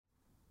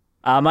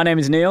My name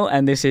is Neil,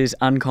 and this is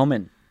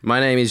Uncommon. My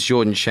name is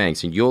Jordan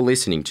Shanks, and you're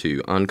listening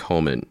to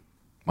Uncommon.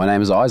 My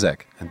name is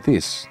Isaac, and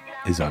this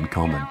is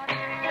Uncommon.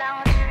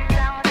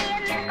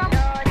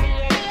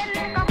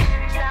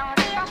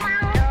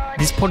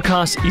 This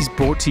podcast is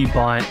brought to you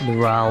by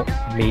Neural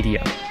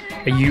Media.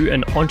 Are you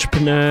an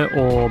entrepreneur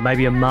or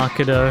maybe a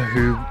marketer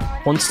who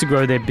wants to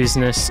grow their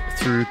business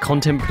through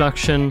content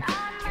production?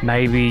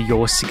 Maybe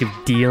you're sick of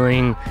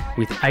dealing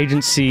with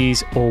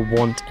agencies or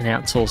want an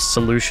outsourced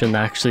solution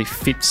that actually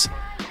fits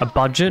a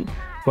budget?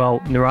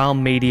 Well, Neural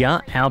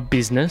Media, our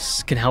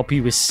business, can help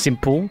you with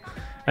simple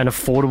and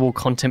affordable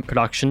content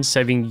production,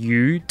 saving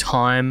you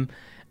time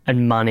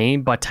and money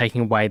by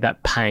taking away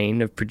that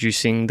pain of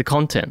producing the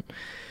content.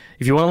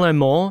 If you want to learn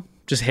more,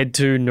 just head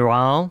to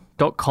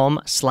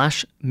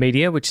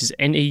neural.com/media, which is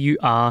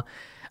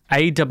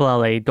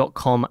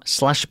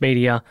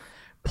NEURALLE.com/media.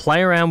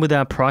 Play around with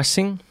our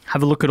pricing,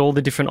 have a look at all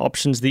the different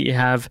options that you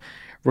have,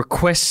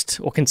 request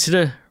or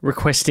consider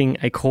requesting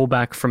a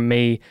callback from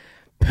me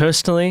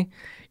personally.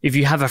 If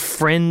you have a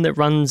friend that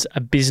runs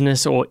a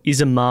business or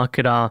is a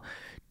marketer,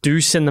 do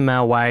send them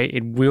our way.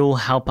 It will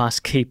help us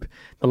keep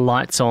the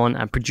lights on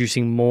and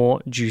producing more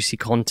juicy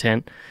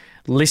content.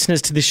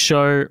 Listeners to this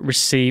show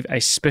receive a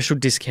special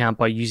discount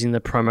by using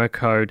the promo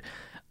code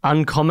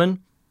UNCOMMON.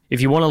 If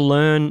you want to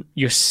learn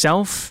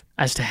yourself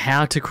as to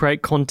how to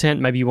create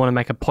content, maybe you want to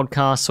make a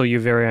podcast or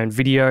your very own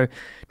video,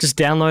 just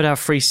download our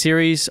free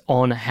series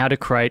on how to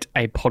create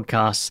a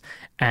podcast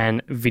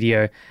and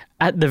video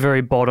at the very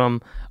bottom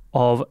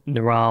of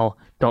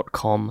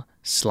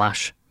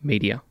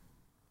neural.com/media.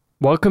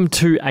 Welcome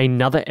to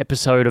another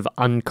episode of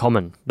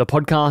Uncommon, the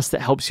podcast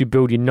that helps you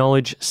build your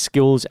knowledge,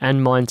 skills,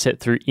 and mindset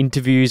through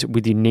interviews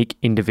with unique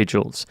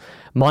individuals.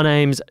 My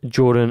name's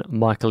Jordan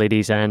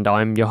Michaelides, and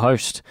I'm your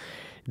host.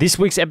 This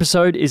week's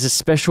episode is a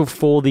special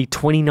for the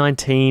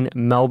 2019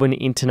 Melbourne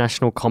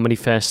International Comedy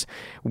Fest,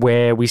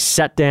 where we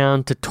sat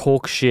down to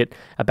talk shit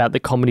about the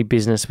comedy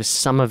business with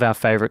some of our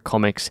favourite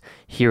comics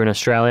here in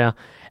Australia.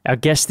 Our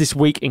guests this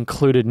week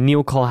included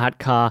Neil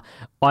Kolhatkar,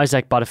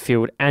 Isaac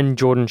Butterfield, and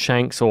Jordan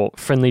Shanks, or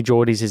Friendly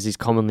Jordies as he's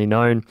commonly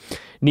known.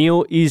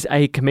 Neil is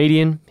a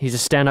comedian. He's a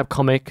stand-up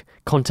comic,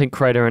 content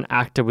creator, and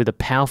actor with a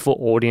powerful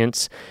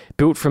audience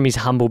built from his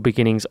humble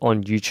beginnings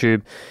on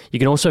YouTube. You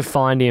can also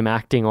find him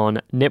acting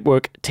on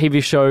network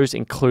TV shows,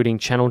 including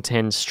Channel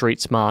 10's Street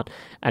Smart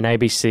and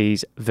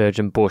ABC's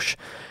Virgin Bush.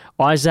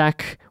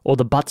 Isaac, or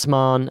the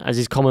Buttsman, as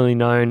he's commonly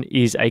known,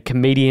 is a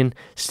comedian,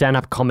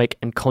 stand-up comic,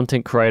 and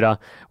content creator,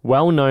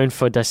 well known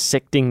for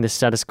dissecting the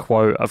status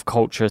quo of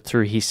culture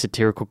through his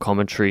satirical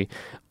commentary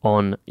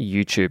on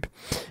YouTube.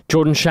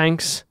 Jordan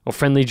Shanks, or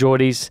Friendly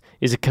Jordies,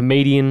 is a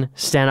comedian,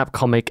 stand-up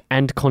comic,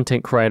 and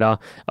content creator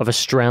of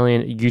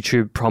Australian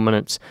YouTube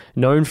prominence,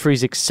 known for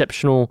his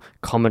exceptional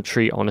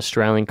commentary on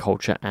Australian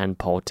culture and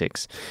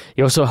politics.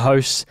 He also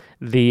hosts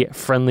the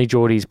Friendly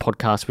Jordies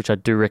podcast, which I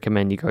do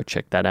recommend you go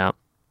check that out.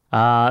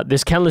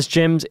 There's countless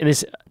gems in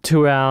this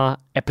 2-hour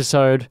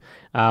episode.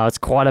 It's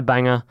quite a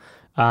banger.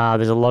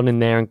 There's a lot in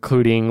there,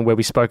 including where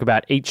we spoke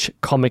about each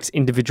comic's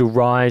individual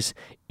rise,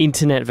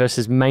 internet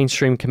versus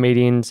mainstream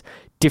comedians,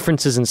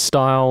 differences in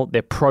style,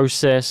 their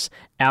process,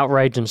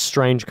 outrage and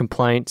strange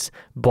complaints,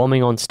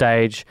 bombing on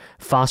stage,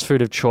 fast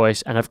food of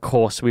choice, and of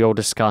course, we all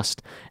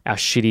discussed our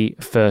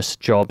shitty first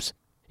jobs.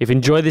 If you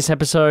enjoyed this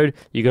episode,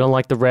 you're going to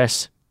like the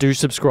rest. Do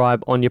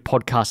subscribe on your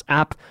podcast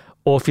app.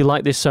 Or if you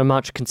like this so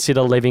much,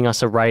 consider leaving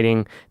us a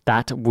rating.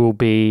 That will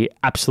be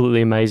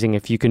absolutely amazing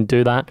if you can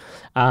do that.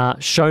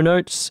 Show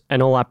notes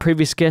and all our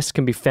previous guests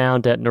can be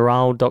found at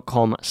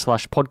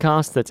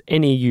neural.com/podcast. That's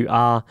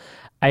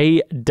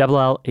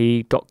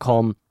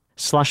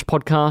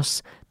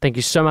NEURALLE.com/podcast. Thank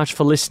you so much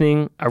for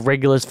listening, our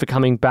regulars for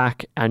coming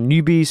back, our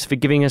newbies for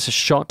giving us a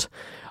shot.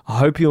 I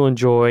hope you'll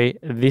enjoy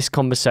this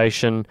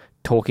conversation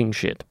talking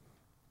shit.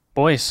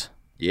 Boys.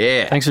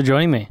 Yeah. Thanks for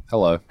joining me.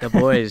 Hello. The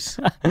boys.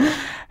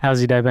 How's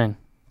your day been?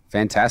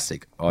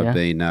 Fantastic. I've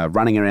been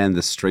running around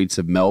the streets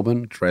of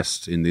Melbourne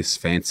dressed in this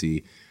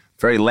fancy,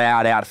 very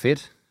loud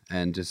outfit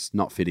and just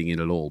not fitting in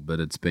at all,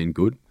 but it's been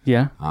good.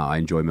 Yeah. I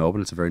enjoy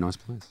Melbourne. It's a very nice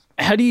place.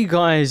 How do you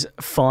guys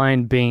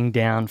find being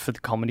down for the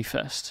Comedy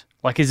Fest?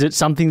 Like, is it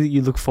something that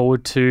you look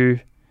forward to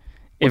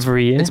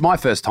every year? It's my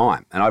first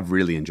time, and I've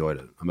really enjoyed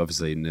it.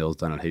 Obviously Neil's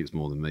done it heaps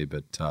more than me,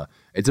 but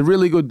it's a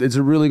really good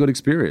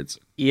experience.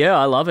 Yeah,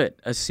 I love it.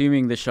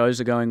 Assuming the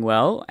shows are going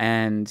well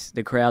and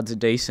the crowds are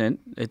decent,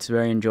 it's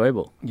very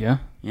enjoyable. Yeah.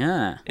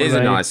 Yeah. It's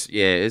a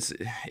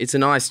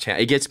nice town.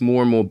 It gets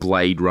more and more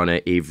Blade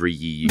Runner every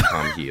year you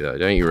come here, though,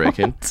 don't you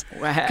reckon?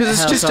 Because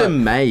it's just a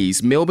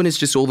maze. Melbourne is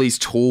just all these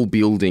tall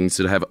buildings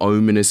that have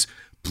ominous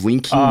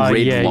blinking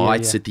red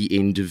lights at the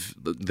end of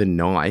the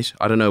night.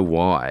 I don't know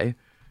why.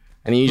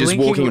 And you're just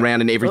walking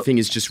around and everything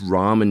is just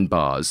ramen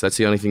bars. That's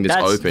the only thing that's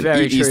open.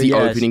 It is the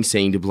opening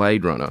scene to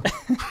Blade Runner.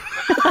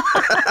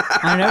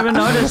 I never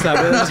noticed that.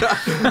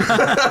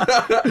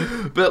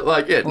 But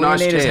like, yeah,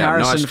 nice town.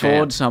 Harrison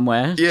Ford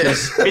somewhere.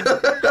 Yes.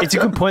 It's a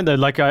good point though.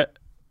 Like,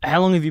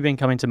 how long have you been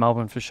coming to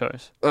Melbourne for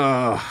shows?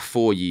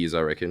 4 years,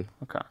 I reckon.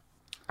 Okay.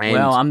 And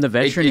Well, I'm the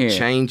veteran it here.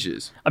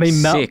 changes. I mean,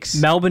 6.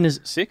 Melbourne is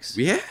 6?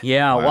 Yeah.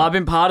 Yeah, well, I've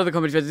been part of the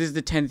comedy festival. This is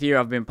the 10th year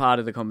I've been part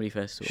of the comedy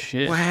festival.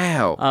 Shit.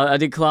 Wow. I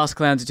did Class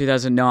Clowns in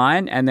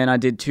 2009, and then I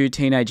did 2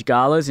 teenage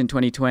galas in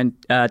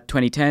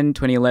 2010,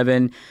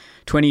 2011,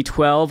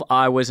 2012.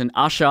 I was an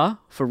usher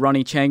for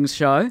Ronnie Cheng's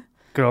show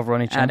Good old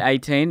Ronnie Chen. at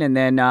 18, and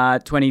then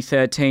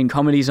 2013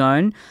 Comedy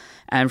Zone,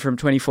 and from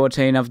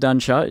 2014 I've done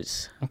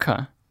shows. Okay.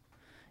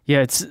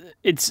 Yeah,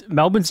 it's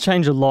Melbourne's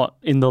changed a lot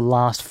in the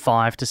last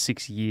 5 to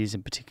 6 years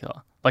in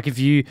particular. Like if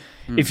you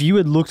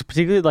had looked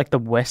particularly like the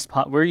west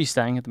part, where are you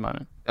staying at the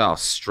moment? Oh,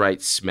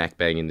 straight smack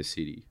bang in the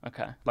city.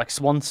 Okay, like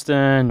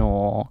Swanston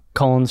or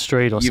Collins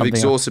Street or You've something.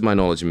 exhausted my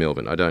knowledge of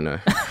Melbourne. I don't know.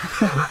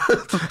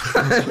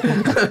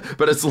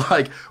 But it's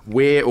like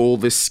where all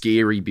the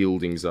scary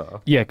buildings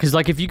are. Yeah, because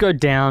like if you go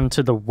down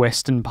to the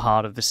western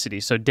part of the city,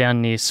 so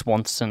down near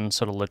Swanston,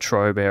 sort of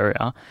Latrobe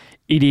area,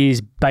 it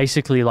is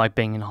basically like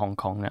being in Hong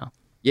Kong now.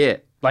 Yeah.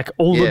 Like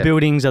all the Yeah.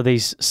 buildings are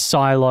these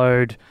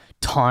siloed,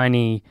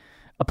 tiny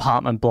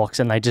apartment blocks,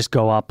 and they just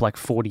go up like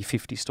 40,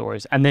 50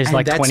 stories. And there's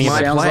like that's 20 of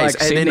my them. Sounds place.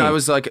 like and then Sydney. I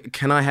was like,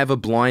 can I have a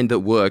blind that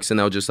works? And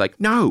they were just like,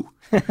 no.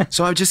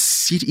 So I just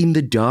sit in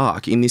the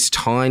dark in this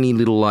tiny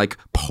little like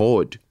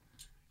pod.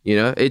 You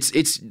know, it's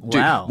dude,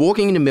 Wow.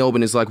 walking into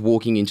Melbourne is like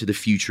walking into the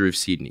future of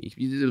Sydney.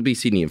 It'll be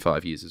Sydney in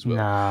 5 years as well.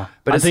 Nah,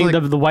 But I it's think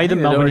like- the way that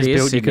it Melbourne is already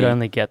is built, you could Sydney.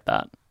 only get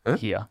that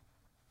here.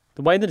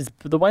 The way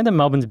that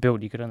Melbourne's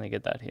built, you could only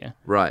get that here.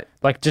 Right.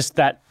 Like just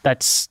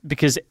that's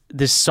because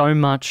there's so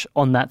much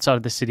on that side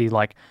of the city,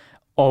 like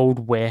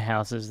old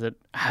warehouses that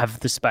have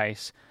the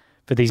space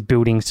for these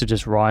buildings to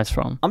just rise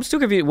from. I'm still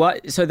confused.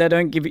 What? So they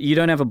don't give you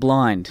don't have a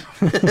blind?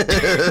 Is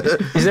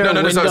there a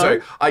No, window?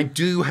 sorry. I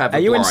do have a Are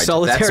you in blind.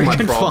 solitary That's my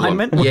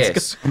confinement? problem.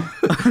 What's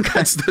Yes.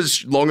 That's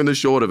the long and the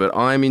short of it.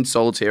 I'm in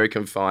solitary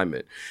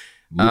confinement.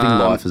 Living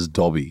life as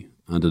Dobby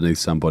underneath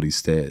somebody's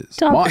stairs.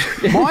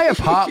 My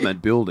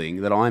apartment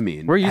building that I'm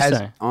in. Where are you has,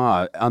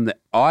 staying?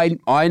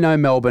 I know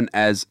Melbourne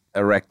as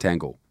a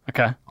rectangle.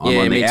 Okay. I'm Yeah,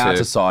 on me the too.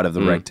 outer side of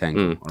the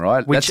rectangle. All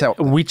right,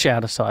 Which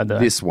outer side though?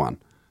 this one.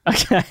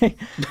 Okay.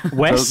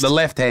 West. The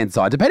left-hand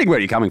side, depending where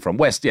you're coming from.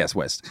 West, yes,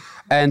 west.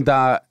 And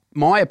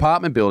my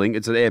apartment building,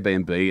 it's an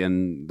Airbnb,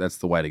 and that's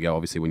the way to go,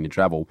 obviously, when you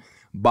travel.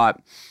 But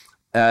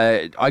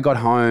I got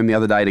home the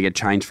other day to get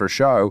changed for a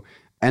show,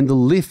 and the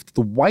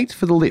wait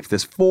for the lift,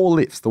 there's 4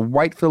 lifts. The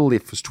wait for the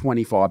lift was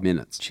 25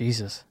 minutes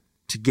Jesus.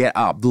 to get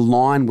up. The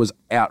line was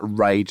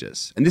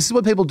outrageous. And this is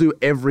what people do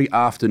every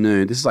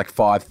afternoon. This is like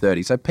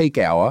 5:30, so peak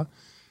hour.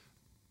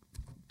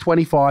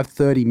 25,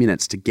 30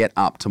 minutes to get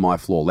up to my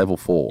floor, level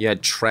 4. You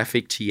had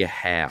traffic to your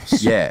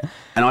house. Yeah.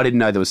 And I didn't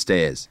know there were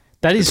stairs.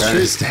 That is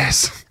true.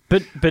 Stairs.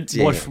 But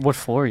what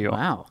floor are you on?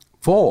 Wow.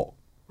 4.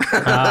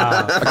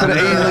 I could have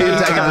easily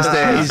taken the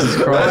stairs.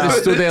 I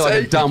just stood there like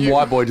a dumb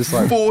white boy, just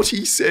like.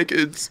 40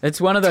 seconds. It's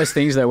one of those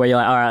things though where you're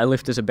like, all right, a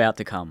lift is about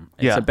to come.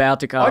 It's Yeah. about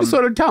to come. I just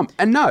thought it'd come,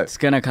 and no. it's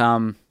gonna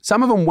come.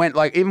 Some of them went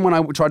like even when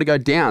I tried to go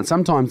down.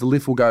 Sometimes the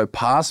lift will go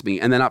past me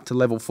and then up to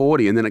level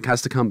 40, and then it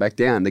has to come back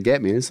down to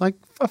get me. And it's like,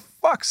 for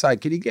fuck's sake,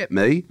 can you get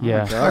me?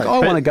 Yeah. Like I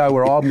want to go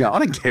where I'm going. I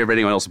don't care if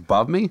anyone else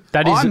above me.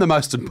 That is- I'm the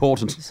most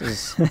important.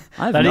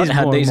 I've That not is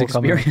had more and these more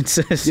common.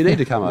 experiences. You need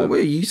to come over. Where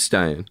are you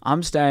staying?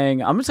 I'm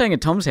staying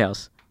at Tom's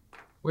house.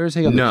 Where is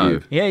he on No. the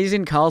cube? Yeah, he's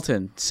in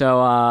Carlton.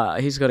 So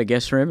he's got a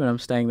guest room and I'm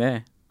staying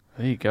there.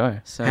 There you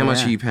go. So How much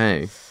yeah. are you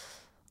paying?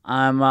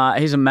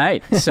 He's a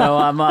mate. So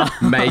I'm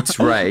Mate's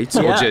rate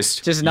or yeah,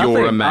 just nothing.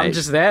 you're a mate? I'm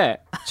just there.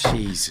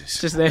 Jesus.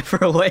 Just there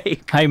for a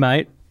week. Hey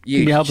mate, can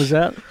you help us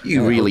out?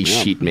 You really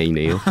shit me,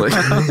 Neil.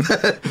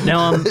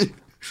 Now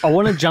I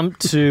want to jump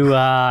to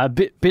a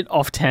bit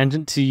off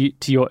tangent to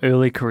your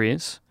early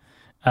careers.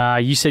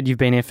 You said you've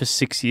been here for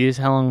 6 years.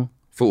 How long?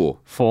 4.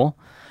 4.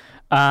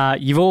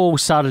 You've all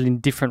started in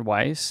different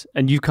ways,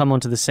 and you've come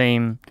onto the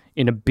scene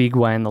in a big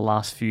way in the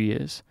last few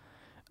years.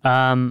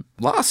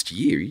 Last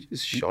year, he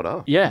just shot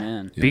up. Yeah,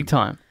 Man. big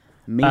time.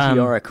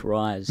 Meteoric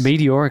rise.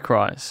 Meteoric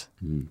rise,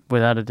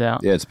 without a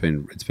doubt. Yeah, it's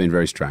been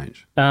very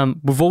strange.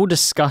 We've all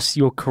discussed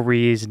your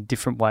careers in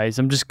different ways.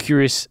 I'm just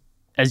curious,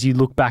 as you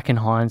look back in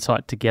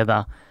hindsight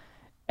together,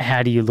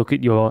 how do you look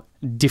at your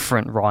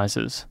different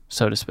rises,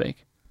 so to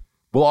speak?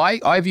 Well,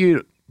 I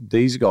view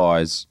these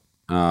guys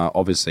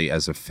obviously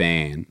as a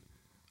fan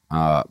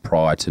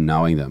prior to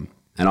knowing them.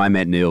 And I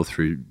met Neil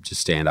through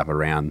just stand up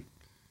around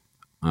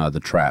the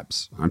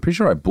traps. I'm pretty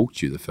sure I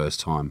booked you the first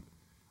time.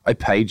 I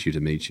paid you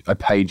to meet you. I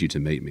paid you to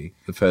meet me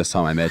the first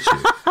time I met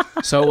you.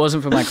 So it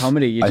wasn't for my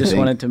comedy. You I just think-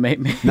 wanted to meet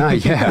me. No,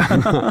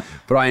 yeah.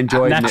 But I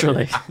enjoyed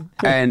Naturally.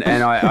 And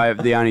I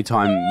the only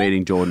time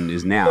meeting Jordan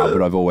is now,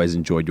 but I've always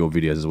enjoyed your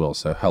videos as well.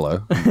 So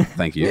hello.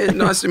 Thank you. Yeah,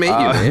 nice to meet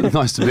you, man.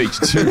 Nice to meet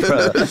you too,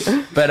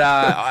 brother. But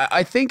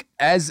I think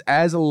as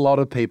a lot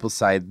of people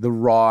say, the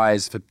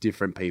rise for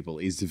different people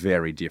is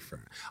very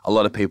different. A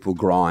lot of people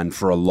grind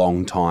for a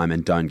long time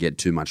and don't get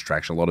too much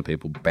traction. A lot of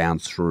people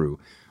bounce through.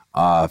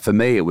 For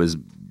me, it was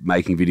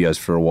making videos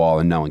for a while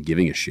and no one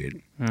giving a shit.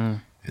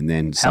 And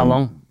then How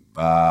long?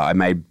 I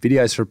made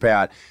videos for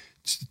about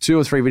 2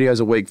 or 3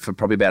 videos a week for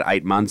probably about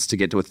 8 months to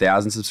get to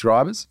 1,000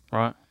 subscribers.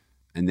 Right.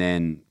 And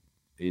then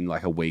in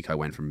like a week, I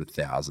went from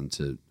 1,000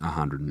 to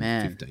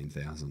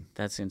 115,000.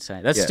 That's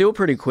insane. That's still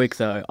pretty quick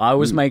though. I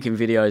was making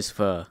videos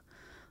for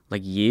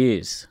like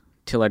years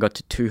till I got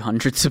to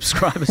 200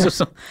 subscribers or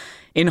something.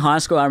 In high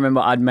school, I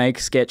remember I'd make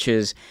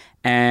sketches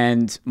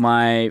and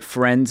my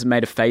friends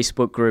made a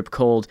Facebook group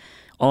called,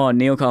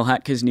 Neil Cole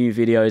Hatker's new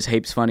videos,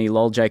 heaps funny,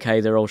 lol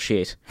JK, they're all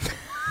shit.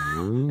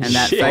 And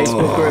that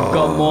Facebook group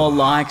got more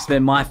likes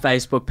than my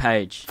Facebook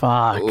page.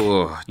 Fuck.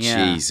 Oh,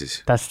 Yeah.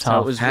 Jesus. That's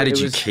tough. How did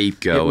you keep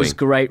going? It was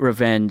great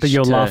revenge. But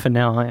you're laughing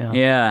now, aren't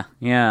you?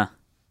 Yeah.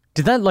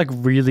 Did that like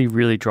really,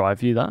 really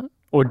drive you, that?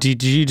 Or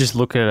did you just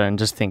look at it and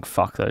just think,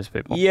 fuck those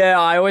people? Yeah,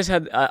 I always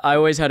had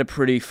a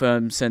pretty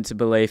firm sense of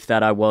belief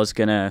that I was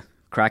going to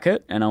crack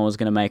it and I was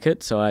going to make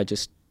it. So I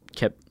just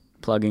kept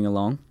plugging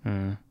along.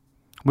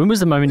 When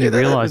was the moment you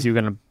realised you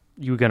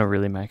were gonna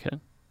really make it?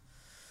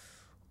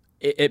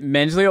 It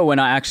mentally, or when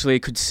I actually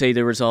could see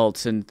the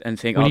results and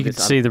think... When you could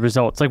see the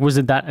results. Like, was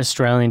it that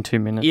Australian 2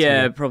 minutes?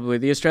 Yeah, probably.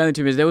 The Australian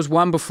 2 minutes. There was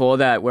one before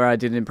that where I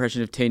did an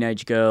impression of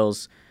teenage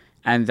girls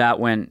and that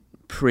went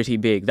pretty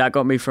big. That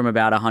got me from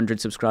about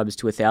 100 subscribers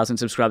to 1,000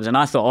 subscribers. And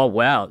I thought, oh,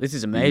 wow, this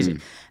is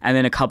amazing. And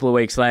then a couple of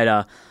weeks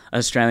later,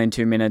 Australian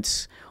 2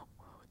 minutes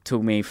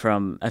took me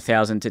from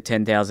 1,000 to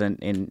 10,000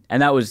 and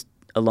that was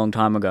a long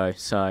time ago.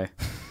 So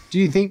do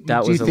you think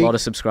that was a lot of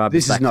subscribers?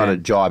 This is back not then. a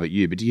jibe at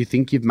you, but do you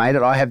think you've made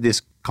it? I have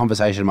this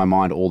conversation in my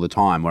mind all the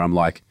time where I'm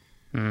like,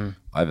 I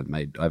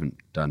haven't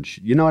done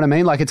shit. You know what I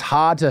mean? Like it's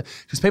hard to,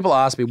 because people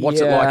ask me,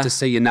 what's it like to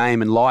see your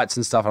name and lights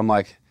and stuff? I'm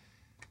like,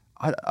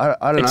 I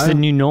don't know. It's the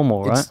new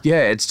normal, right?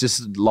 It's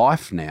just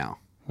life now.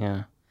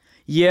 Yeah.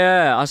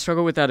 Yeah, I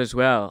struggle with that as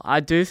well. I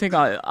do think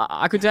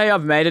I could say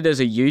I've made it as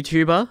a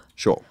YouTuber.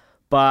 Sure.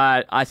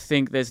 But I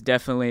think there's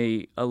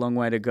definitely a long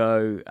way to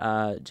go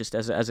just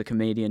as a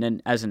comedian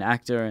and as an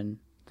actor and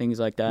things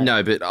like that.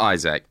 No, but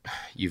Isaac,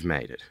 you've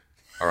made it.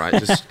 All right,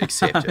 just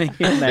accept it.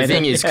 The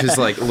thing is, because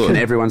like, look. Can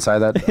everyone say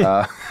that?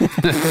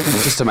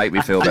 Just to make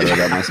me feel better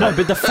about myself. No,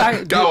 but the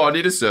fact... Go on,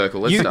 in a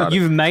circle. Let's start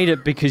You've made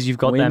it because you've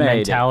got that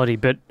mentality,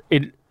 but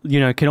it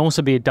can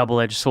also be a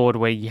double-edged sword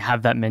where you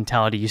have that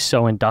mentality. You're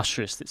so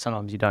industrious that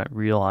sometimes you don't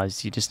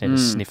realise you just need to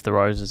sniff the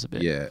roses a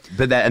bit. Yeah,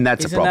 but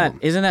that's a problem.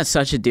 Isn't that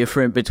such a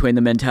difference between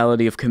the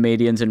mentality of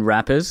comedians and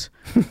rappers?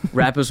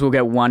 Rappers will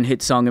get one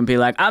hit song and be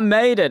like, I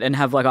made it, and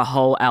have like a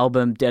whole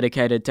album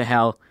dedicated to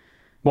how...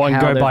 Go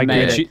buy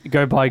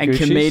Gucci. And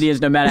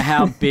comedians, no matter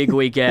how big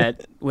we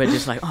get, we're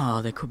just like,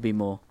 oh, there could be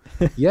more.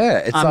 Yeah,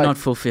 it's I'm not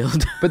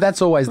fulfilled. But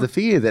that's always the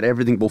fear that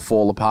everything will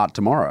fall apart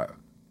tomorrow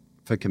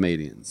for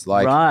comedians.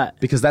 Like, right.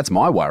 Because that's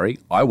my worry.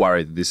 I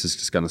worry that this is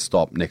just going to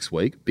stop next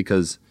week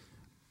because...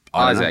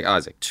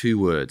 Isaac, 2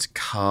 words,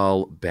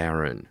 Carl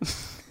Barron.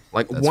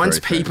 Like, once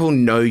people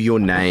know your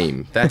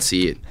name, that's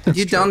it.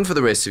 You're done for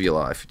the rest of your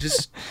life.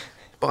 Just...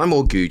 buy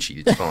more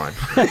Gucci. It's fine.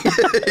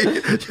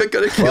 You're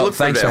going to kill it.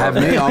 Thanks for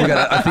having me.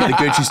 I think the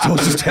Gucci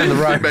store's just down the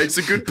road. He makes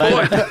a good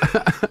point.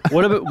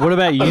 What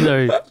about you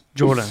though,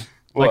 Jordan?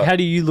 Like, how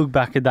do you look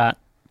back at that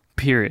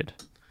period?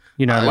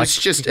 You know, it's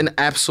just an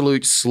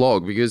absolute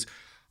slog because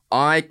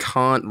I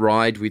can't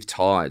ride with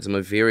tides.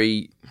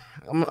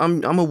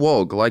 I'm a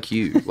wog like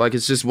you. Like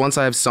it's just once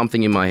I have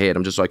something in my head,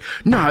 I'm just like,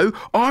 no,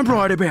 I'm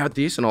right about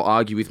this, and I'll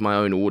argue with my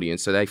own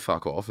audience, so they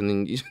fuck off, and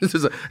then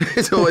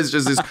it's always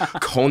just this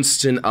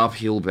constant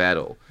uphill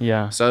battle.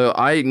 Yeah. So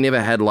I never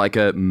had like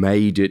a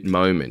made it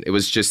moment. It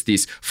was just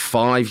this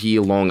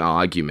 5-year long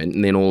argument,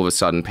 and then all of a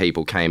sudden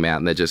people came out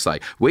and they're just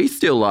like, we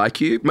still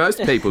like you. Most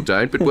people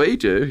don't, but we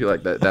do.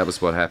 Like that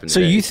was what happened. So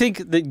you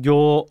think that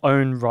your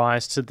own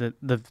rise to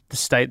the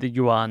state that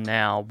you are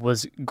now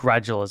was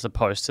gradual as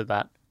opposed to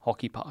that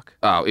hockey puck?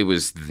 Oh, it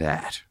was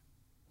that.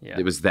 Yeah.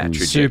 It was that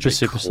trajectory.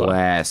 Super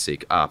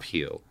classic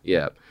uphill.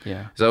 Yeah.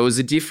 Yeah. So it was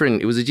a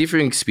different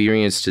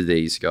experience to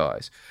these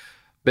guys.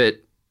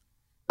 But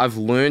I've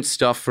learned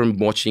stuff from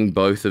watching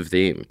both of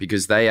them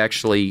because they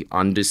actually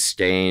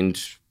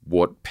understand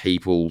what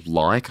people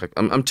like.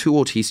 I'm too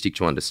autistic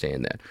to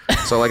understand that.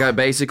 So like I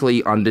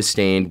basically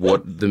understand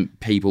what the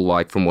people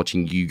like from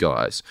watching you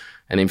guys.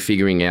 And then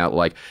figuring out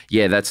like,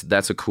 yeah,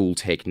 that's a cool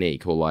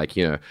technique, or like,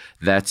 you know,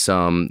 that's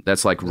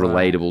like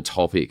relatable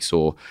topics,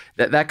 or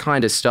that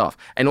kind of stuff.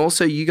 And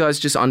also you guys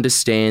just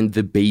understand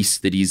the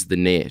beast that is the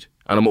net.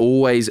 And I'm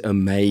always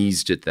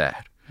amazed at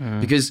that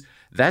because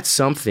that's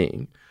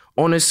something,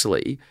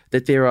 honestly,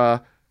 that there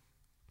are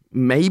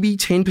maybe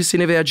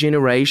 10% of our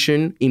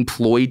generation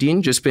employed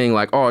in, just being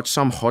like, oh, it's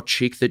some hot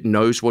chick that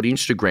knows what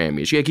Instagram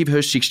is. Yeah, give her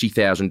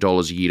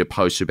 $60,000 a year to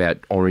post about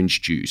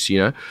orange juice, you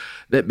know?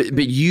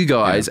 But you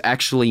guys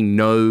actually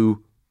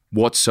know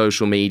what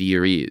social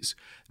media is.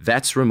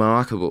 That's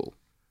remarkable.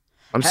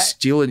 I'm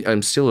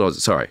still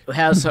sorry.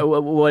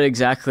 What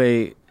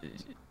exactly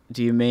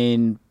do you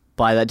mean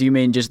by that? Do you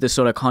mean just the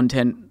sort of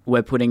content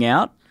we're putting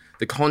out?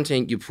 The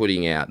content you're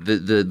putting out,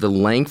 the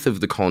length of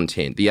the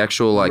content, the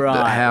actual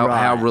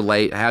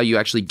how you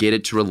actually get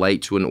it to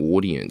relate to an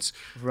audience,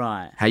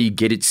 right? How you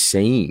get it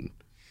seen.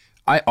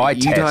 You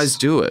guys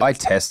do it. I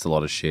test a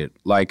lot of shit.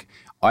 Like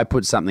I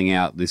put something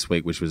out this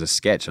week, which was a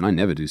sketch, and I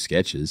never do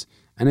sketches,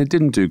 and it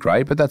didn't do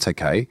great, but that's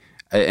okay.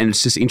 And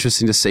it's just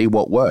interesting to see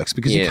what works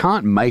because you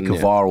can't make a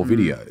viral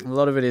video. A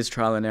lot of it is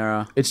trial and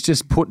error. It's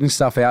just putting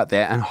stuff out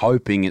there and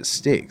hoping it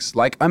sticks.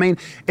 Like, I mean,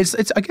 it's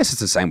I guess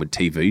it's the same with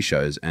TV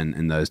shows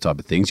and those type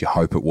of things. You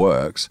hope it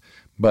works.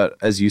 But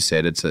as you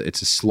said, it's a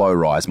slow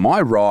rise. My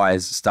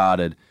rise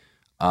started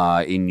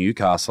in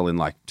Newcastle in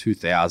like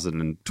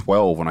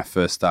 2012 when I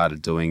first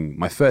started doing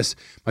my first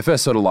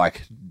sort of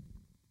like,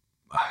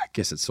 I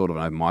guess it's sort of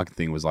an open mic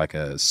thing, was like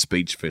a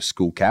speech for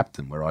school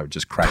captain where I would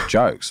just crack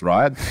jokes,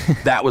 right?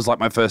 That was like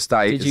my first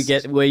day.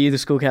 Were you the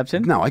school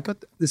captain? No,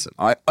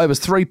 I was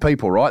 3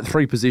 people, right?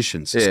 3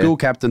 positions. Yeah. School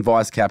captain,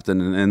 vice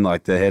captain, and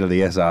like the head of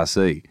the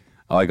SRC.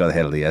 I got the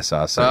head of the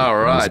SRC. Oh,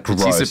 right. It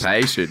was gross.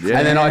 Participation. Yeah.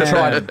 And then I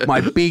tried,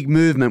 my big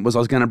movement was I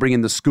was going to bring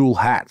in the school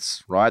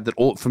hats, right? That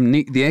all from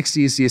the next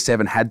year's year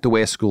 7 had to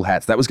wear school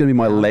hats. That was going to be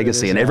my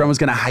legacy. And everyone was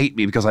going to hate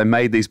me because I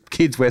made these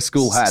kids wear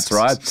school hats,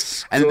 right?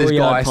 And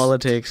then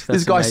politics.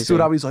 This guy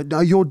stood up. He's like, "No,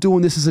 you're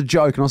doing this as a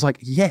joke." And I was like,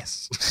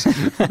 "Yes." This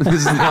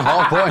is the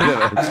whole point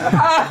of it.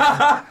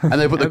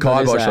 And they put the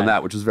kibosh on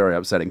that, which was very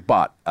upsetting.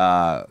 But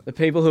the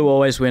people who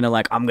always win are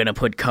like, "I'm going to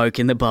put Coke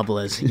in the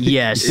bubblers."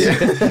 Yes.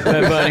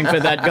 We're voting for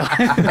that guy.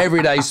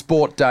 Everyday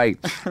sport day.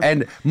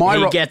 And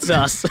he gets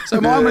us.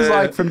 So mine was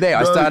like from there.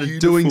 I started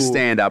doing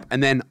stand-up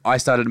and then I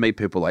started to meet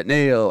people like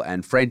Neil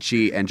and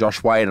Frenchie and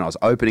Josh Wade, and I was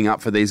opening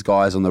up for these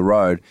guys on the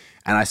road,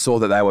 and I saw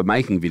that they were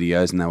making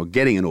videos and they were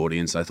getting an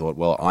audience. I thought,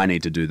 well, I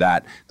need to do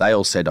that. They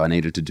all said I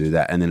needed to do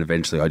that, and then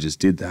eventually I just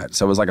did that.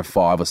 So it was like a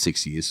 5 or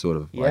 6 years sort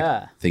of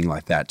thing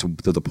like that to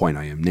the point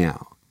I am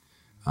now.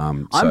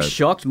 I'm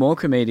shocked more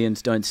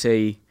comedians don't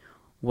see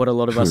what a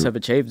lot of us have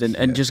achieved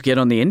and just get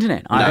on the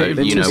internet.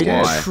 You know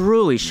why? It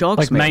truly shocks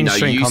like me.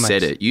 mainstream you comments.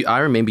 said it. I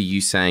remember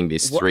you saying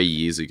this 3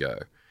 years ago.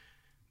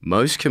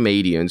 Most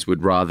comedians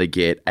would rather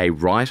get a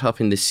write-up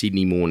in the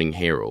Sydney Morning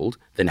Herald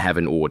than have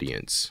an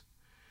audience.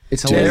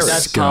 It's hilarious.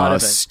 That's part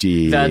of it.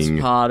 Disgusting. That's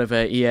part of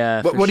it,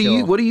 yeah. What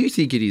do you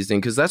think it is then?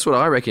 Because that's what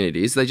I reckon it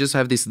is. They just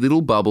have this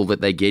little bubble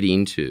that they get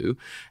into,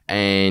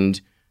 and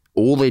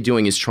all they're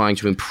doing is trying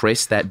to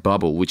impress that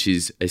bubble, which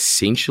is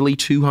essentially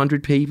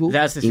 200 people.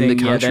 That's the in thing.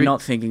 The country. They're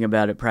not thinking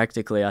about it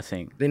practically, I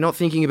think. They're not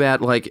thinking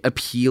about like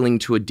appealing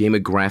to a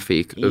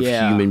demographic of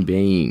human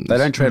beings. They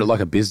don't treat it like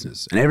a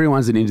business, and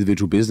everyone's an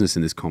individual business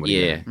in this comedy.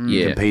 Yeah, game.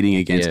 yeah. Competing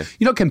against. Yeah.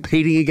 You're not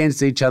competing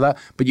against each other,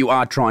 but you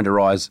are trying to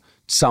rise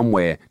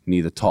somewhere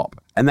near the top.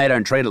 And they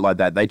don't treat it like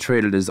that. They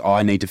treat it as,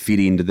 I need to fit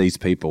into these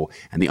people.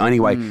 And the only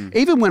way,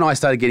 even when I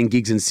started getting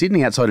gigs in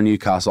Sydney outside of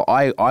Newcastle,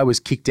 I was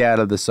kicked out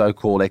of the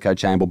so-called echo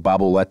chamber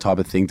bubble, that type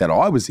of thing that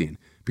I was in,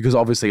 because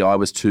obviously I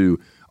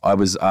weren't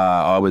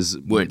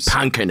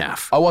punk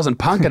enough. I wasn't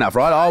punk enough,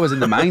 right? I was in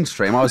the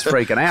mainstream. I was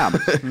freaking out.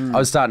 I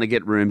was starting to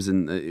get rooms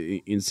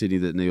in Sydney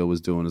that Neil was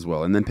doing as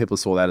well. And then people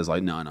saw that as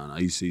like, no,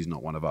 he's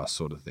not one of us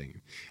sort of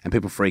thing. And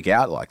people freak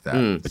out like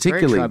that.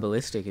 Particularly, it's very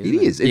tribalistic, isn't it?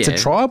 It is. It's a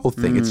tribal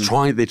thing.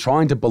 They're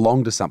trying to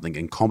belong to something,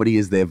 and comedy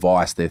is their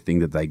vice, their thing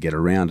that they get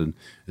around. And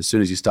as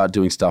soon as you start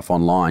doing stuff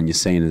online, you're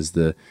seen as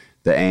the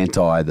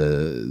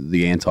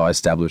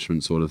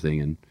anti-establishment sort of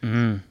thing.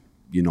 And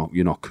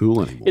you're not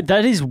cool anymore.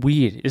 That is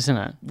weird, isn't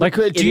it? Like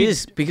It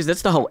is, because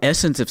that's the whole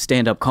essence of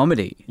stand-up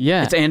comedy.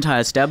 Yeah. It's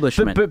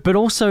anti-establishment. But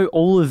also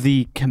all of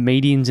the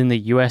comedians in the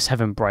US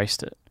have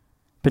embraced it,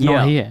 but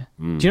not here.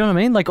 Do you know what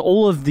I mean? Like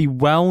all of the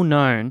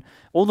well-known,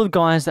 all the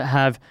guys that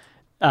have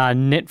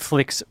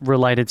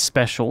Netflix-related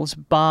specials,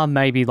 bar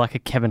maybe like a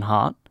Kevin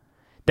Hart,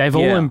 they've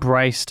all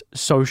embraced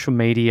social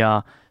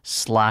media /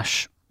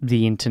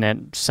 the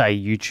internet, say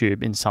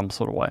YouTube, in some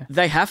sort of way.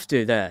 They have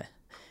to there.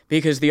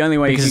 Because the only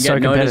way you can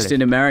get noticed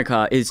in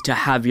America is to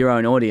have your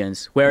own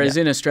audience. Whereas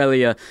in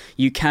Australia,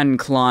 you can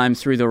climb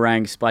through the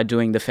ranks by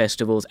doing the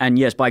festivals. And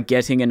yes, by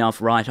getting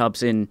enough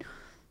write-ups in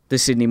the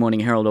Sydney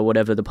Morning Herald or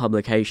whatever the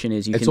publication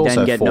is, you can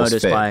then get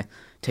noticed by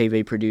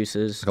TV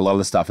producers. Like a lot of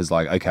the stuff is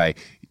like, okay,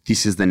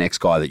 this is the next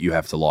guy that you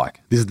have to like.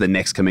 This is the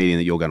next comedian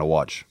that you're going to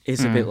watch.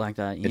 It's a bit like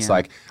that, yeah. It's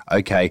like,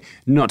 okay,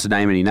 not to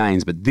name any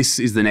names, but this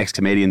is the next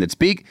comedian that's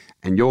big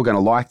and you're going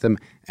to like them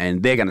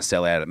and they're going to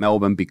sell out at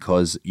Melbourne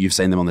because you've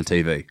seen them on the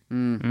TV.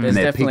 There's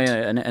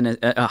definitely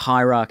a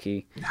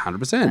hierarchy.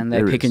 100%. And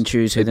they pick and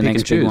choose who the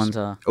next big ones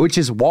are. Which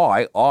is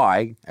why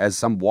I, as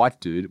some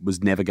white dude,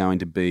 was never going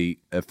to be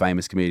a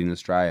famous comedian in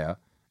Australia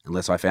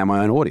unless I found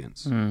my own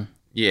audience.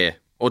 Yeah.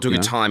 Or took a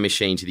time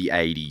machine to the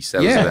 80s.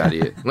 That was about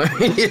it.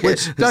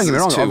 Which, don't get me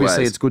wrong,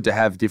 obviously it's good to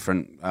have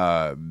different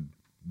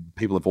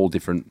people of all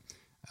different...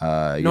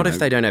 Not if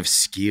they don't have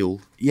skill.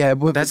 Yeah,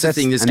 well, that's the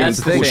thing that's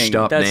getting pushed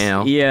up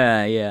now.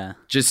 Yeah.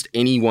 Just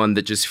anyone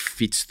that just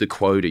fits the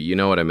quota, you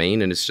know what I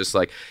mean? And it's just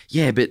like,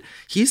 yeah, but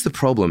here's the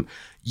problem.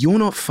 You're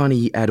not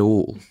funny at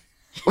all.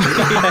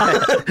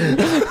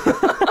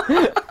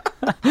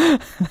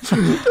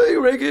 Don't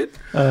you reckon?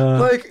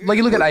 Like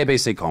you look at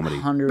ABC comedy.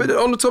 But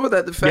on the top of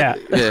that, the fact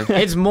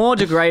it's more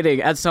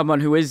degrading as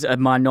someone who is a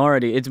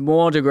minority. It's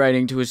more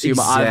degrading to assume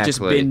I've just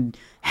been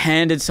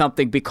handed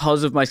something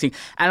because of my thing.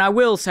 And I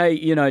will say,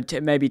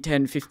 maybe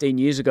 10, 15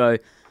 years ago,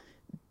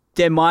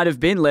 there might have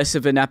been less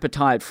of an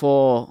appetite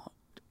for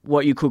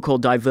what you could call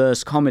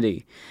diverse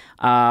comedy.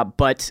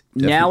 But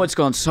now it's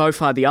gone so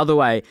far the other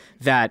way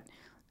that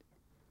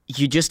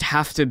you just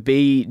have to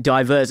be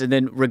diverse, and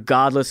then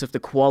regardless of the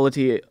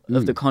quality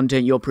of the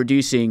content you're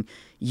producing,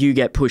 you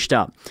get pushed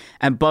up.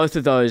 And both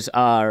of those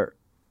are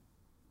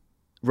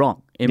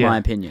wrong, in my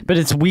opinion. But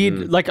it's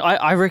weird. Like,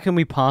 I reckon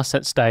we passed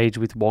that stage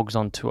with Wogs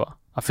on Tour.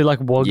 I feel like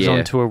Wogs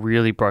on Tour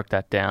really broke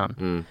that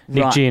down.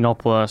 Nick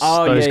Giannopoulos,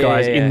 those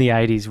guys in the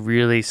 80s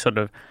really sort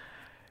of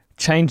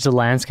changed the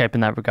landscape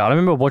in that regard. I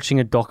remember watching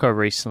a doco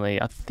recently,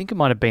 I think it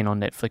might have been on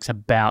Netflix,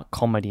 about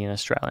comedy in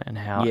Australia and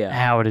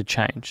how it had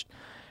changed.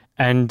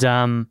 And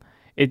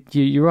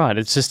you're right.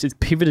 It's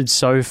pivoted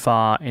so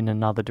far in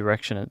another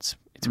direction. It's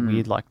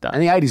weird like that.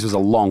 And the 80s was a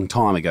long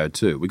time ago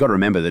too. We've got to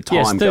remember that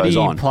time goes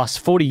on.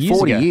 40 years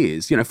 40 ago.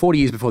 years. 40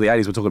 years before the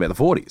 80s, we're talking about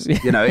the 40s.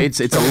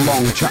 It's a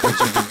long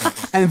change.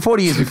 And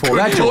 40 years before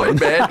that, Jordan,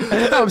 man.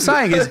 What I'm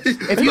saying is,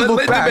 if you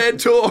look back,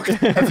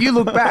 if you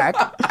look back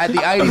at the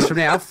 80s from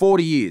now,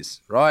 40 years,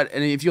 right?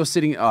 And if you're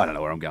sitting, I don't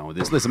know where I'm going with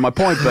this. Listen, my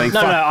point being,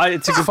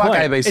 it's a good fuck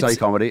point. ABC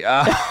comedy.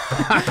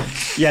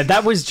 Yeah,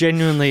 that was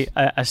genuinely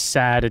a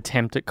sad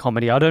attempt at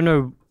comedy. I don't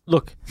know.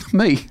 Look,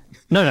 me.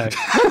 No. hey,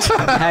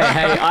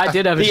 I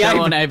did have a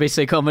show on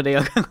ABC Comedy.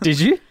 Did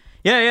you?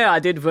 Yeah, I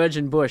did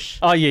Virgin Bush.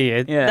 Oh,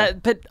 yeah.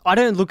 But I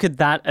don't look at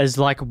that as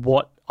like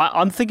what...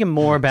 I'm thinking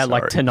more about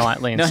like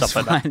Tonightly and stuff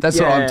like that. That's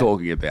what I'm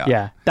talking about.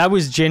 Yeah, that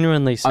was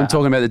genuinely sad. I'm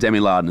talking about the Demi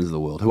Lardens of the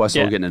world, who I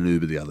saw getting an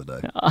Uber the other day.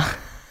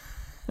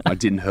 I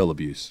didn't hurl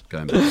abuse.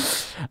 Going back.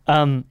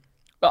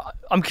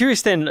 I'm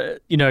curious then,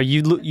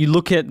 you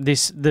look at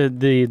this,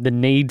 the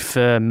need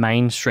for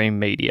mainstream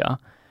media,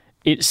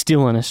 it's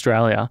still in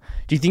Australia.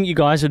 Do you think you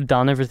guys would have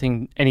done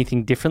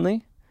anything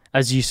differently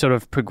as you sort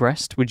of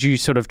progressed? Would you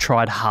sort of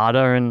tried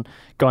harder in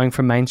going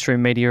for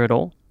mainstream media at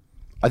all?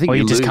 I think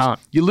you just can't.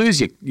 You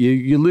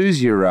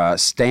lose your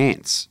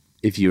stance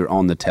if you're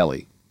on the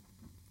telly,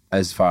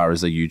 as far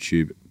as a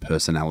YouTube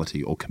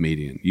personality or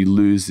comedian. You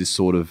lose this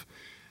sort of.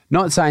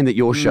 Not saying that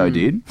your show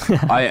did.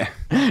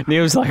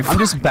 Neil's like, I'm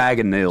just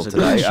bagging Neil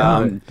today.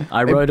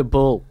 I wrote a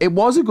bull. It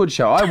was a good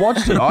show. I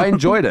watched it. I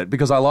enjoyed it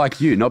because I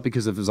like you, not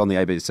because it was on the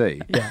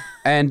ABC. Yeah.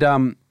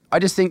 And I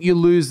just think you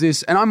lose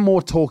this, and I'm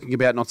more talking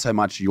about not so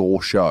much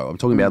your show. I'm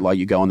talking about like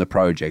you go on the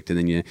project and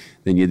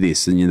then you're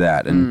this and you're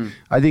that. And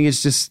I think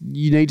it's just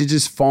you need to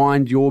just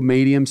find your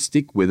medium,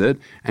 stick with it,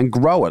 and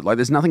grow it. Like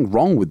there's nothing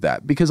wrong with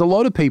that because a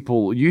lot of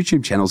people,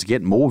 YouTube channels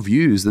get more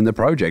views than the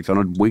project on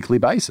a weekly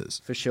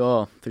basis. For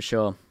sure.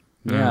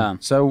 Yeah.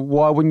 So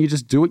why wouldn't you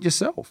just do it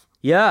yourself?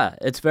 Yeah,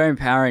 it's very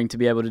empowering to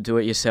be able to do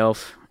it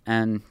yourself,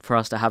 and for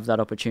us to have that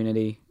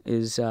opportunity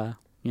is we're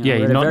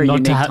at a very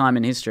unique time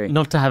in history.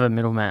 Not to have a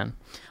middleman.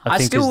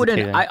 I still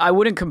wouldn't. I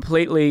wouldn't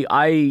completely.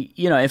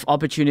 If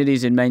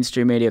opportunities in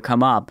mainstream media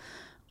come up,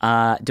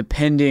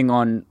 depending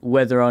on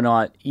whether or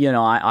not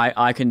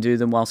I can do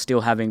them while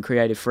still having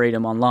creative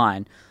freedom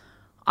online,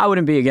 I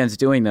wouldn't be against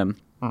doing them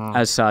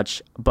as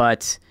such.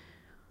 But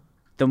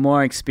the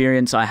more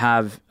experience I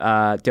have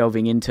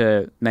delving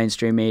into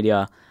mainstream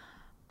media,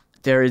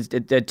 they're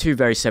two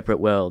very separate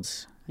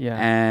worlds. Yeah,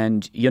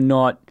 and you're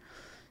not.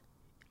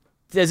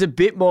 There's a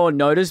bit more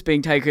notice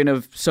being taken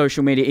of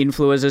social media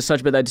influencers as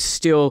such, but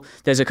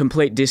there's a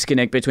complete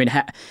disconnect between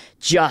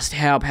just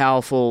how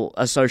powerful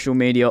a social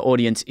media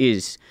audience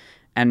is.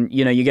 And,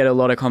 you get a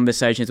lot of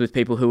conversations with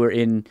people who are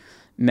in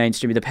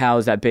mainstream, the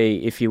powers that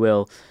be, if you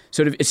will,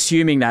 sort of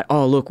assuming that,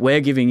 oh, look, we're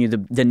giving you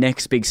the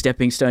next big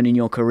stepping stone in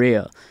your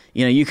career.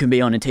 You can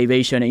be on a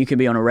TV show now, you can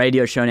be on a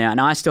radio show now.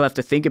 And I still have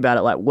to think about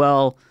it like,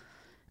 well,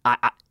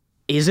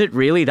 is it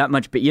really that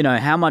much? But,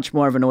 how much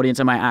more of an audience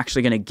am I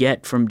actually going to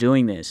get from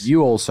doing this?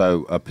 You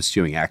also are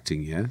pursuing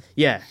acting, yeah?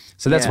 Yeah.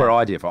 So that's where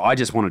I differ. I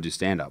just want to do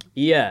stand-up.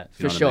 Yeah,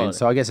 for sure. I mean?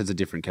 So I guess it's a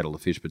different kettle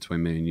of fish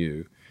between me and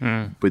you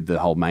with the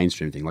whole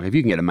mainstream thing. Like, if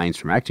you can get a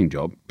mainstream acting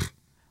job,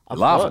 you're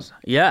laughing.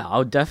 Yeah, I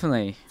would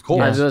definitely. Of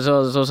course.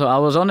 I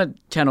was on a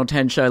Channel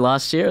 10 show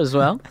last year as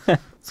well.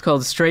 It's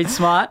called Street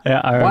Smart. Yeah,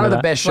 I remember one of the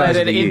best shows Played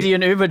of an the year.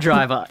 Indian Uber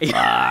driver.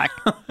 Yep.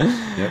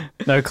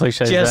 No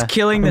cliches Just there.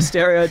 killing the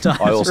stereotypes.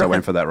 I also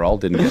went for that role,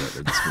 didn't get it.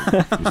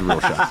 It was a real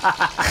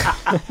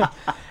show.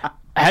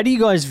 How do you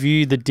guys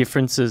view the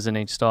differences in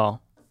each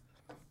style?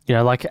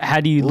 Like how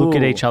do you look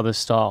at each other's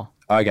style?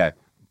 Okay.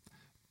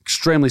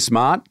 Extremely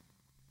smart,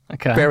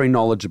 Okay. very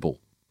knowledgeable.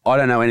 I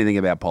don't know anything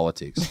about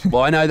politics.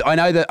 Well, I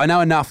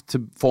know enough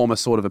to form a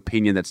sort of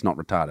opinion that's not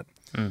retarded.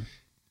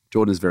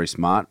 Jordan is very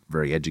smart,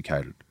 very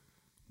educated.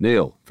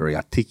 Neil, very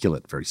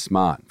articulate, very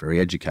smart, very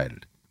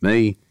educated.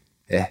 Me,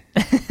 I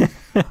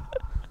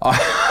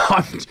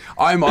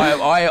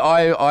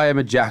am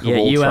a jack of all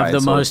trades. You have the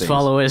sort of most things.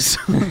 followers.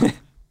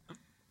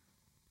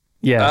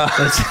 Yeah.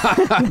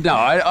 No,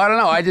 I don't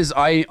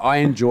know. I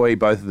enjoy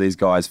both of these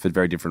guys for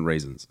very different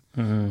reasons.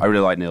 I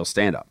really like Neil's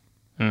stand-up.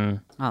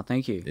 Oh,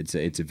 thank you.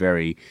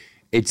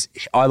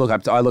 I look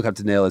up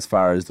to Neil as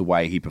far as the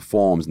way he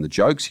performs and the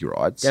jokes he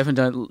writes.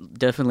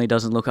 Definitely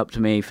doesn't look up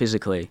to me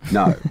physically.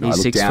 No, He's I look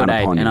 6'8" down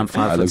upon you. and I'm 5'7",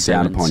 I look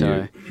down upon so-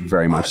 you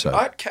very much so.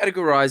 I'd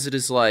categorize it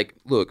as like,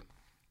 look,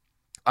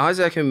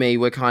 Isaac and me,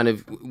 we've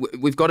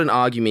got an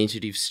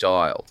argumentative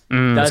style.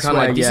 That's kind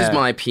of like, this yeah. is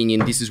my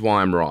opinion, this is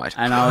why I'm right.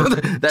 And I'll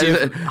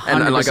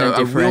 100%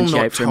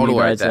 differentiate from you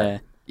guys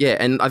there. Yeah,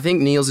 and I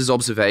think Neil's is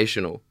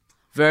observational.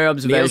 Very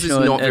observational. Neil's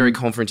is not very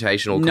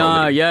confrontational No,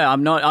 comedy. yeah,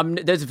 I'm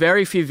not. There's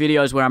very few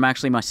videos where I'm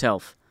actually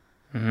myself.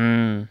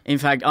 In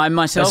fact, I'm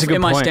myself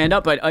in my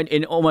stand-up, but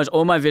in almost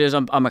all my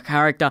videos, I'm a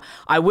character.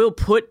 I will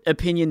put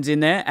opinions in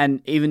there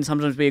and even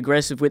sometimes be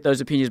aggressive with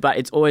those opinions, but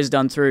it's always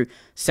done through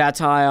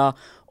satire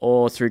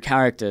or through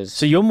characters.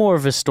 So you're more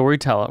of a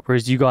storyteller,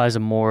 whereas you guys are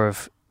more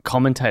of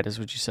commentators,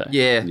 would you say?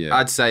 Yeah,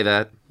 I'd say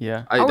that.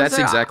 Yeah. That's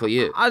exactly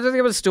it. I don't think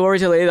I'm a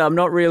storyteller either. I'm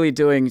not really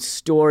doing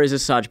stories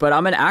as such, but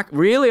I'm an actor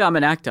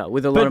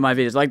with a lot of my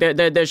videos. Like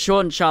they're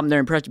short and sharp and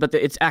they're impressive, but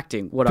it's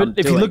acting. But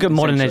if you look at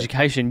Modern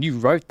Education, you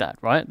wrote that,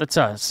 right? It's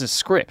a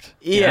script.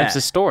 Yeah, it's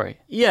a story.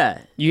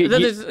 Yeah,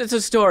 it's a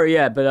story.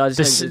 Yeah, but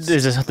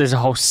there's a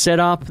whole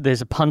setup.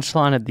 There's a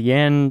punchline at the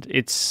end.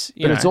 It's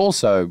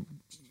also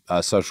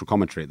social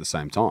commentary at the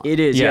same time. It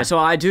is. Yeah. So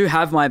I do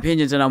have my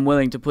opinions, and I'm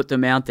willing to put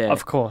them out there.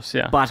 Of course.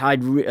 Yeah. But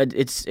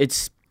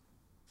it's.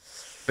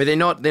 But they're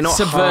not hard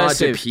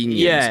subversive. opinions.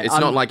 Yeah, it's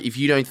not like if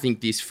you don't think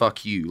this,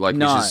 fuck you. Like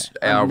No, which is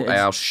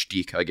our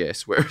shtick, I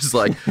guess. Whereas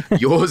like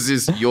yours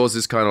is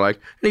kind of like,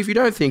 and if you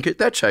don't think it,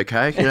 that's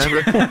okay. You know,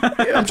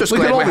 yeah, I'm just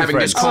glad we're having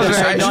this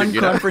conversation.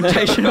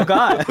 Non-confrontational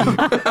guy.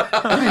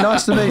 Hey,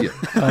 nice to meet you.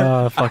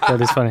 Oh fuck,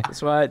 that is funny.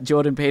 That's why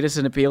Jordan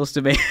Peterson appeals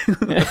to me.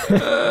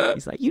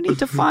 He's like, you need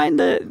to find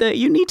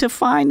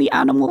the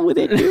animal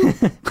within you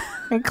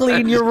And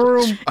clean your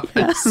room.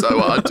 It's so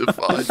hard to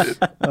find it.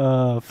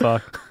 Oh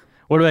fuck.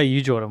 What about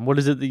you, Jordan? What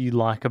is it that you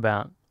like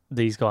about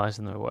these guys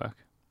and their work?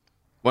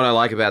 What I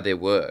like about their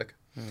work,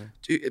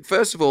 dude,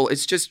 first of all,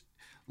 it's just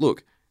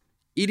look.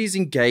 It is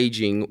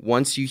engaging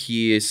once you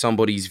hear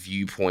somebody's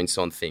viewpoints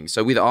on things.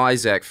 So with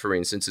Isaac, for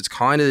instance, it's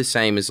kind of the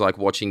same as like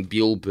watching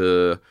Bill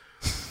Burr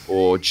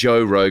or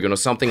Joe Rogan or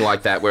something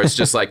like that, where it's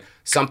just like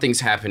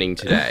something's happening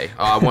today.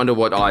 I wonder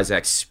what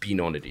Isaac's spin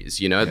on it is.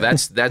 You know,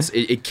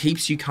 it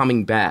keeps you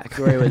coming back.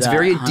 It's a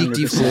very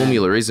addictive 100%.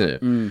 formula, isn't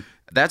it?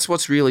 That's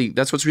what's really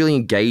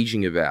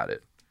engaging about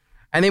it.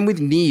 And then with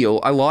Neil,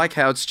 I like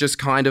how it's just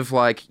kind of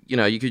like, you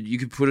know, you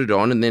could put it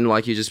on and then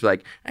like you just be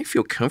like, I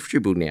feel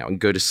comfortable now and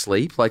go to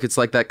sleep. Like it's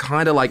like that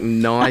kind of like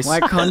nice. My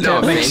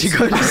content makes you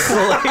go to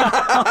sleep.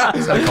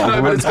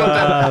 No, but it's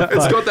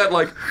got that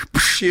like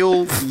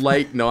chill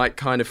late night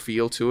kind of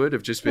feel to it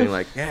of just being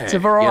like, yeah, it's a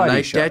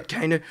variety show. That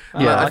kind of.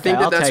 Yeah, I think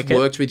I'll that's take it.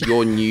 worked with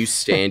your new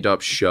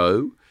stand-up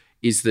show.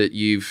 Is that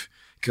you've.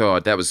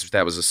 God, that was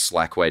a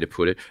slack way to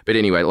put it. But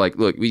anyway, like,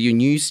 look, with your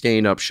new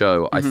stand-up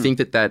show, I think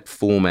that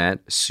format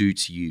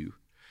suits you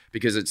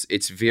because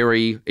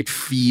it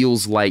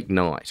feels late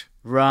night.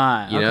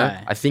 Right. You know,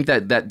 I think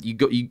that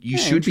you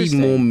should be interesting.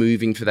 more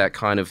moving for that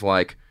kind of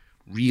like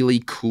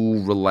really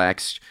cool,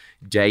 relaxed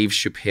Dave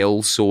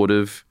Chappelle sort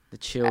of The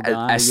chill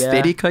guy.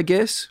 aesthetic, I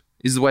guess,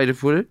 is the way to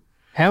put it.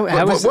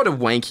 What a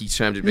wanky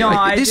term to be. No,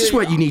 like, this is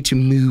what you need to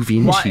move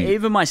into.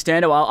 Even my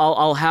stand-up,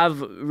 I'll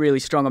have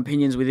really strong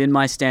opinions within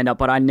my stand-up,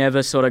 but I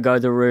never sort of go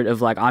the route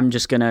of like, I'm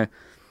just going to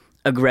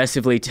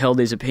aggressively tell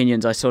these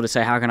opinions. I sort of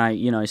say, how can I,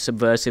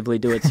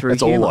 subversively do it through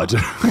That's humor? all I do.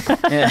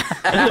 Yeah.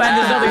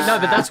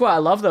 But that's why I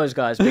love those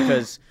guys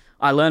because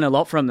I learn a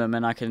lot from them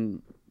and I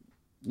can,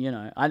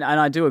 and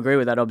I do agree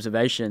with that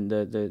observation.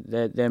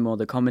 They're more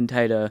the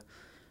commentator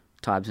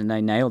types and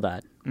they nail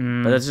that.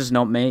 But that's just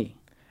not me.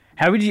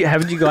 How would you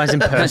guys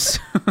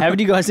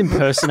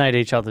impersonate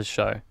each other's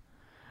show?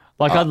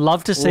 Like, I'd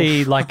love to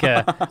see I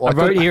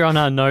wrote here on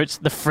our notes,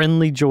 the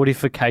friendly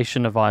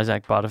Geordification of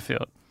Isaac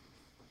Butterfield.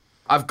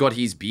 I've got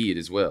his beard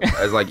as well,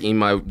 as like in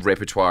my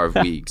repertoire of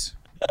wigs.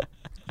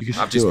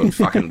 I've just do been it.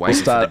 fucking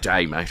waiting for the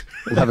day, mate.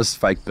 We'll have us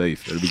fake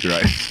beef. It'll be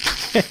great.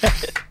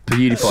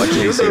 PewDiePie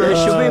GC. There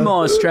should be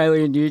more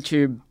Australian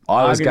YouTube.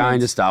 I was going to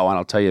arguments. start one.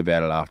 I'll tell you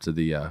about it after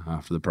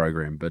the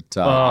program. But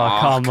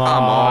Come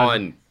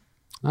on.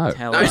 no.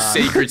 Tell No us.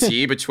 secrets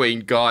here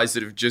between guys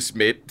that have just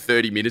met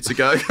 30 minutes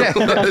ago.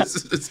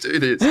 Let's do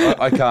this.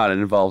 I can't. It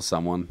involves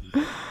someone.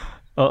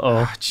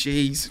 Uh-oh.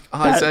 Jeez,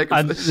 Isaac.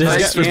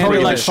 There's for probably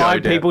putting like the show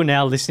 5 down. people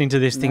now listening to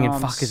this thinking, No,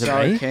 I'm fuck, is so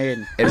it me?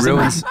 keen. It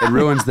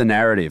ruins the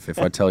narrative if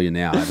I tell you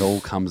now. It all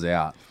comes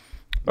out.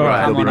 All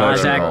right. Come It'll on, be no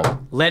Isaac.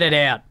 trouble. Let it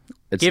out.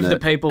 It's Give the Neil.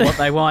 people what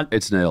they want.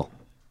 It's Neil.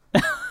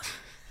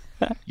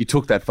 You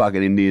took that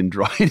fucking Indian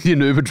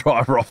Uber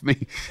driver off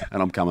me,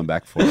 and I'm coming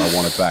back for it. I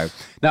want it back.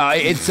 No,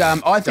 it's.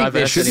 I think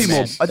there should be Diversity,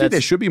 more. man. I think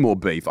there should be more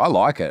beef. I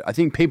like it. I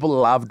think people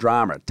love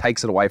drama. It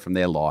takes it away from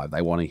their life.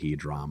 They want to hear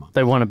drama.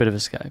 They want a bit of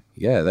escape.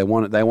 Yeah, they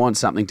want it. They want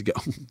something to go.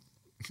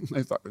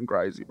 They're fucking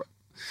crazy, bro.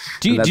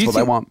 Do that's you what they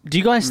think, want. Do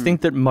you guys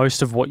think that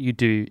most of what you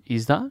do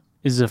is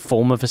a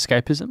form of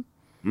escapism?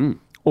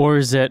 Or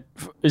is it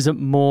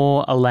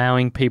more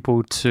allowing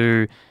people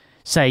to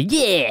say,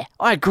 yeah,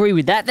 I agree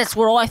with that. That's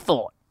what I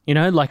thought.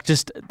 Like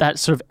just that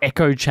sort of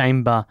echo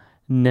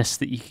chamber-ness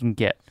that you can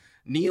get.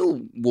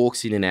 Neil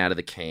walks in and out of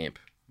the camp,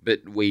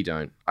 but we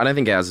don't. I don't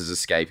think ours is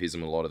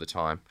escapism a lot of the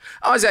time.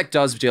 Isaac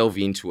does delve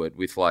into it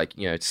with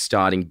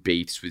starting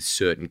beefs with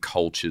certain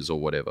cultures or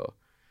whatever.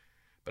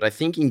 But I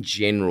think in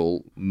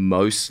general,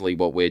 mostly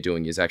what we're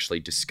doing is actually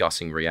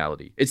discussing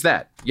reality. It's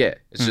that, yeah.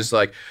 It's just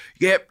like,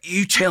 yep,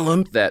 you tell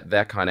them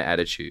that kind of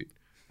attitude.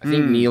 I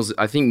think Neil's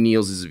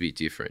is a bit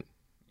different,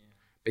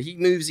 but he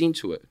moves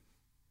into it.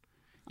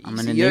 I'm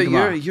an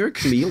enigma. You're a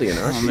chameleon,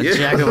 aren't I'm you? a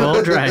jack of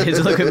all trades.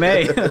 Look at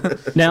me.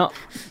 Now,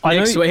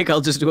 Next week, I'll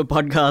just do a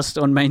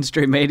podcast on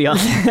mainstream media.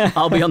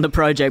 I'll be on the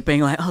project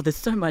being like, oh, there's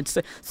so much,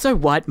 so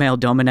white male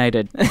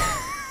dominated,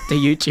 the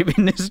YouTube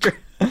industry.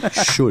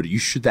 You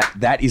should.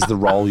 That is the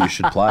role you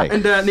should play.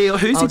 And Neil,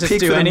 who's I'll your just pick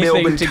do for the anything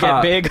Melbourne to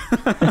Cup? get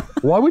big.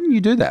 Why wouldn't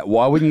you do that?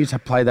 Why wouldn't you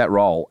play that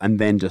role and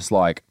then just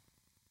like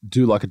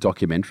do like a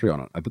documentary on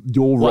it?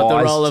 Your What,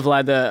 rise, the role of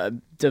like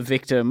the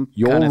victim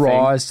your kind of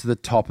rise to the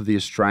top of the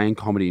Australian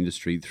comedy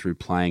industry through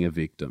playing a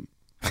victim.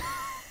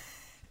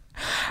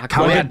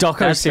 Come Like out, a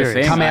docu-series.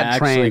 thing. Come I out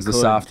actually trans this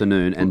could.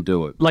 afternoon and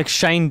do it. like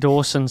Shane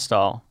Dawson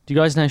style. Do you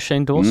guys know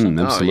Shane Dawson?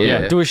 Absolutely.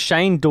 yeah. Do a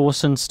Shane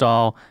Dawson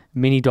style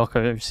mini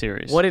docu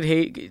series. What did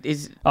he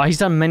is? Oh, he's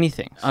done many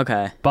things.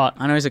 Okay, But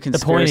I know he's a the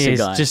point conspiracy is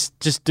guy.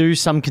 just do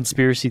some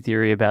conspiracy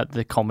theory about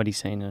the comedy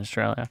scene in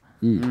Australia.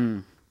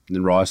 And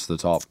then rise to the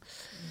top.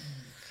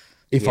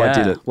 If I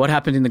did it. What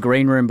happened in the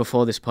green room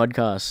before this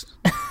podcast?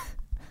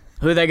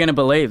 Who are they going to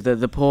believe?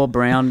 The poor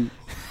brown.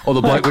 Or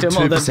the bloke with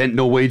Victim or the- 2%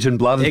 Norwegian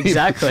blood in him.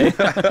 Exactly.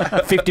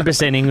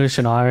 50% English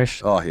and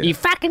Irish. Oh, yeah. You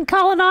fucking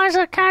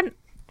colonizer, cunt.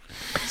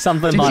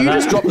 Something Did like you that.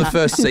 just drop the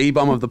first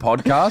C-bomb of the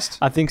podcast?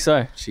 I think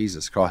so.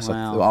 Jesus Christ.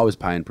 Wow. I was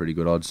paying pretty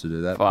good odds to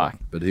do that. Fuck.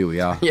 But here we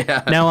are.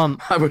 Yeah. Now,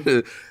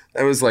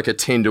 That was like a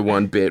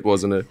 10-1 bet,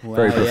 wasn't it?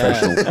 Very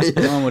professional. Yeah.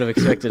 No one would have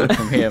expected it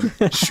from him.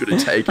 Should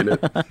have taken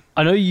it.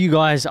 I know you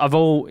guys, I've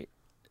all,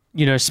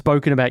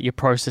 spoken about your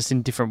process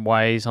in different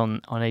ways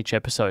on each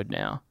episode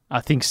now. I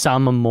think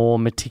some are more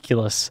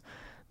meticulous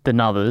than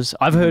others.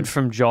 I've heard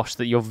from Josh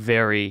that you're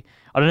very,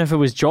 I don't know if it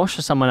was Josh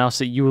or someone else,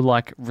 that you would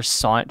like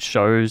recite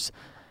shows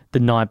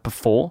the night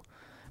before.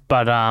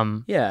 But,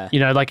 Yeah.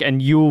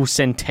 and you'll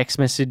send text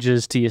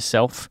messages to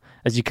yourself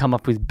as you come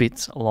up with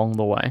bits along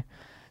the way.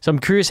 So I'm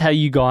curious how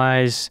you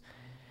guys,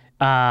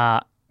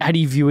 how do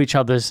you view each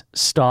other's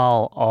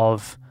style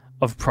of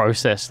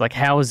process? Like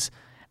how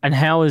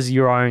has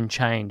your own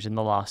changed in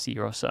the last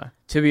year or so?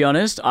 To be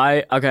honest,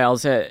 I'll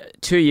say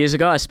 2 years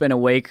ago, I spent a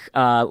week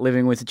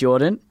living with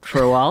Jordan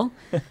for a while.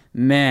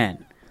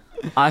 Man,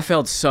 I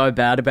felt so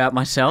bad about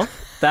myself.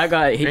 That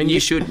guy, You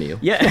should, Neil.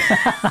 yeah.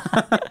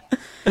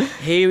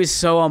 He was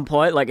so on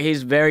point. Like,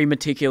 he's very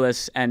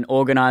meticulous and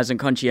organized and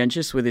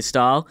conscientious with his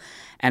style.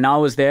 And I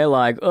was there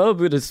like, oh, I'm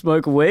going to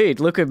smoke weed.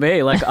 Look at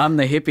me. Like, I'm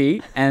the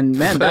hippie. And,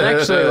 man, that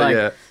actually,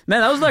 Yeah.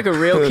 man, that was like a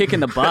real kick in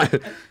the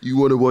butt. You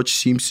want to watch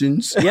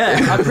Simpsons? Yeah,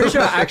 I'm pretty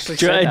sure I actually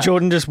said that.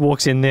 Jordan just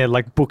walks in there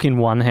like book in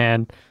one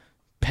hand,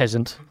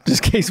 peasant,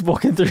 just keeps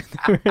walking through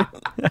the room.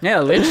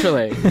 Yeah,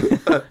 literally.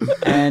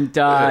 And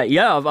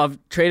I've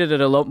treated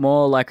it a lot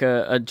more like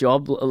a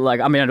job. Like,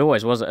 I mean, it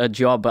always was a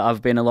job, but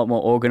I've been a lot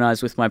more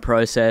organized with my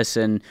process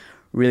and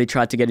really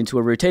tried to get into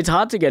a routine. It's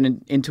hard to get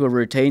into a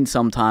routine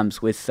sometimes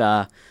with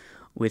our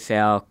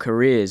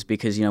careers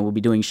because, we'll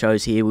be doing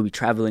shows here, we'll be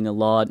traveling a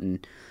lot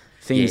and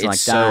things like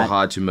it's that. so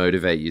hard to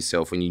motivate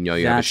yourself when you know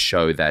you have a That's-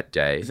 show that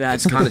day.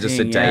 that's It's kind of the just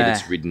a thing, day yeah.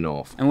 that's written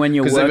off. And when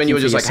you're Because then when you were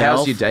working just for like,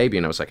 how's yourself- your day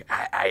been? I was like,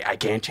 I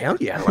can't tell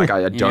you. Like,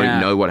 I don't Yeah.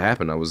 know what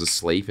happened. I was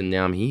asleep and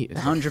now I'm here.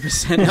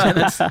 100%. No,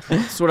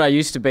 that's what I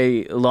used to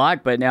be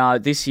like. But now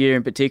this year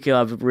in particular,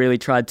 I've really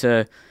tried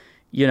to,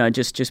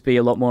 just be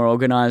a lot more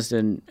organized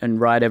and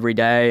write every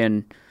day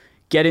and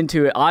get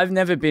into it. I've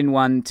never been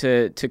one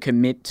to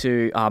commit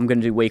to, I'm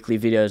going to do weekly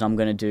videos. I'm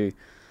going to do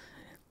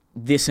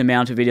this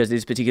amount of videos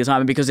this particular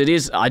time. Because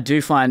I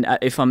do find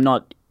if I'm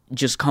not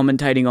just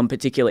commentating on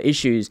particular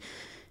issues,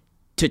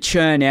 to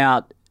churn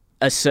out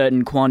a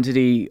certain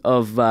quantity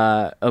of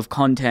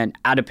content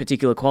at a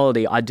particular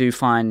quality, I do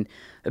find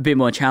a bit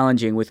more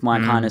challenging with my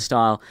kind of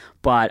style.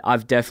 But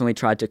I've definitely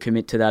tried to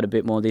commit to that a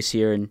bit more this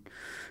year and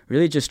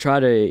really just try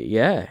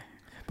to,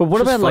 But what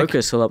just about like,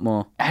 focus a lot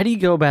more. how do you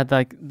go about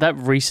that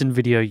recent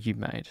video you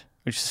made,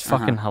 which is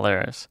fucking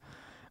hilarious?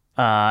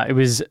 It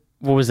was,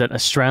 what was it?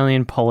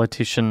 Australian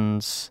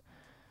politicians.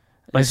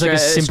 Like, it's like a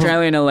simple.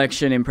 Australian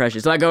election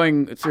impressions. Like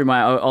going through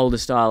my older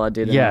style, I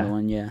did another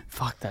one, yeah.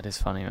 Fuck, that is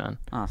funny, man.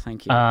 Oh,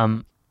 thank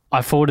you.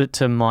 I forwarded it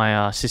to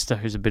my sister,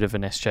 who's a bit of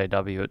an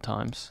SJW at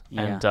times,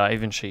 Yeah. and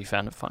even she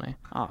found it funny.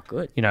 Oh,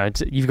 good.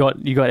 You've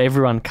got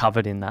everyone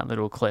covered in that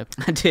little clip.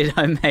 I did.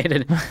 I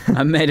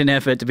made an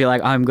effort to be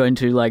like, I'm going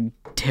to like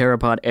tear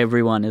apart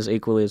everyone as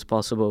equally as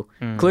possible,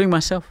 including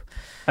myself.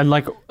 And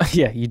like,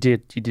 yeah, you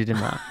did in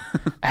that.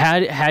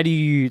 How do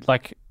you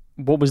like?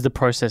 What was the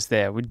process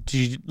there? Did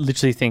you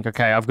literally think,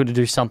 okay, I've got to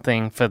do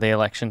something for the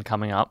election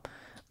coming up?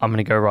 I'm going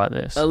to go write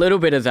this. A little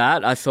bit of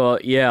that. I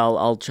thought,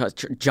 I'll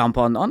jump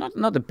on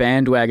not the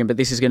bandwagon, but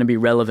this is going to be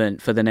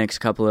relevant for the next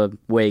couple of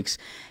weeks.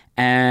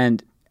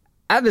 And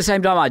at the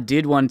same time, I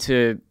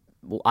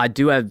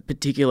do have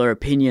particular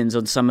opinions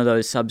on some of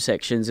those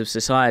subsections of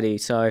society.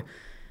 So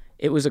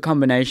it was a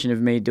combination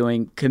of me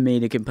doing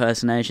comedic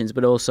impersonations,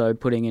 but also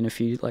putting in a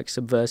few like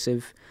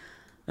subversive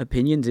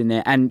opinions in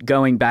there and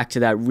going back to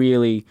that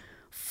really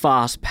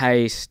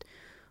fast-paced,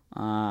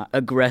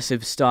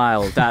 aggressive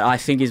style that I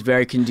think is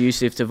very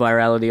conducive to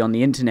virality on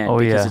the internet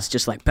because it's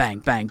just like bang,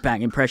 bang,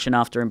 bang, impression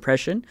after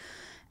impression.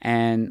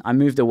 And I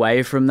moved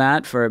away from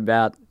that for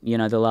about,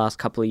 the last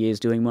couple of years,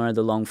 doing more of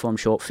the long-form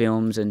short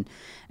films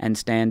and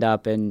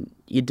stand-up. And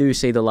you do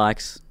see the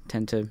likes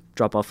tend to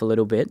drop off a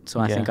little bit. So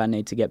I think I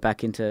need to get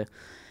back into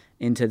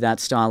that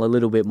style a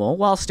little bit more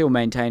while still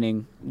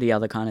maintaining the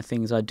other kind of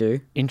things I do.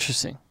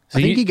 Interesting. So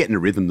I think you get in a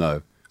rhythm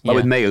though. Like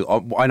with me,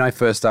 when I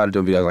first started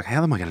doing videos, I was like,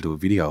 how am I going to do a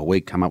video a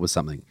week, come up with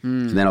something?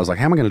 And then I was like,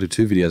 how am I going to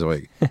do 2 videos a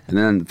week? And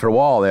then for a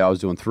while there, I was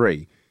doing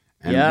 3.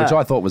 Which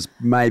I thought was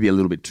maybe a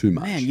little bit too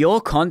much. Man, your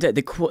content,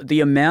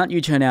 the amount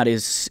you churn out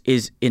is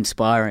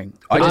inspiring.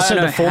 I just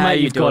said the format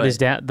you've got is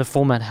down. The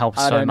format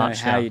helps so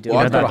much. How you do it.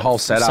 I've got a whole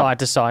setup, side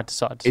to side to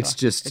side. It's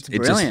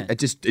brilliant.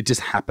 It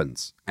just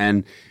happens,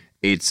 and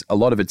it's a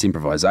lot of it's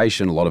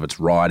improvisation, a lot of it's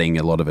writing,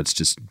 a lot of it's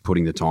just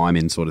putting the time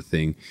in, sort of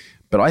thing.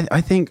 But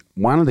I think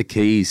one of the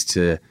keys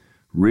to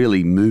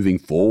really moving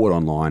forward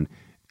online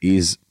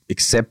is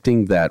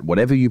accepting that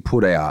whatever you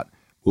put out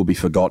will be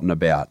forgotten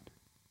about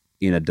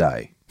in a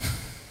day.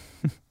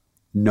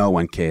 No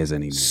one cares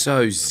anymore.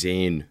 So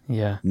zen.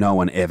 Yeah. No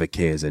one ever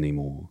cares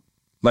anymore.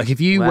 Like if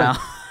you're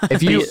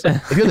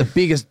the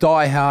biggest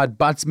diehard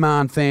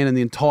Buttsman fan in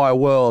the entire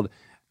world,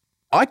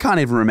 I can't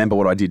even remember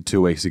what I did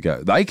 2 weeks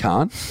ago. They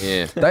can't.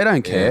 Yeah. They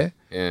don't care.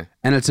 Yeah.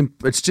 And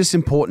it's just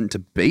important to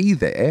be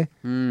there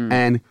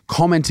and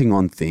commenting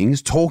on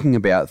things, talking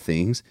about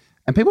things,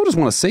 and people just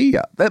want to see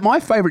you. My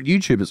favorite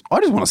YouTubers, I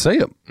just want to see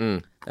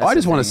them. I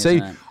just want to see.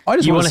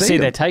 You want to see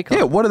their take on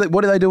it. Yeah. What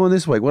are they doing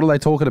this week? What are they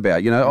talking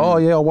about? Oh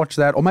yeah, I'll watch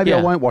that, or maybe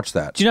I won't watch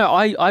that. Do you know?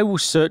 I will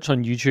search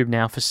on YouTube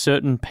now for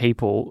certain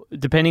people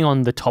depending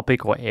on the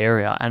topic or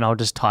area, and I'll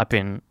just type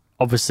in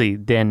obviously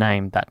their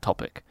name, that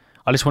topic.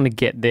 I just want to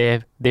get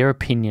their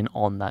opinion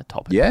on that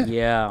topic. Yeah.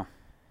 Yeah.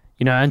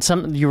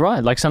 And you're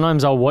right. Like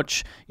sometimes I'll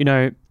watch.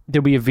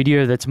 There'll be a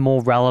video that's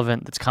more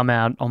relevant that's come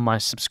out on my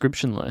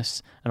subscription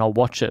list, and I'll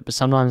watch it. But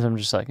sometimes I'm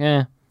just like,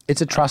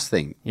 It's a trust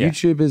thing. Yeah.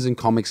 YouTubers and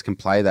comics can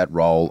play that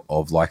role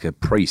of like a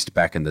priest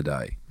back in the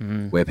day,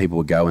 where people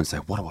would go and say,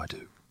 "What do I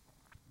do?"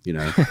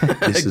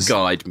 This is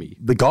Guide me.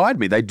 They guide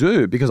me. They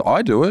do, because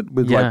I do it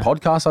with like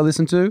podcasts I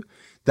listen to.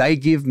 They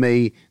give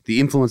me the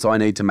influence I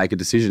need to make a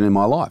decision in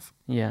my life.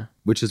 Yeah.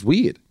 Which is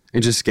weird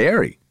and just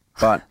scary.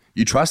 But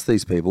you trust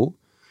these people.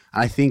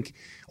 And I think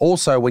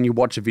also when you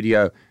watch a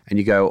video and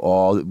you go,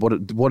 "Oh,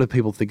 what do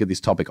people think of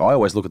this topic?" I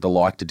always look at the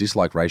like to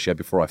dislike ratio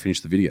before I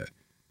finish the video.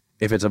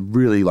 If it's a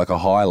really like a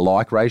high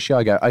like ratio,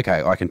 I go,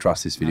 okay, I can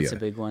trust this video. That's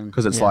a big one.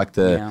 Because it's like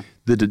the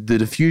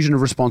diffusion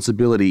of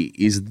responsibility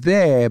is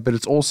there, but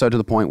it's also to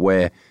the point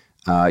where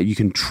you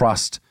can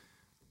trust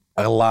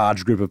a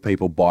large group of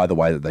people by the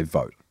way that they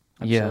vote.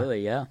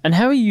 Absolutely, yeah. And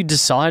how are you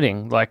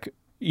deciding, like,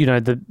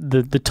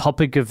 the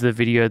topic of the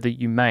video that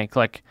you make?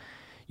 Like,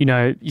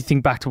 you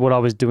think back to what I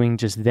was doing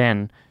just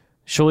then.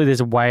 Surely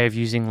there's a way of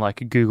using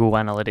like Google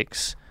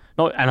Analytics,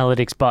 not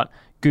analytics, but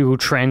Google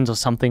Trends or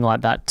something like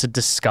that to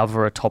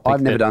discover a topic.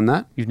 I've never done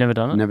that. You've never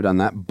done it? Never done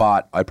that,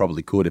 but I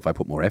probably could if I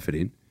put more effort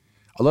in.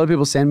 A lot of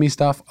people send me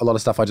stuff. A lot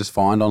of stuff I just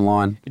find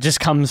online. It just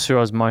comes through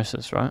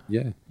osmosis, right?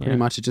 Yeah, pretty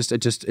much.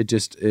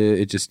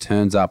 It just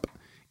turns up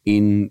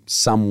in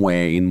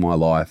somewhere in my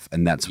life,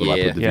 and that's what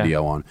I put the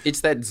video on.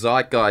 It's that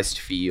zeitgeist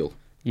feel.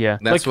 Yeah.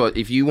 That's what,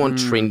 if you want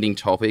trending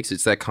topics,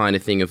 it's that kind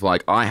of thing of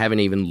like, I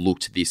haven't even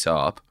looked this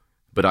up,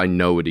 but I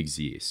know it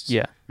exists.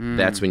 Yeah.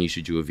 That's when you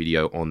should do a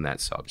video on that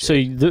subject. So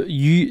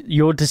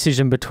your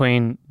decision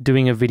between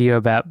doing a video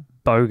about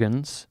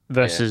bogans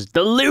versus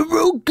the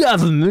Liberal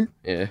government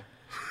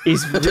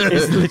is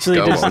literally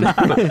Go just... on.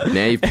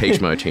 Now you've piqued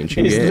my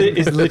attention.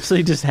 Is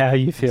literally just how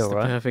you feel, It's the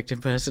right? perfect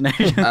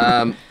impersonation.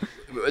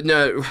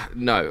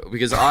 No,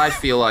 because I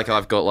feel like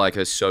I've got like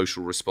a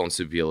social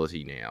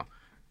responsibility now.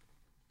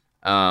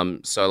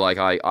 So like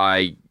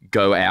I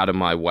go out of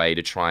my way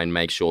to try and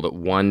make sure that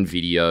one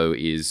video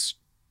is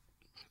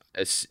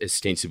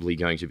ostensibly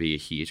going to be a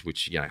hit,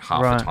 which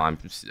half the time,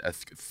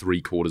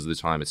 3/4 of the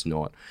time it's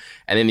not,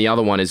 and then the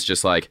other one is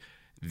just like,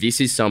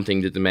 this is something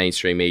that the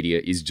mainstream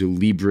media is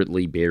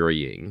deliberately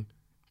burying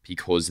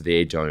because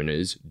their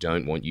donors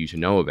don't want you to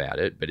know about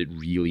it, but it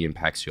really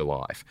impacts your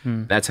life.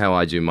 That's how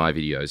I do my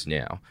videos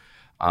now.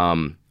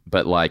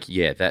 But like,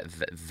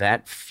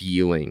 that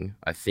feeling,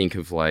 I think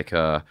of like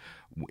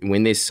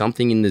when there's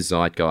something in the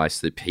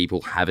zeitgeist that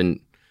people haven't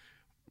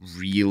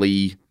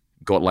really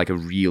got like a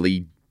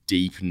really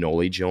deep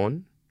knowledge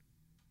on,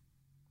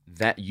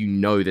 that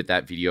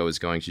that video is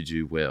going to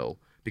do well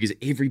because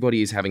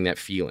everybody is having that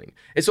feeling.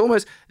 It's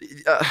almost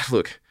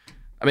look,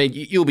 I mean,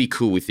 you'll be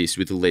cool with this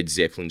with the Led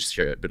Zeppelin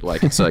shirt, but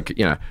like it's like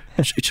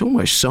it's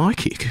almost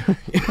psychic.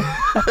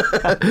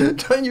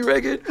 Don't you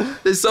reckon?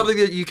 There's something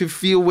that you can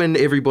feel when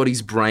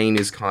everybody's brain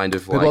is kind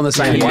of like on the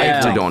same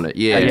connected on it.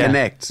 Yeah, And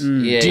connect. Do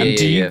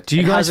you It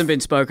guys... hasn't been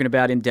spoken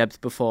about in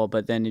depth before,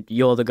 but then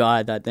you're the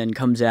guy that then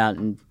comes out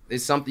and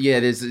There's something. Yeah,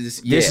 there's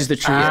this. this is the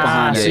truth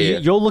behind So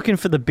it. you're looking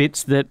for the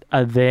bits that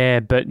are there,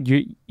 but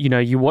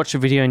you watch a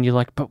video and you're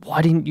like, but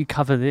why didn't you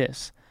cover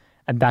this?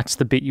 and that's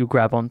the bit you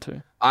grab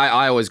onto.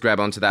 I always grab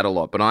onto that a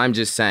lot, but I'm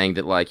just saying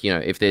that, like, you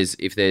know, if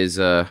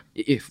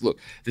look,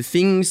 the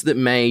things that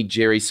made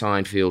Jerry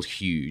Seinfeld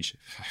huge,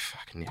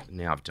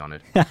 now I've done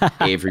it.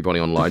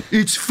 Everybody online,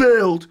 it's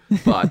failed.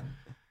 But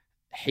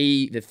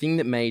the thing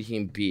that made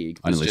him big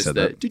was just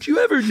that. Did you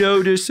ever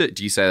notice it?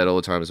 Do you say that all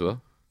the time as well?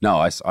 No,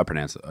 I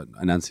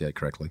enunciate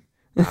correctly.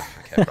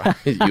 Okay, right.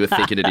 You were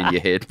thinking it in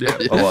your head.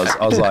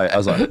 I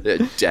was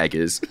like,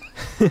 daggers.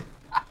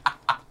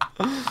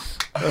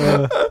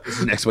 This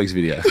is next week's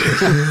video. It's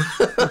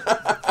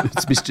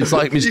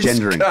like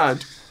misgendering.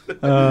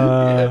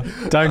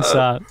 Don't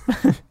start.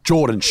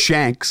 Jordan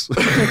Shanks.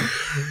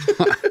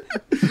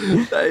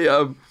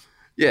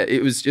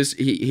 It was just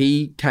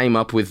he came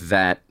up with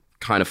that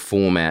kind of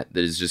format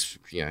that is just,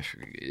 you know,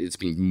 it's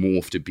been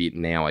morphed a bit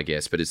now, I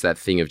guess, but it's that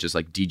thing of just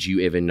like, did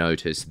you ever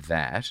notice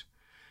that?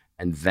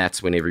 And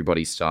that's when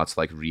everybody starts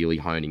like really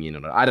honing in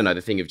on it. I don't know,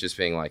 the thing of just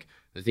being like,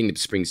 the thing that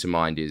springs to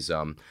mind is,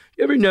 you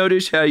ever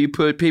notice how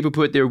people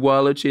put their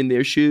wallets in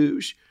their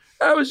shoes?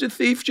 How is a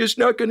thief just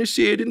not going to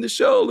see it in the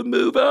sole and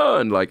move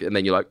on? Like, and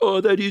then you're like, oh,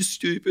 that is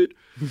stupid.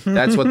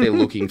 That's what they're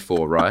looking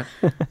for, right?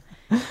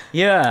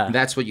 Yeah.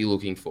 That's what you're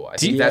looking for. I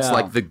think that's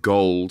like the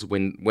gold.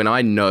 When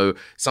I know,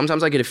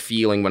 sometimes I get a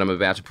feeling when I'm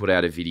about to put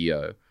out a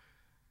video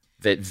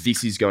that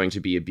this is going to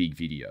be a big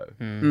video,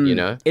 you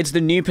know? It's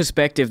the new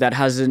perspective that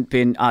hasn't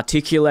been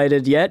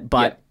articulated yet,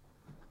 but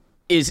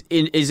is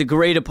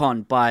agreed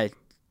upon by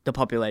the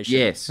population.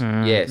 Yes,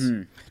 yes.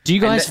 Do you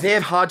guys...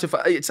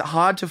 It's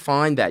hard to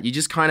find that. You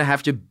just kind of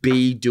have to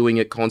be doing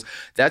it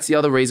That's the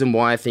other reason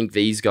why I think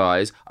these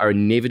guys are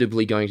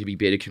inevitably going to be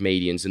better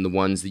comedians than the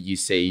ones that you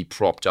see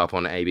propped up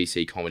on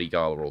ABC Comedy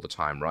Gala all the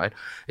time, right?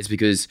 It's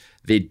because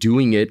they're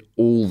doing it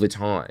all the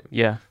time.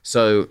 Yeah.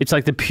 So... It's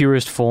like the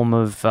purest form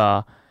of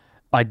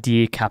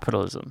idea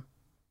capitalism.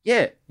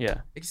 Yeah.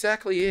 Yeah.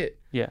 Exactly it.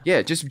 Yeah.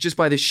 Yeah, just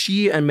by the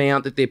sheer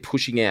amount that they're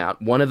pushing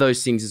out, one of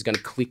those things is going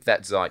to click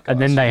that zeitgeist. And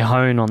then they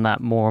hone on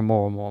that more and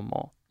more and more and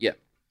more. Yeah.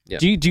 Yeah.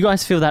 Do you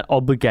guys feel that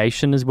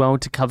obligation as well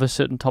to cover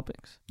certain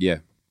topics? Yeah.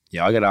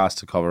 Yeah, I get asked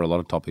to cover a lot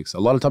of topics. A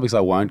lot of topics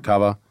I won't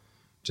cover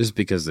just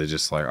because they're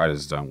just like, I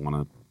just don't want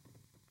to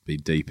be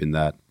deep in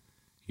that.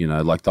 You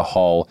know, like the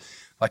whole,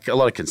 like a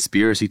lot of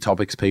conspiracy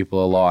topics people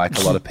are like,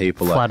 a lot of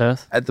people Flat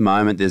Earth. At the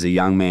moment, there's a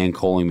young man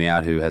calling me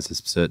out who has a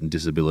certain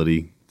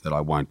disability that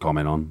I won't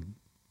comment on.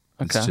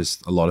 Okay. It's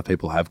just a lot of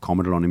people have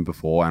commented on him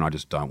before, and I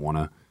just don't want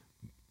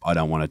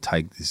to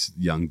take this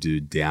young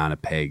dude down a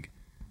peg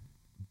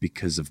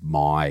because of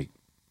my,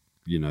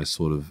 you know,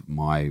 sort of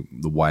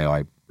the way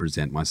I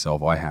present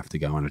myself. I have to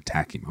go and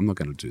attack him. I'm not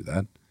going to do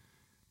that.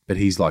 But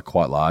he's like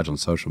quite large on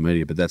social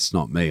media, but that's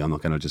not me. I'm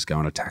not going to just go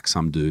and attack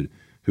some dude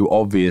who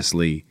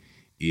obviously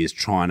is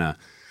trying to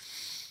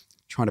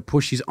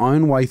push his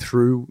own way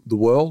through the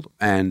world,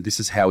 and this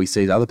is how he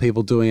sees other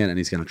people doing it, and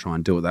he's going to try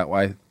and do it that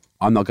way.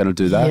 I'm not going to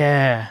do that.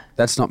 Yeah.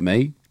 That's not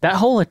me. That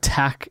whole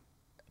attack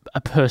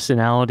a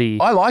personality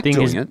I like thing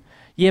doing it.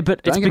 Yeah,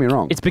 but Don't get me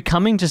wrong. It's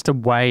becoming just a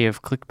way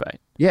of clickbait.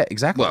 Yeah,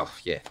 exactly. Well,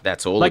 yeah,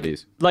 that's all Like, it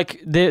is.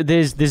 like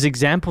there's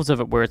examples of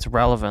it where it's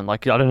relevant.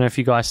 Like, I don't know if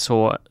you guys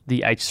saw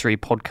the H3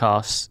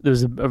 podcast. There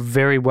was a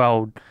very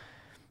well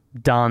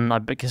done, I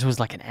guess it was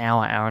like an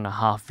hour and a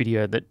half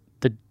video that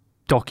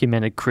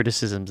documented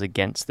criticisms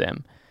against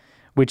them,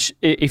 which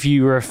if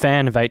you were a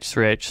fan of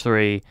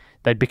H3,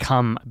 they'd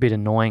become a bit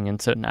annoying in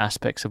certain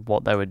aspects of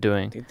what they were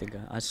doing.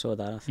 I saw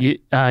that. I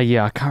think.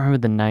 Yeah, I can't remember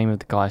the name of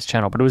the guy's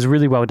channel, but it was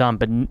really well done.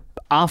 But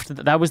after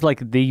that was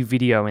like the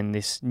video in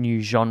this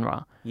new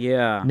genre.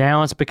 Yeah.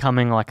 Now it's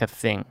becoming like a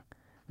thing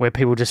where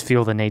people just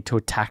feel the need to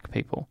attack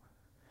people.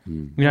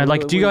 You know,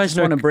 like, do you guys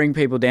know? Want to bring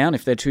people down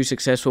if they're too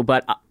successful,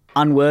 but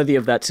unworthy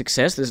of that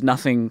success? There's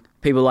nothing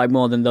people like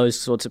more than those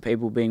sorts of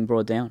people being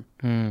brought down.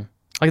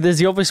 Like, there's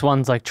the obvious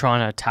ones like trying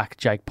to attack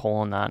Jake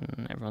Paul and that,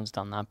 and everyone's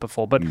done that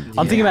before. But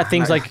I'm thinking about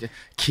things like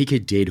kick a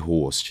dead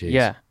horse. Geez.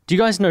 Yeah. Do you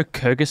guys know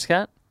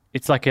Kyrgyzstan?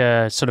 It's like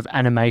a sort of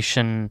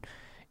animation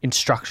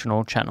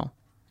instructional channel.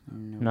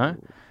 No?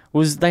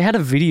 They had a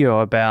video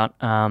about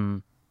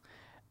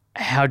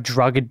how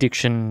drug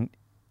addiction,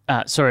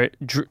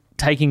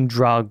 taking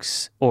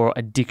drugs or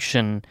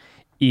addiction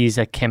is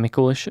a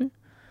chemical issue.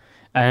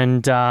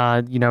 And,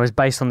 you know, it's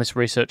based on this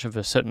research of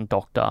a certain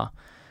doctor.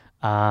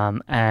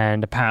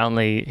 And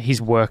apparently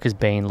his work has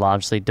been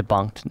largely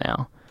debunked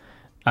now.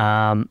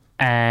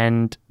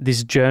 And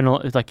this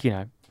journal, like, you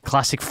know,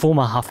 classic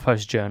former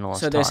HuffPost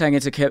journalist. So they're saying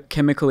it's a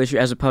chemical issue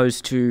as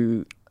opposed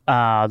to...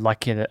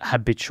 like a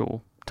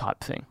habitual type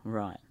thing.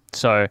 Right.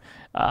 So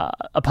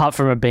apart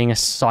from it being a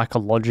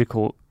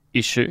psychological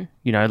issue,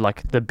 you know,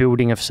 like the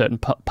building of certain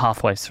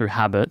pathways through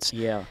habits,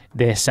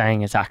 they're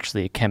saying it's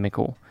actually a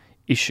chemical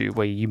issue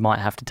where you might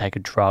have to take a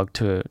drug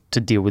to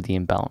deal with the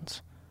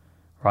imbalance.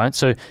 Right?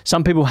 So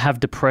some people have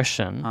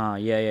depression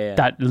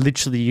that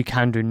literally you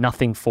can do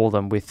nothing for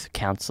them with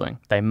counseling.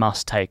 They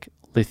must take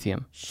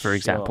lithium, for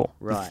example.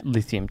 Right.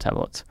 Lithium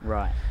tablets.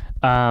 Right.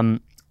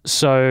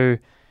 So,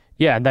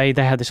 yeah, they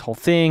have this whole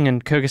thing,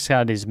 and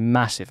Kyrgyzstan is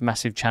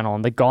massive channel.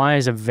 And the guy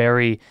is a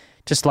very,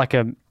 just like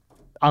a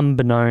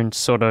unbeknown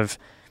sort of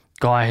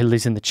guy who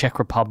lives in the Czech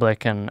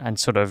Republic and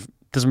sort of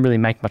doesn't really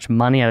make much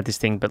money out of this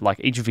thing, but like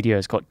each video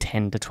has got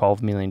 10 to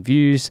 12 million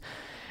views.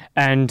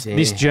 And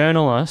this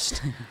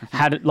journalist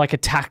had like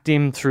attacked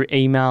him through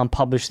email and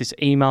published this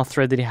email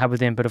thread that he had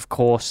with him. But of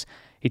course,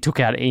 he took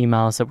out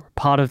emails that were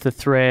part of the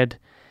thread,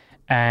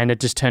 and it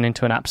just turned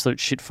into an absolute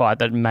shit fight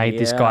that made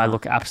this guy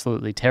look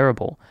absolutely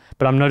terrible.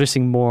 But I'm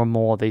noticing more and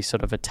more these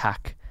sort of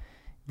attack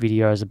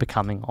videos are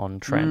becoming on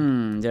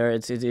trend.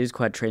 It is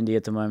quite trendy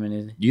at the moment,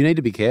 isn't it? You need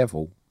to be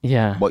careful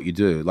what you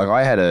do. Like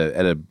I had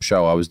a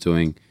show I was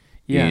doing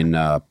in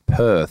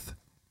Perth.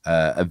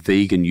 A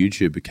vegan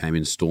YouTuber came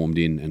in, stormed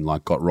in, and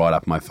like got right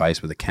up my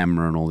face with a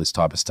camera and all this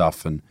type of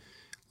stuff, and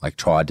like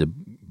tried to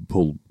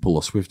pull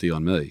a Swiftie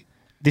on me.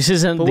 This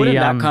isn't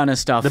that kind of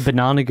stuff. The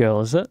banana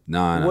girl, is it?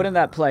 No. Wouldn't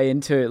that play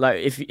into like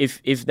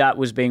if that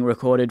was being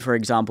recorded, for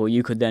example,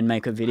 you could then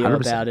make a video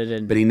 100%. about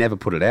it, But he never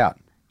put it out.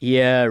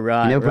 Yeah,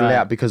 right. He never put it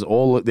out because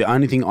the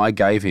only thing I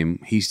gave him,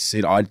 he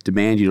said, "I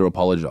demand you to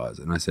apologise,"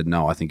 and I said,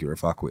 "No, I think you're a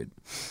fuckwit."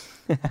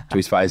 To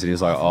his face, and he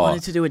was like, I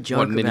wanted to do a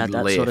joke about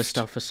that sort of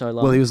stuff for so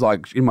long. Well, he was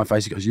like in my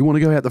face. He goes, "You want to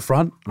go out the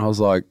front?" And I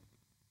was like,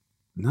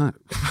 "No." No,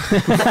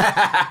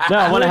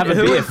 I want to have a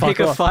Who beer. would pick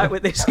a fight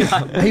with this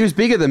guy? He was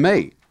bigger than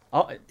me.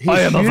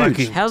 He's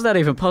huge. How's that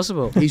even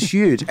possible? He's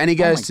huge, and he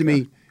goes to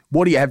me,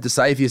 "What do you have to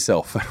say for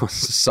yourself?" And I was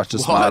such a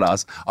smart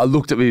ass. I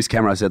looked at his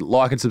camera. I said,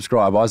 "Like and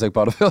subscribe, Isaac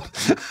Butterfield."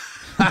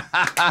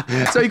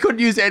 So he couldn't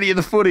use any of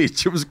the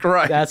footage. It was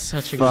great. That's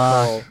such a good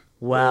call.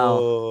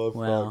 Wow.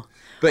 Wow.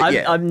 But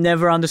I've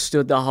never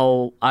understood the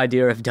whole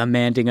idea of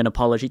demanding an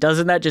apology.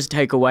 Doesn't that just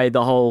take away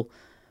the whole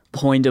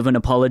point of an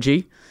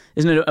apology?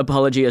 Isn't an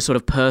apology a sort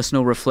of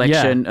personal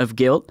reflection of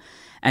guilt?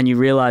 And you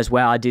realize,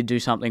 wow, I did do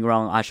something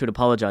wrong. I should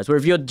apologize. Where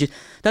if you're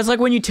that's like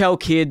when you tell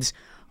kids,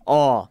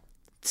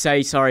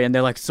 say sorry, and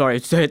they're like, sorry,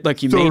 say it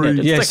like you mean it.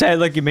 It's say it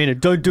like you mean it.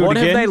 Don't do it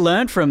again. What have they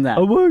learned from that?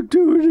 I won't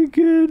do it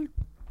again.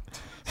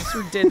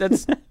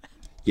 That's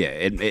yeah,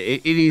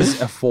 it is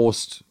a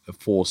forced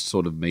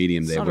sort of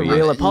medium there. not a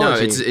real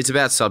apology. No, it's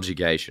about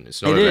subjugation.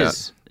 It's not It about.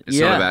 is. It's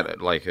not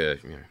about like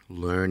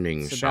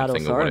learning It's about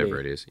something or authority. whatever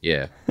it is.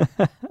 Yeah.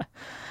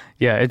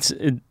 Yeah,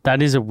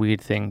 that is a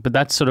weird thing, but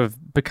that's sort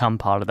of become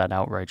part of that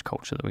outrage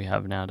culture that we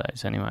have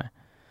nowadays. Anyway,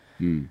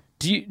 do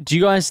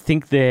you guys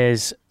think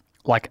there's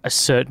like a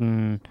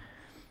certain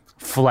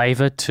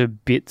flavor to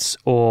bits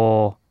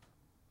or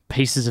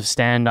pieces of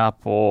stand-up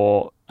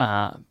or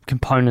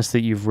components that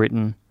you've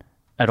written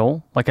at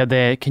all? Like,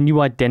 can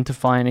you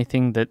identify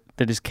anything that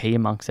is key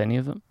amongst any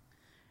of them?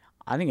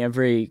 I think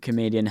every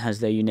comedian has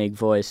their unique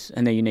voice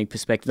and their unique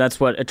perspective. That's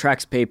what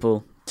attracts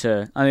people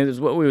to. I think that's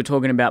what we were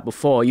talking about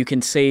before. You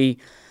can see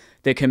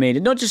the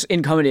comedian, not just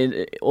in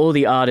comedy, all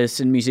the artists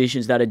and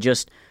musicians that are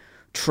just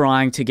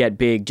trying to get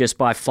big just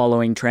by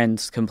following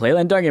trends completely.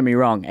 And don't get me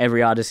wrong,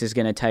 every artist is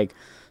going to take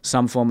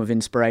some form of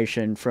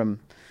inspiration from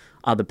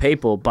other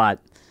people, but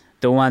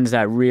the ones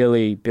that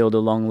really build a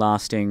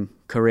long-lasting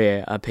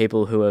career are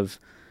people who have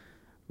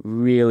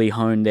really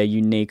honed their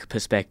unique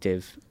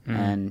perspective,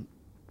 and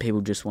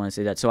people just want to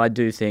see that. So I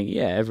do think,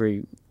 I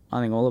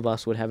think all of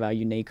us would have our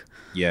unique,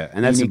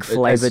 and that's unique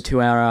flavor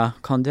to our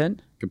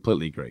content.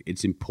 Completely agree.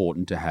 It's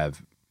important to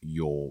have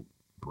your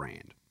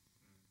brand,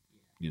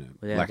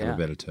 Without lack of doubt. a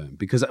better term,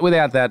 because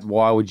without that,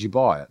 why would you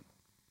buy it?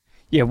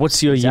 Yeah,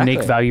 what's your Exactly.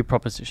 unique value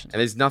proposition?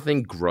 And there's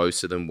nothing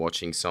grosser than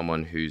watching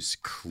someone who's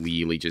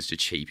clearly just a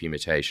cheap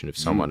imitation of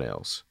someone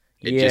else.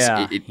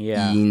 It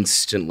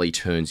instantly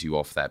turns you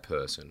off that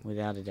person.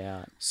 Without a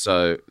doubt.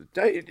 So,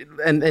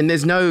 and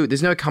there's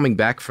no coming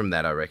back from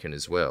that, I reckon,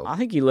 as well. I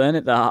think you learn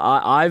it.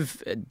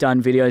 I've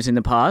done videos in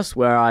the past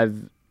where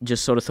I've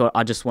just sort of thought,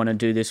 I just want to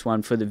do this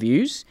one for the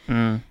views.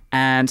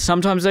 And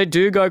sometimes they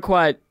do go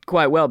quite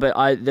well, but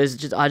I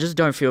just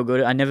don't feel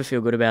good. I never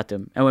feel good about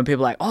them. And when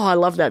people are like, oh, I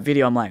love that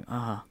video, I'm like,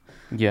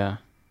 Yeah.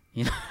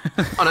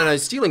 Oh, no,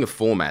 stealing a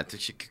format,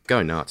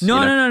 go nuts.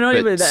 No, not but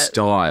even that.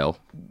 Style.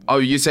 Oh,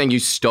 you're saying you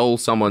stole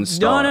someone's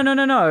style?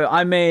 No.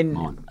 I mean,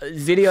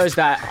 videos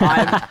that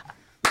I'm...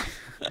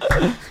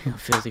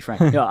 Filthy Frank.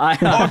 No,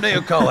 I'm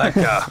Neil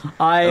Colac.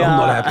 I'm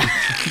not happy.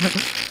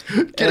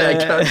 G'day,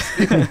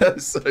 guys.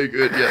 That's so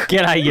good, yeah.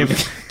 G'day, you.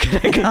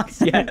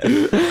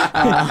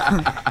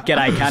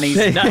 G'day, cunnies.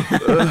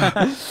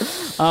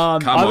 No.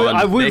 Come on,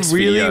 I would next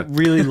really, video.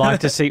 really like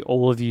to see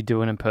all of you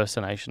do an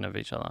impersonation of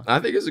each other. I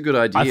think it's a good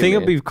idea. I think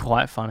man. it'd be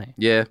quite funny.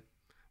 Yeah.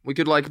 We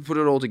could put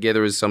it all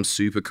together as some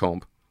super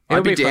comp. It'll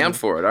I'd be be down fun.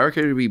 for it. I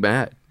reckon it'd be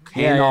bad.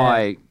 Can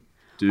I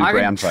do I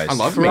brown can- face? I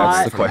love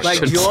Right, That's the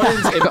question. like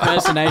Jordan's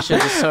impersonation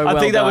is so well I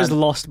think that was done.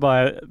 lost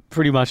by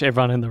pretty much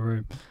everyone in the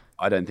room.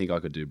 I don't think I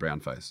could do brown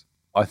face.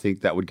 I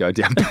think that would go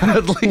down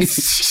badly.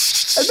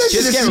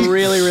 Just get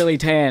really, really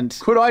tanned.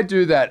 Could I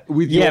do that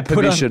with your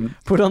permission?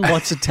 Put on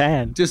lots of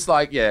tan. Just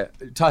like,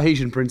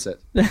 Tahitian princess.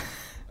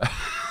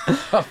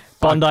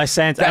 Bondi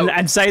Sands.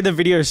 And say the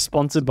video is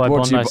sponsored by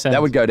Brought to you Bondi by- Sands.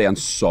 that would go down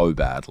so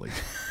badly.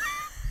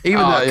 Even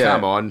Oh, though,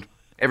 come on.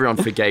 Everyone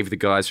forgave the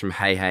guys from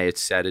Hey Hey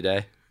It's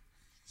Saturday.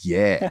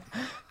 Yeah.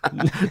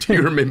 Do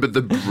you remember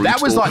the brutal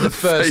That was like the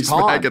first face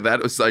time. rag of that?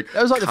 It was like,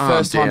 That was like the calm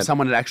first time down.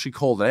 someone had actually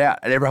called it out,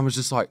 and everyone was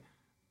just like,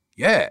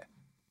 yeah.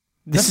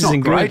 This That's not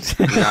isn't great.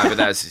 good. No, but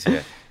that's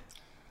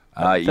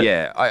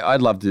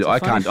I'd love to. I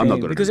can't. I'm not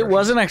good at because it impressions.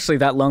 wasn't actually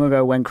that long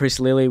ago when Chris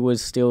Lilly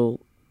was still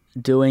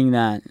doing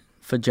that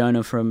for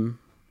Jonah from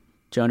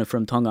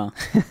Tonga.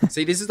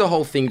 See, this is the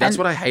whole thing. That's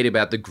what I hate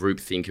about the group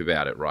think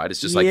about it, right?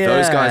 It's just like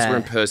those guys were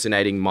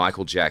impersonating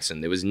Michael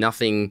Jackson. There was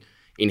nothing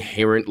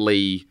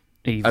inherently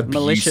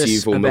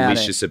abusive or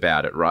malicious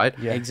about it, right?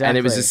 Yeah, exactly. And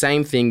it was the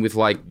same thing with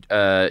like,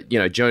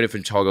 Jonah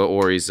from Tonga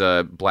or his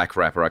black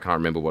rapper. I can't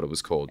remember what it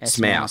was called.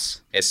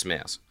 S-Mouse.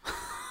 S-Mouse.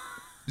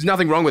 There's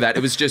nothing wrong with that.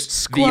 It was just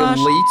Squash.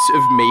 the elite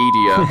of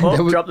media.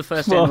 Oh, drop the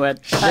first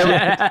N-word.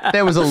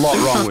 There was a lot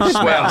wrong with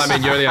Well, Smash. I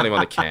mean, you're the only one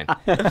that can.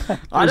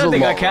 I don't a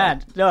think I lot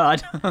can. No, I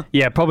don't.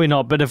 Yeah, probably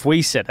not. But if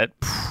we said it,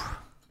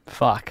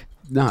 fuck.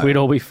 No, We'd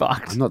all be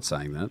fucked. I'm not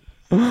saying that.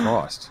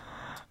 Christ.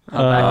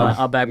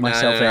 I'll back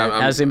myself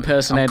out as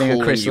impersonating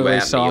I'm a Chris calling you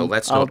Lilly out, song. Neil.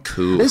 That's not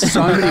cool. There's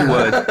so many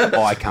words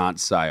I can't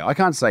say. I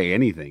can't say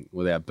anything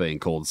without being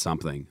called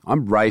something.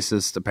 I'm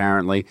racist,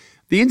 apparently.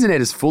 The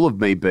internet is full of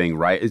me being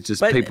racist. It's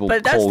just people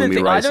but that's calling the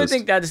thing. me racist. I don't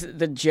think that's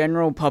the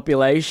general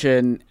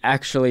population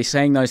actually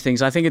saying those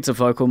things. I think it's a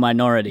vocal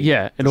minority.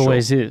 Yeah, it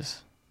always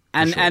is.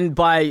 And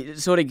by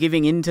sort of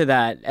giving into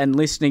that and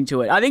listening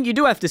to it, I think you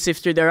do have to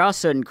sift through. There are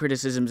certain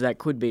criticisms that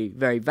could be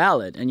very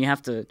valid, and you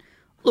have to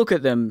look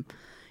at them,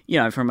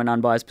 from an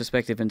unbiased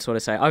perspective and sort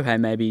of say, okay,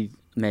 maybe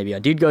I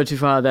did go too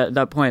far at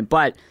that point.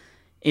 But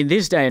in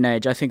this day and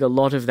age, I think a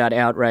lot of that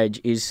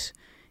outrage is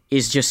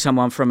just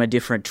someone from a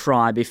different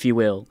tribe, if you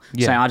will,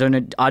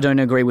 saying, I don't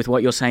agree with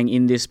what you're saying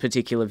in this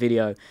particular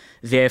video,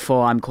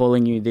 therefore I'm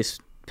calling you this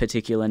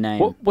particular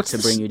name to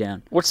bring you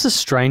down. What's the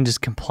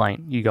strangest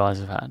complaint you guys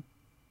have had?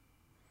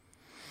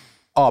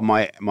 Oh,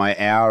 my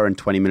hour and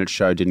 20-minute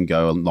show didn't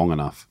go long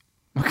enough.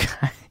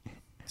 Okay.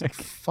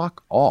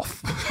 Fuck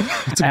off.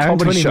 It's a Hour and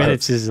comedy 20 show.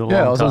 minutes is a long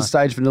Yeah, I was on time.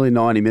 stage for nearly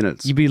 90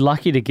 minutes. You'd be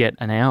lucky to get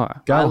an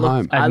hour. Go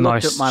home. I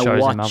looked most at my shows in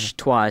Melbourne. watch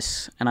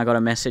twice and I got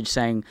a message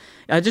saying,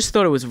 I just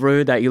thought it was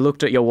rude that you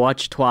looked at your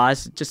watch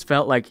twice. It just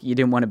felt like you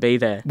didn't want to be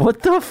there.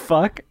 What the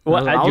fuck?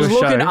 What, at I was your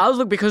looking,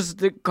 show? because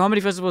the comedy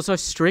festival is so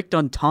strict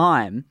on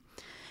time.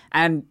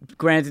 And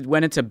granted,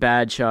 when it's a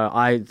bad show,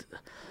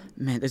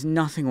 there's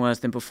nothing worse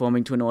than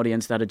performing to an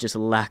audience that are just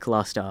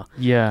lackluster.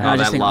 Yeah. And I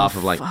just that think, laugh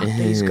of like, fuck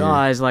these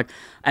guys.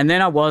 And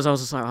then I was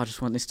just like, I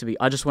just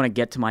want to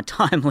get to my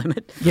time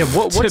limit. Yeah,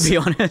 to be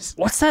honest.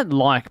 What's that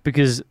like?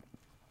 Because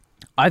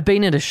I've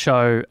been at a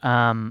show,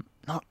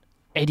 not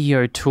Eddie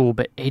O'Toole,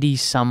 but Eddie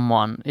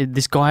someone.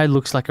 This guy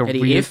looks like a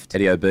Eddie real... Ift?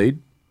 Eddie Obeid.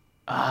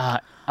 I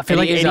feel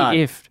Eddie like Izzard.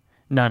 Eddie Ift.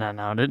 No,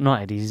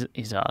 not Eddie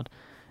Izzard.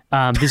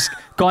 This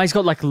guy's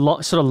got like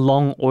sort of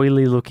long,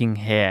 oily-looking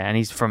hair, and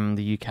he's from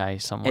the UK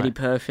somewhere. Eddie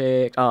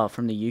Perfect. Oh,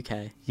 from the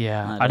UK.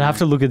 Yeah, I I'd don't have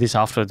to look at this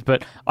afterwards,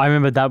 but I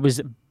remember that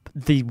was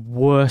the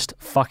worst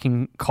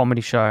fucking comedy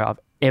show I've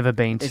ever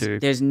been to.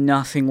 There's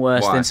nothing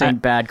worse Why? than seeing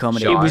bad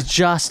comedy. It was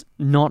just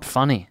not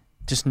funny.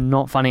 Just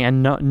not funny,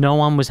 and no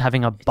one was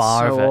having a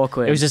bar so of it.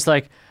 awkward. It was just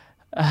like...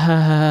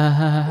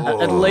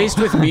 At least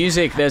with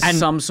music, there's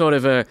some sort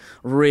of a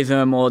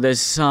rhythm or there's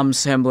some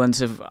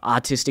semblance of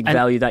artistic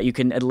value that you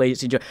can at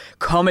least enjoy.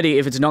 Comedy,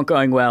 if it's not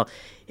going well,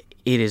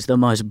 it is the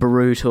most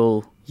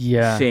brutal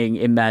thing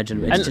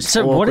imaginable. It's And just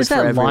so what is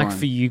awkward that for like everyone.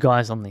 for you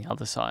guys on the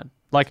other side?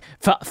 Like,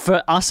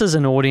 for us as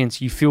an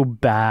audience, you feel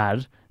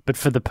bad, but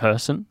for the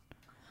person?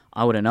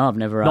 I wouldn't know. I've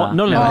never Not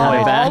never in a had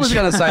way. a bad I was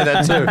going to say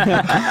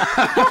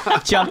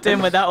that too. jumped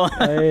in with that one.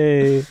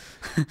 Hey.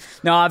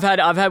 No, I've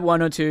had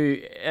one or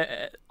two.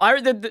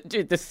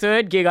 The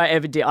third gig I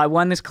ever did, I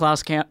won this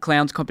class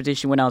clowns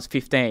competition when I was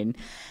 15,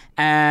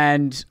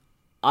 and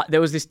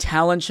there was this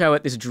talent show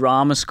at this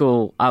drama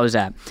school I was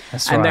at,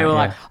 and they were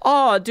like,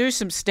 "Oh, do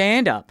some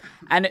stand up,"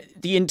 and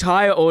the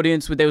entire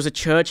audience. There was a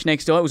church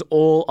next door. It was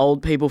all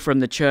old people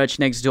from the church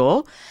next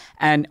door,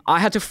 and I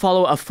had to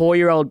follow a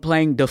 4-year-old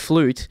playing the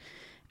flute.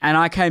 And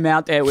I came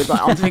out there with,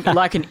 I'm thinking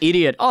like an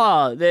idiot.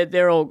 Oh,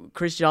 they're all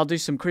Christian. I'll do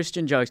some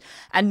Christian jokes.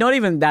 And not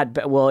even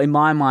that, well, in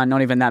my mind,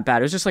 not even that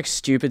bad. It was just like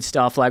stupid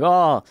stuff like,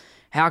 oh,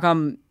 how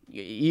come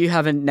you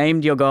haven't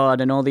named your God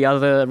and all the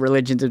other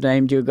religions have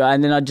named your God?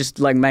 And then I'd just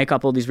like make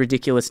up all these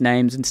ridiculous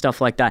names and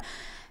stuff like that.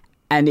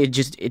 And it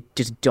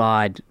just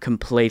died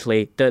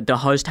completely. The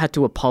host had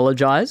to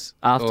apologize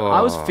after.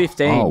 I was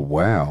 15. Oh,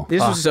 wow.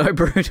 This was so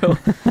brutal.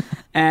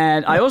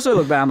 And I also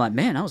look back, I'm like,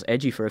 man, I was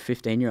edgy for a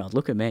 15-year-old.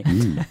 Look at me.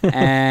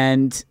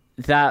 And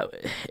that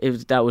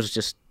was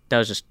just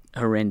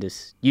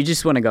horrendous. You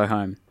just want to go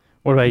home.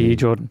 What about you,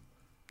 Jordan?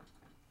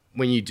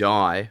 When you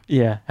die,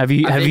 Yeah. Have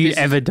you think this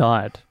ever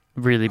died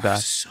really bad?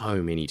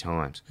 so many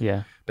times.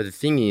 Yeah. But the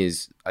thing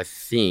is, I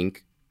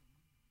think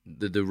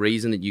the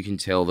reason that you can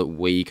tell that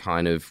we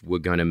kind of were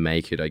going to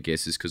make it, I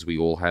guess, is because we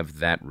all have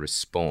that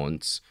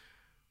response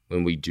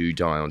when we do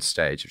die on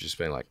stage of just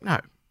being like, no,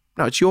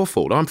 it's your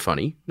fault. I'm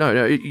funny.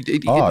 No,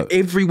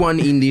 everyone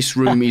in this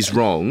room is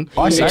wrong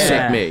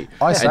except me.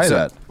 I say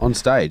that on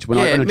stage. When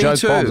a me joke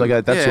too. bombs, I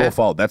go, that's Yeah. your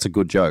fault. That's a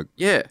good joke.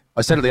 Yeah.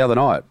 I said it the other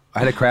night. I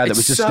had a crowd that It's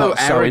was just so not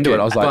so into it.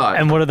 I was like,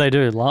 arrogant, And what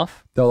do?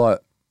 Laugh? they were like,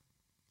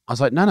 I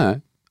was like,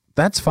 no,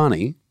 that's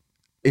funny.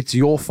 It's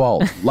your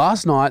fault.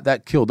 Last night,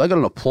 that killed. They got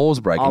an applause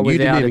break and you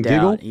didn't without a even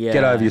giggle. doubt, yeah.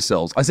 Get over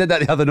yourselves. I said that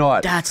the other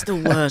night. That's the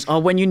worst.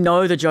 When you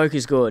know the joke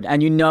is good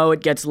and you know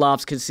it gets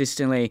laughs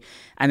consistently,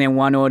 and then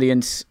one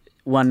audience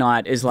one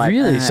night is like,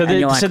 Really? So and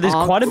you're like, there's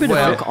quite a bit of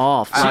fuck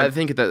off. I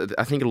think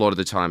a lot of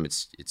the time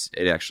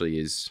it actually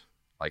is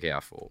like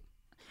our fault.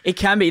 It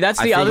can be. That's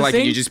I the think other like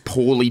thing. you just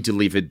poorly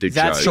delivered the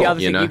That's joke. the other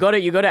thing. know? You got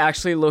to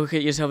actually look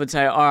at yourself and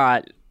say, all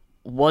right,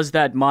 was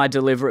that my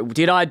delivery?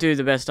 Did I do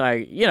the best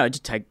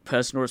just take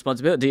personal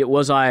responsibility?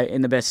 Was I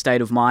in the best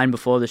state of mind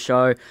before the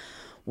show?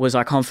 Was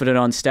I confident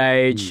on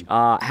stage?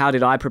 How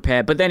did I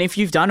prepare? But then if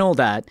you've done all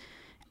that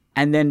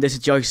and then this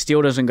joke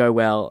still doesn't go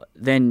well,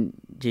 then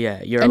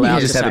you're And allowed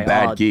you just to have say, a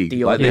bad gig.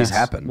 the Like, audience, these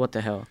happen. What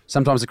the hell?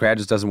 Sometimes the crowd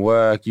just doesn't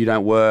work. You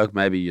don't work.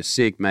 Maybe you're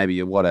sick. Maybe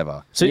you're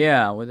whatever. So-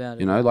 Without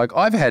You know, like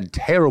I've had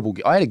terrible.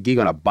 I had a gig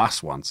on a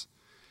bus once.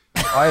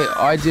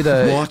 I did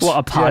a What,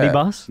 a party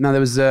bus? No, there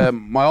was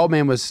my old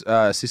man was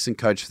assistant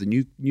coach for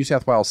the New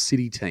South Wales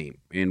City team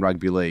in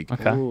rugby league.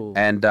 Okay. Ooh.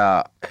 And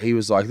he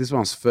was like, this is when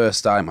I was first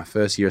starting my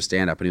first year of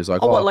stand up, and he was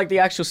like, what, like the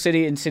actual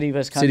city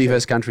versus country? City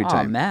versus country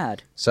Oh, team.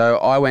 mad. So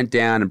I went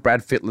down, and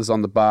Brad Fittler's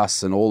on the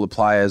bus, and all the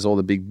players, all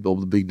the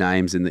big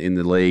names in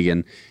the league,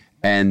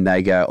 and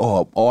they go,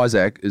 oh,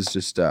 Isaac is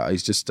just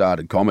he's just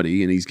started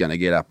comedy, and he's going to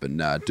get up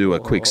and do a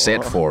quick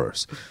set for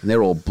us. And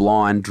they're all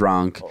blind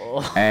drunk,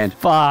 and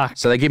Fuck.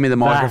 so they give me the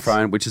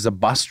microphone, which is a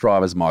bus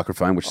driver's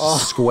microphone, which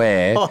is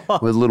square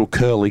with a little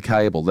curly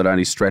cable that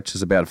only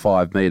stretches about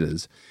 5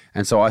 meters.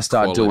 And so I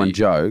start doing Quality.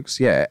 jokes,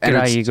 and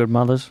G'day, it's you good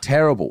mothers.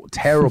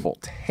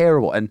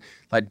 terrible. And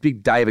like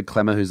big David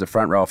Clemmer, who's the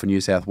front row for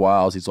New South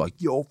Wales, he's like,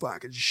 "You're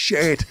fucking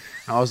shit."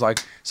 And I was like,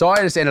 so I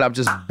just ended up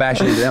just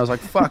bashing into them. I was like,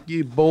 "Fuck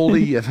you,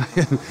 baldy,"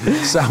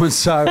 so and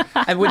so.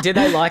 And did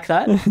they like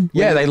that?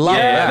 Yeah, they love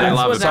Yeah, it. they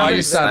love So I abuse.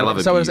 just started- They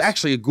love so it was abuse.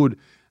 actually a good.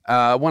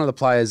 One of the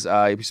players,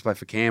 he used to play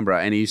for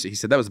Canberra, and he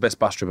said that was the best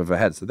bus trip I've ever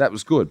had. So that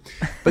was good.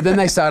 But then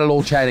they started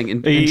all chatting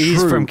in He's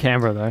true, from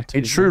Canberra, though.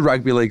 in true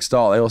rugby league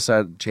style. They all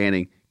started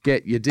chanting,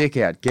 "Get your dick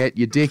out! Get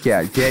your dick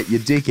out! Get your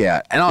dick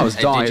out!" And I was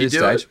And dying did at you this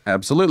do stage.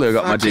 Absolutely, I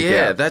got my dick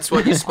yeah, out. that's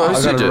what you're I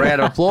supposed got to a do.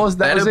 round of applause.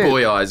 That was it.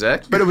 boy,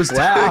 Isaac. But it was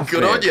tough.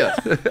 Good man. on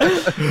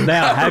you.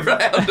 Now, have,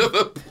 Round of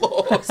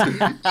applause.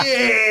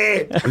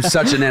 Yeah. It was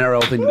such an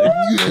NRL thing.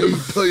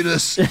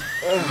 Penis.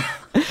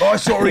 I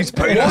saw his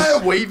penis. Why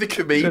are we the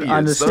comedians?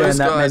 understand Those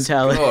that guys,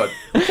 mentality.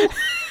 God.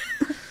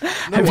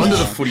 No wonder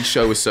the footy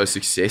show was so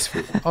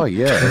successful. Oh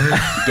yeah.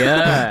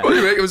 Yeah. What do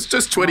you reckon? It was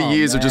just 20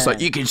 years of just man.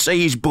 like, you can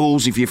see his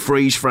balls if you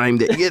freeze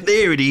framed it. Yeah,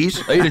 there it is.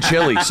 Eat a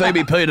chili. See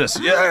me penis.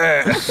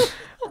 Yeah.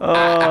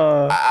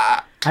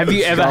 have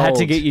you ever had to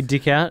Gold. get your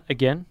dick out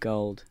again?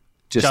 Gold.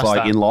 Just Just like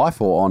that. in life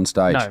or on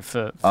stage? No,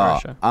 for a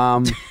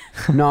show.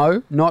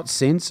 No, not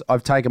since.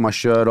 I've taken my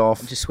shirt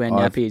off. Just wear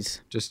I've- nappies.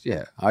 Just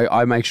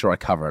I make sure I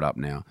cover it up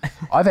now.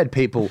 I've had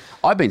people.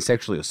 I've been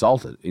sexually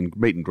assaulted in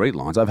meet and greet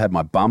lines. I've had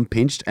my bum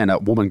pinched and a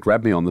woman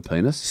grabbed me on the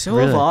penis. So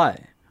Really? have I.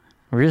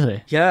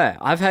 Really? Yeah,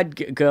 I've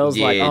had girls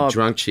Yeah, like, oh,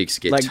 drunk chicks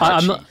get like-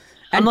 touchy.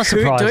 I'm not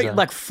surprised. don't- though.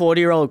 like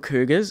 40-year-old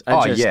cougars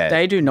are Oh, yeah.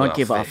 they do not Well,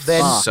 give a they're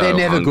fuck. so They're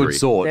never hungry. good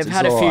sorts. They've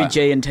had a few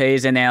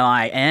G&Ts and they're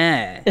like,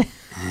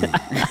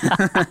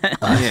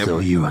 I saw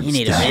you on you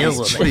need a stage. meal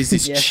with What is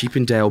this Yeah.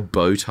 Chippendale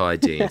bow tie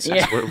dance?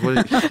 Yeah.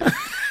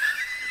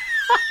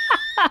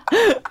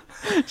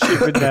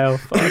 Chippendale,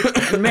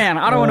 fuck. Man,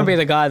 I don't want to be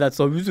the guy that's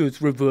like,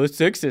 it's reverse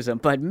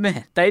sexism, but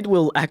man, they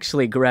will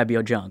actually grab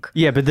your junk.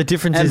 Yeah, but the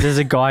difference is as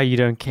a guy, you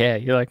don't care.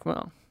 You're like,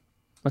 well,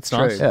 that's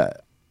nice. True. Yeah,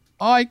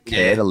 I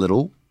cared a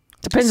little.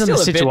 Depends on the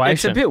Still a bit- situation.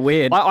 it's a bit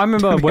weird. I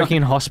remember working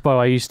in hospo.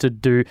 I used to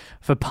do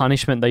for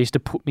punishment. They used to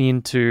put me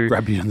into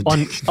Grab you on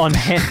the dick. on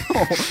hand.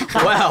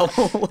 Wow.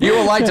 You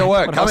were late to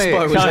work. Come here.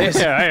 hospo was No, this?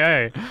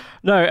 hey.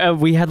 No,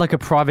 we had like a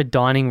private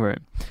dining room,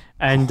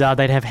 and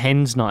they'd have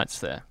hens nights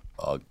there.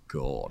 Oh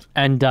God.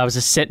 And it was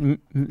a set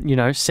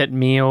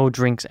meal,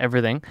 drinks,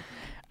 everything.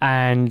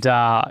 And,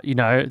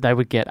 they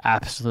would get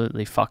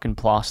absolutely fucking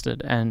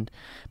plastered. And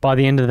by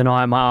the end of the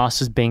night, my ass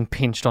was being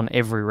pinched on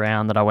every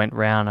round that I went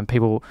round. And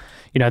people,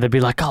 they'd be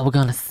like, oh, we're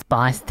going to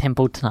Spice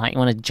Temple tonight. You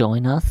want to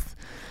join us?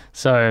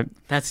 So,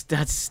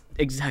 That's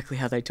exactly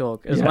how they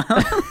talk as Yeah.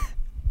 well.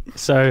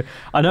 so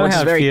I know It's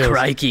how it very feels.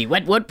 croaky.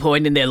 What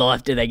point in their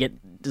life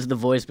does the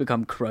voice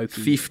become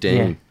croaky? 15.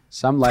 Yeah.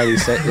 Some lady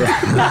said,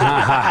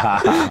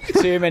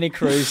 Too many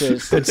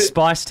cruises. But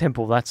Spice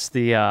Temple, that's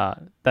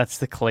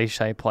the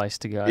cliche place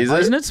to go. Is Oh, it?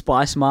 isn't it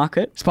Spice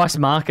Market? Spice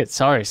Market,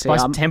 sorry. See,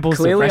 Spice Temple's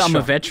the clearly I'm a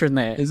restaurant. veteran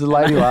there. there's a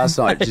lady last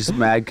night, just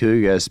mad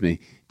cougar, asked me,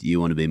 do you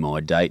want to be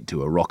my date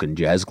to a rock and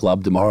jazz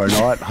club tomorrow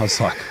night? I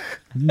was like,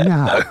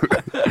 no,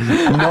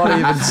 not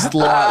even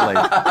slightly.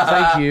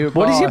 Thank you.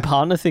 What does bye. your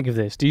partner think of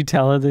this? Do you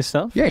tell her this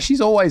stuff? Yeah,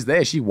 she's always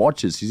there. She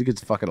watches. She thinks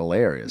it's fucking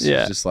hilarious.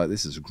 Yeah. She's just like,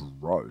 this is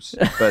gross.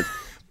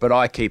 But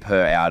I keep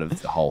her out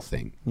of the whole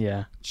thing.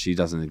 Yeah. She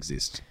doesn't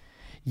exist.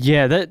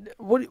 Yeah,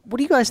 what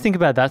do you guys think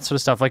about that sort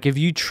of stuff? Like, if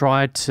you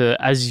try to,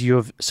 as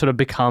you've sort of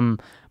become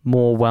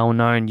more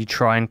well-known, you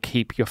try and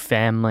keep your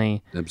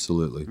family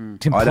Absolutely.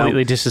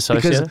 completely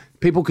disassociated? Because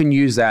people can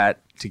use that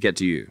to get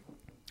to you.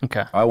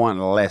 Okay. I want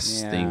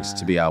less things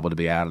to be able to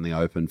be out in the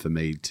open for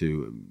me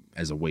to,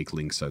 as a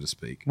weakling, so to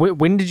speak.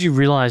 When did you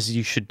realize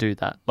you should do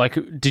that? Like,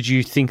 did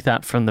you think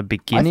that from the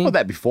beginning? I thought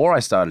that before I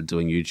started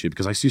doing YouTube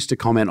because I used to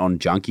comment on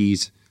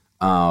Junkies'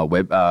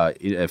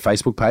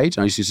 Facebook page.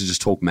 And I used to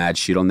just talk mad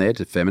shit on there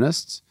to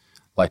feminists.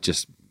 Like,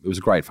 just, it was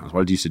great fun. It's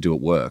what I used to do at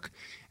work.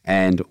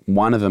 And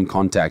one of them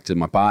contacted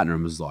my partner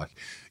and was like,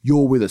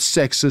 "You're with a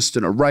sexist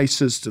and a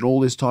racist and all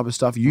this type of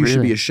stuff. You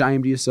should be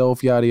ashamed of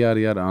yourself, yada, yada,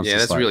 yada." Yeah,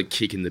 that's like, really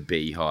kicking the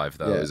beehive,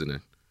 though, isn't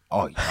it?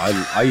 Oh,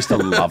 I used to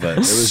love it. It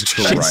was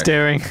great. Shit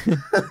staring.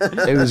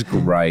 It was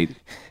great.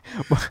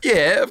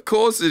 Yeah, of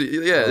course.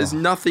 There's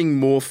nothing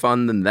more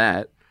fun than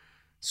that.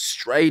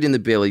 Straight in the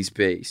belly's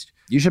beast.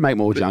 You should make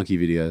more junkie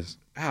videos.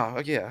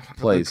 Oh, yeah.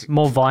 Please.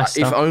 More Vice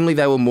If stuff. only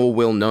they were more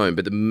well known,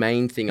 but the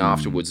main thing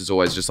afterwards is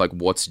always just like,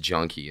 what's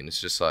junkie? And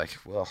it's just like,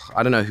 well,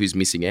 I don't know who's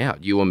missing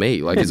out, you or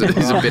me. Like, is it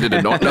better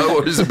to not know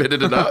or is it better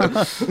to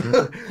know?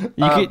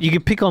 You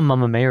could pick on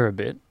Mamma Mia a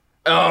bit.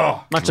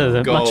 Oh, Much of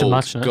the gold,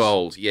 muchness.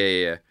 gold.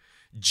 Yeah.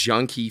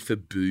 Junkie for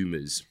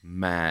boomers.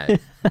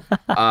 Mad.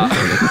 How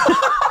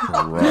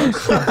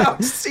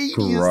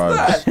seedy is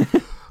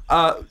that?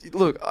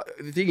 Look,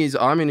 the thing is,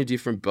 I'm in a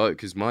different boat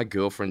because my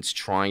girlfriend's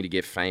trying to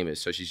get famous,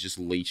 so she's just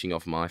leeching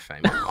off my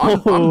fame.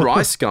 I'm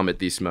rice scum at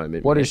this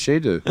moment. What does she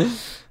do?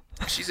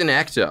 She's an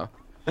actor.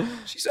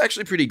 She's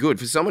actually pretty good.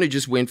 For someone who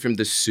just went from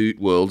the suit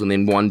world and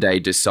then one day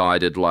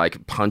decided,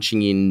 like,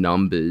 punching in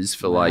numbers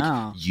for, like,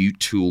 Ute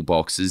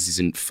toolboxes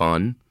isn't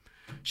fun.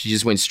 She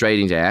just went straight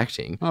into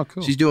acting. Oh,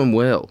 cool. She's doing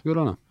well. Good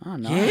on her. Oh,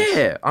 nice.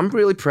 Yeah, I'm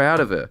really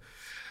proud of her.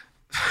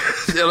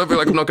 I feel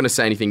like I'm not going to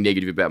say anything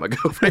negative about my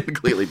girlfriend,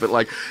 clearly, but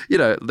like, you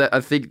know, I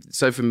think,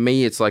 so for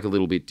me, it's like a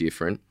little bit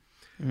different.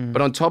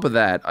 But on top of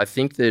that, I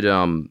think that,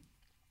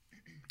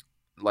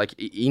 like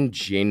in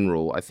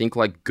general, I think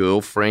like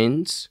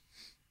girlfriends,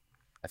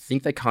 I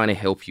think they kind of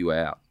help you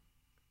out.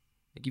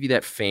 They give you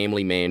that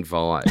family man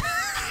vibe.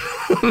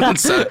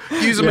 So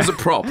use them as a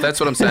prop. That's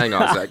what I'm saying,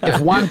 Isaac. If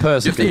one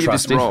person can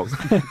trust him. wrong.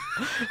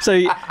 So,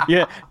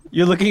 yeah,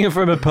 you're looking at it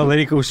from a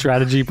political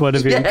strategy point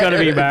of view. You've got to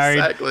be married.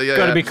 Exactly, yeah.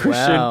 Got to be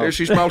Christian. Wow.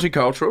 She's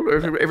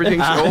multicultural.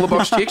 Everything's all the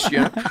box ticks, you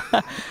know.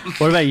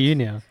 What about you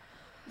now?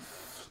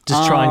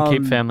 Just try and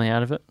keep family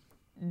out of it?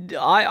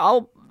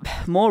 I'll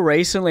more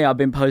recently I've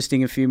been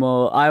posting a few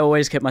more. I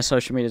always kept my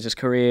social media just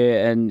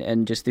career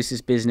and just this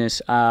is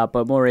business.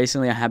 But more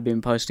recently I have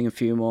been posting a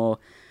few more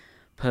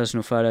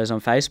personal photos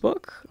on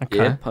Facebook. Okay.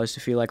 Yeah. Post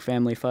a few like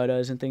family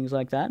photos and things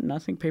like that. And I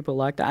think people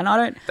like that.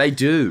 And They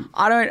do.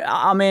 I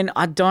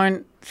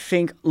don't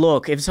think,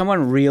 look, if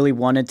someone really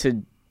wanted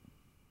to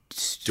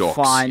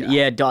Dox,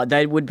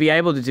 they would be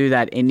able to do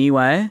that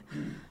anyway.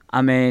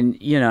 I mean,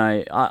 you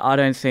know, I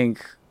don't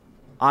think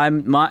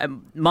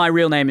my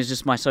real name is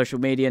just my social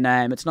media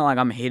name. It's not like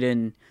I'm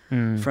hidden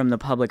from the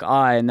public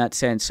eye in that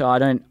sense. So I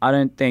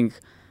don't think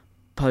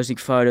posting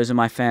photos of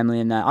my family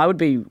and that, I would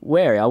be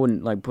wary. I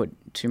wouldn't like put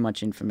too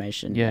much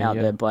information out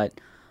there, but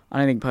I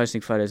don't think posting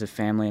photos of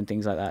family and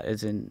things like that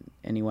is in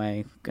any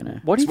way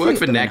gonna. What do It's you worked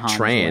think? for Nat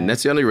Tran.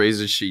 That's the only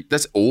reason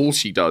that's all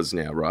she does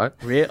now, right?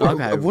 Really?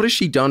 Okay. What has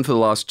she done for the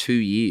last 2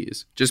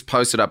 years? Just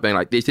posted up being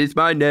like, "This is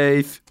my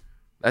Nath."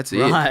 That's it.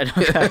 Right.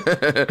 Okay.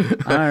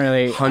 I don't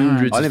really.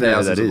 Hundreds I of don't know who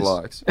thousands that of is.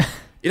 likes.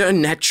 You know,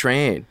 Nat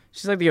Tran.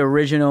 She's like the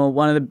original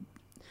one of the.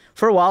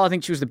 For a while, I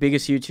think she was the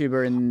biggest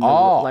YouTuber in. The,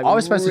 Oh, like, I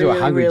was supposed to do a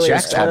Hungry really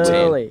Jack's top 10.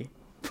 early.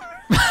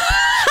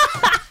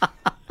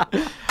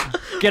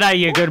 G'day,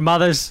 you good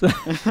mothers.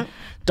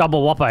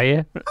 Double whopper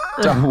here.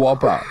 Double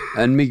Whopper.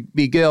 And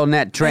me girl,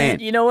 Nat Tran.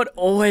 You know what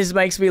always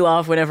makes me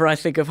laugh whenever I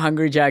think of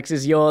Hungry Jack's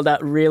is that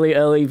really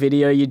early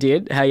video you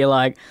did, how you're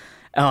like,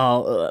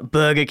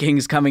 Burger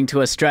King's coming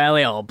to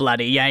Australia, or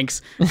bloody Yanks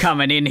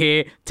coming in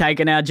here,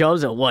 taking our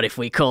jobs, or what if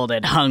we called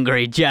it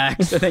Hungry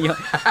Jack's? And then you're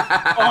like,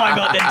 I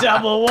got the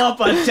double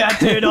whopper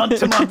tattooed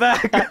onto my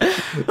back.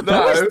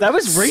 That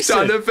was recent.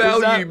 Son of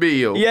value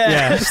meal.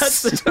 Yeah.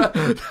 Yes.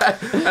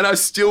 And I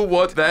still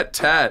want that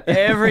tat.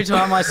 Every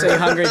time I see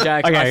Hungry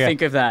Jack's, I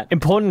think of that.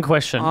 Important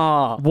question.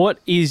 Oh. What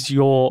is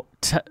your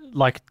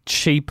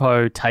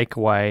cheapo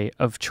takeaway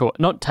of choice?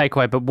 Not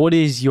takeaway, but what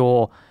is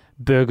your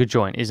burger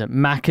joint? Is it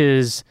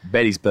Macca's,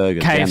 Betty's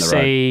Burgers down the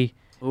road. KFC?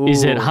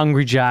 Is it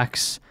Hungry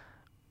Jack's?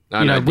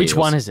 I know which Neil's.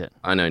 one is it?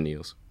 I know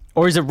Neil's.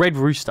 Or is it Red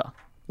Rooster?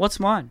 What's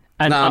mine?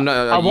 And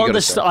No, I you want gotta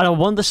the say. I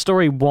want the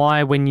story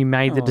why when you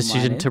made the Oh,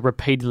 decision mine to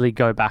repeatedly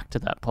go back to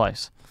that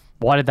place.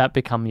 Why did that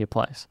become your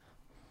place?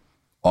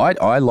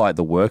 I like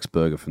the Works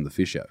Burger from the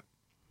Fish Show.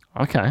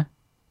 Okay.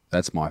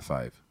 That's my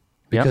fave.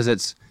 Because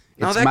it's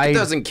No, that made...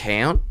 doesn't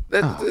count.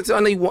 It's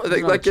only one.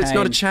 Like, it's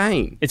not a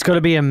chain. It's got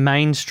to be a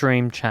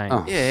mainstream chain.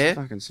 Oh, Yeah.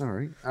 fucking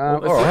sorry. All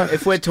right.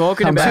 If we're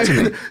talking Come about back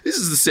to me. This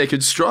is the second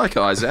strike,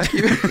 Isaac.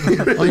 You I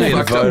really need to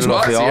fucked up vote off the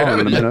twice here,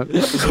 island in a haven't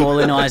you? minute.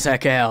 calling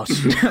Isaac out,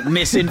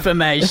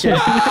 misinformation,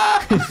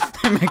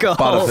 make a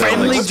whole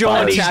Friendly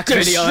Johnny's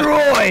Johnny's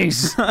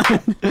destroys.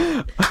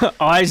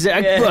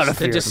 Isaac Yes,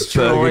 Butterfield. it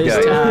destroys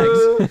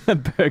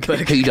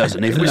tags. He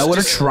doesn't even know what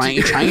a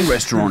chain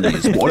restaurant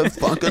is. What a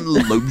fucking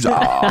loser.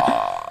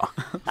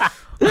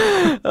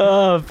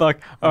 Oh fuck!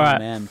 All right.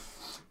 Man.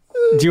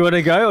 Do you want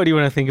to go or do you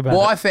want to think about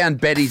Well, it? I found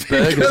Betty's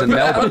Burgers in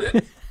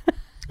Melbourne.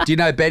 Do you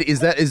know Betty?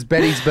 Is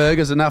Betty's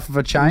Burgers enough of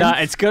a chain? No,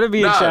 it's got to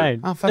be a No.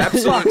 chain. Oh, for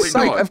Absolutely fuck's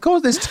sake. not. Of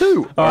course, there's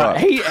two. All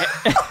right.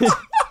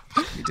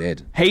 You're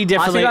dead. He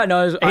definitely. I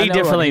know He what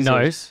definitely his is.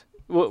 knows.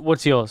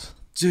 What's yours?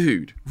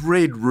 Dude,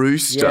 Red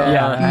Rooster.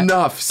 Yeah.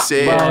 Enough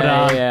said. Well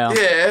done. Yeah.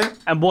 Yeah.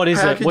 And what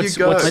is How it? can What's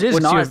you go? It is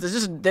what's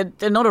nice.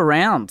 They're not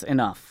around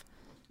enough.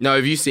 No,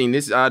 have you seen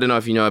this? I don't know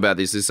if you know about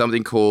this. There's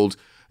something called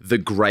the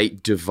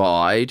Great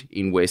Divide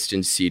in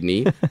Western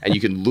Sydney, and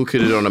you can look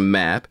at it on a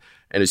map.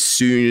 And as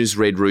soon as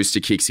Red Rooster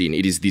kicks in,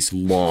 it is this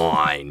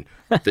line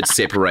that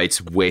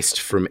separates west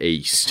from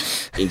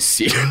east in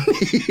Sydney.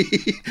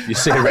 You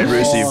see a Red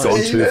Rooster, you've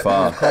gone too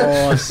far. Of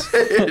course.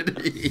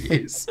 It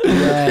is.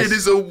 It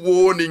is a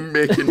warning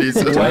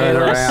mechanism. Turn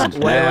around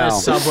Where now.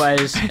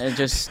 subways are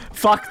just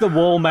Fuck the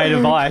wall made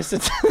of ice.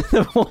 It's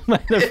the wall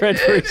made of Red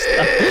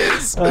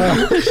Rooster.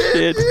 Oh,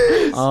 shit.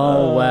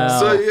 oh wow.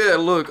 So yeah,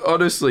 look,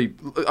 honestly,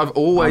 I've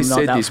always I'm not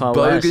said that this. far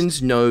west.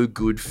 Bogan's no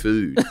good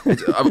food.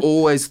 I've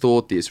always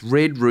thought this.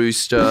 Red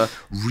Rooster,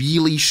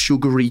 really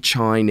sugary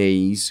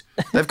Chinese.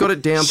 They've got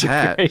it down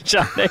pat. Hey,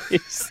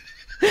 Chinese.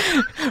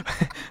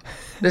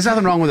 There's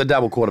nothing wrong with a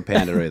double quarter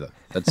pounder either.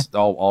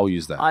 I'll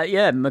use that. I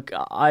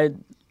love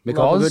a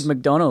McOz? good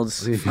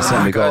McDonald's. If you say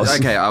McOz.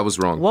 Okay, I was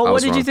wrong. What I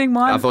was did you wrong. think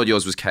mine? I thought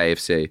yours was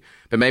KFC.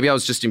 But maybe I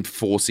was just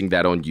enforcing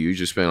that on you,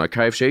 just being like,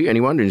 KFC,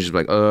 anyone? And just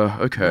like,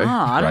 okay.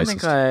 Ah, I don't Racist.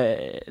 think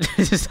I.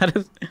 Is that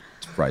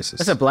It's racist.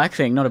 that's a black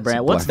thing, not a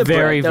brown. What's the black-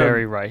 Very, brown,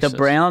 very The racist.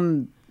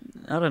 brown.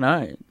 I don't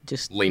know.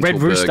 Just Lentil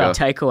Red Rooster. burger.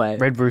 takeaway.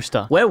 Red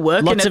Rooster. We're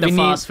working Lots at of the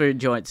Indian- fast food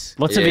joints.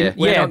 Lots Yeah. of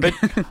We're but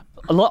not-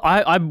 a lot.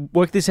 I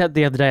worked this out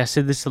the other day. I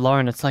said this to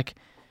Lauren. It's like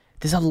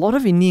there's a lot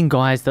of Indian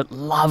guys that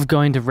love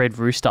going to Red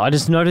Rooster. I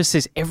just notice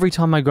this every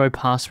time I go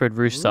past Red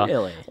Rooster.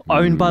 Really?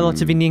 Owned by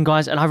lots of Indian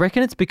guys, and I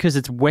reckon it's because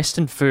it's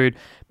Western food,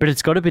 but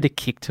it's got a bit of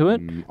kick to it.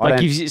 I Like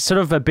don't- gives you sort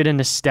of a bit of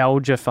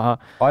nostalgia for.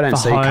 I don't for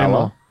see home colour.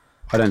 or-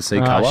 I don't see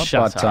Oh, colour,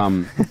 shut but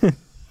up.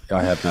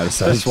 I have noticed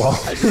that as well.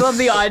 I just love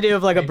the idea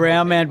of like a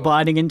brown man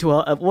biting into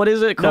a what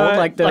is it called? No,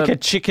 like a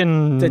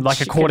chicken, the like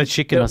a quarter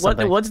chicken or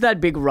something. What's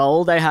that big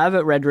roll they have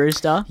at Red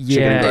Rooster? yeah.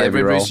 Yeah, gravy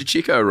Red roll. Rooster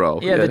Chico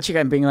roll. Yeah, the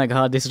chicken being like,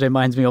 oh, this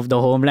reminds me of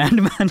the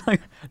homeland, man. Like,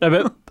 No,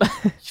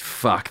 but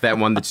Fuck, that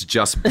one that's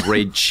just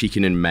bread,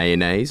 chicken, and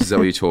mayonnaise. Is that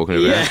what you're talking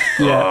about?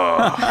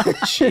 yeah. Oh,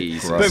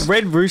 Jesus. but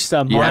Red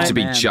Rooster, You my, have to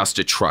be man. just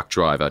a truck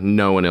driver.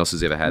 No one else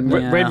has ever had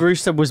that. Yeah. Red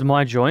Rooster was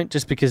my joint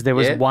just because there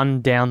was Yeah?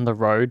 one down the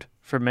road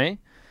from me.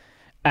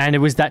 And it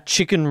was that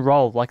chicken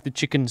roll, like the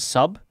chicken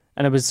sub.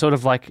 And it was sort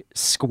of like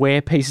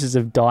square pieces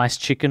of diced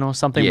chicken or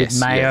something with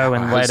mayo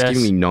and Oh, it's lettuce.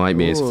 giving me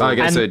nightmares. Ooh.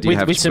 Okay, And so do you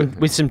have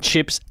with some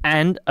chips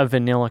and a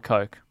vanilla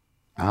Coke.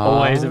 Oh.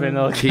 Always a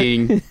vanilla Coke.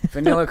 King?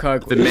 Vanilla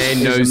Coke. The man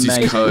is knows his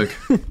amazing. Coke.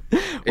 What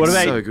It's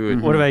about so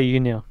good. What about you,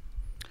 Neil?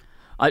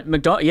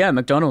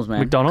 McDonald's, man.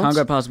 McDonald's? Can't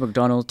go past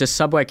McDonald's. Does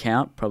Subway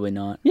count? Probably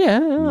not. Yeah.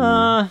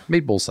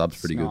 Meatball sub's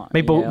pretty good. Not-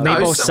 Meatball- yeah. No,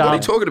 Meatball what are sub. you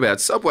talking about?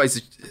 Subways.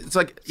 It's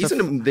like,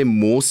 isn't there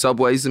more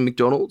Subways than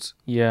McDonald's?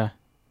 Yeah.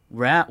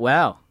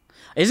 Wow.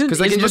 Isn't Because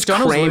they is can just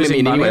McDonald's cram them losing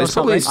in money anyway. or There's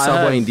probably a something? I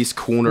Subway heard- in this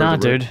corner Nah,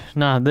 of the room. dude.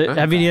 Nah.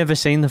 Have you ever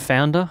seen The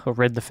Founder or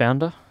read The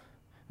Founder?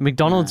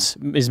 McDonald's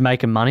is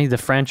making money. The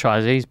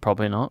franchisees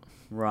probably not.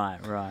 Right.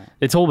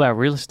 It's all about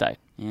real estate.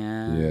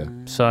 Yeah. Yeah.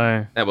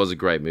 So That was a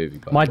great movie.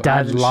 By my the way. dad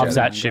haven't loves seen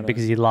that it. shit Gotta-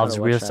 because he loves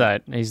gotta real watch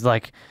that. estate. He's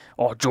like,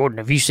 "Oh, Jordan,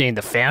 have you seen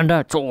The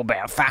Founder? It's all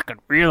about fucking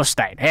real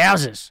estate,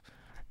 houses,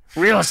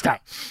 real estate,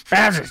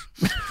 houses."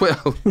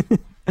 Well,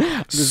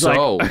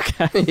 so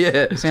okay.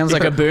 yeah, Sounds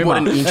like a boomer. What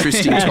an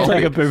interesting It's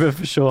like a topic. boomer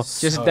for sure.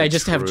 They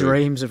just have true.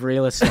 dreams of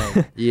real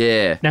estate.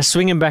 Yeah, Now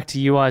swinging back to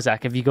you,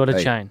 Isaac. Have you got a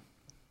Hey. chain?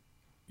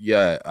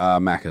 Yeah,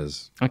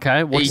 Macca's. Okay.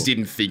 he What's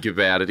didn't think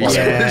about it. He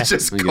Yeah.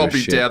 just I don't give a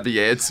copied shit. down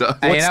the answer.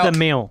 Hey, what's you know- the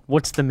meal?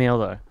 What's the meal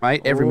though?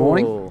 Mate, every Ooh.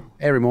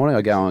 morning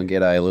I go and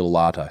get a little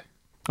latte.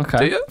 Okay.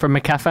 Do you? From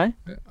McCafe?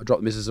 I drop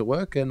the missus at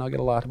work and I get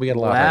a latte. We get a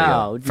latte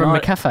Wow. From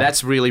not- McCafe?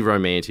 That's really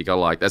romantic. I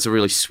like. That's a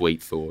really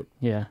sweet thought.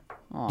 Yeah.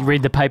 You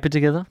read the paper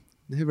together?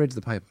 together. Who reads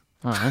the paper?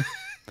 I don't know.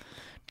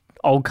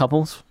 Old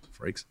couples.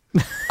 Freaks.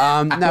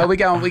 No, we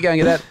go and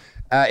get that.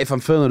 If I'm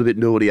feeling a bit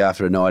naughty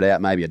after a night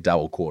out, maybe a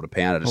double quarter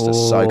pounder just to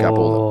soak up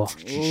all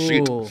the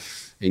shit Ooh.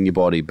 in your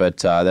body. But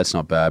that's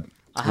not bad.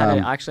 I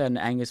actually had an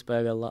Angus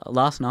burger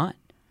last night.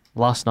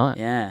 Last night.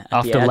 Yeah.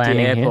 After at landing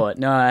the here? airport.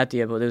 No, at the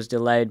airport. It was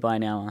delayed by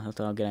an hour. I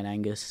thought I'd get an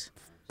Angus.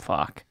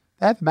 Fuck.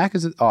 They have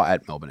Macca's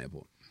at Melbourne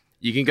Airport.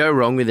 You can go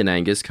wrong with an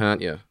Angus,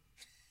 can't you?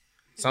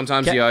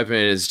 Sometimes you open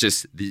it, it's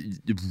just the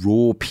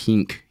raw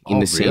pink in Oh,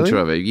 the center really?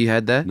 of it. You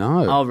had that?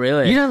 No, Oh,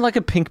 really? You don't like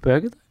a pink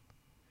burger?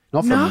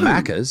 not from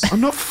Macca's.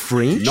 I'm not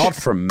French. Not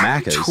from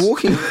Macca's.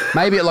 talking.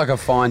 Maybe at like a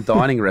fine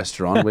dining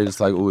restaurant where it's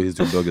like, oh, here's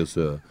your burger,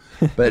 sir.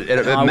 But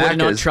at I would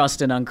not Macca's,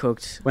 trust an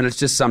uncooked when it's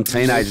just some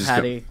teenagers,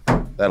 patty.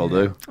 that'll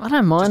do. I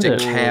don't mind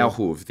Just a it. cow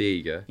hoof. There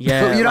you go.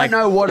 Yeah, But you don't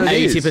know what it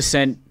is.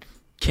 80%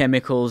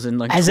 chemicals and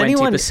like Has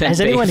 20%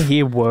 anyone beef.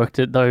 here worked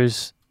at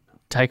those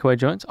takeaway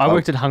joints. I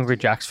worked at Hungry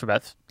Jack's for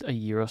about a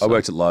year or so. I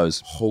worked at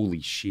Lowe's.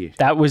 Holy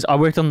shit. I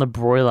worked on the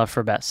broiler for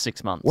about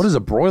 6 months. What is a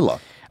broiler?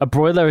 A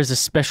broiler is a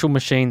special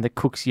machine that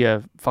cooks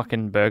your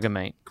fucking burger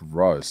meat.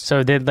 Gross.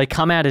 So they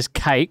come out as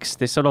cakes.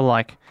 They're sort of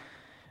like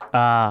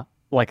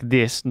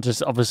this,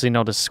 just obviously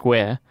not a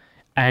square.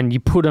 And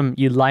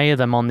you layer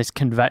them on this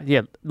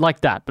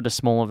like that, but a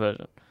smaller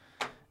version.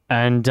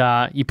 And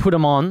you put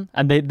them on,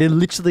 and they're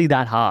literally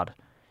that hard.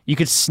 You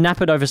could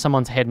snap it over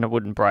someone's head and it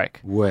wouldn't break.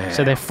 Wow.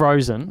 So they're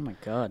frozen. Oh my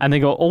God. And they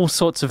got all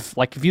sorts of,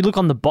 like, if you look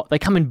on they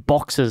come in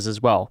boxes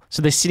as well.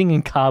 So they're sitting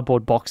in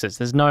cardboard boxes.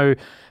 There's no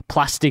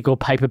plastic or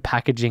paper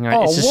packaging.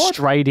 It's just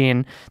straight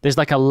in. There's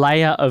like a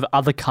layer of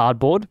other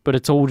cardboard, but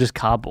it's all just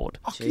cardboard.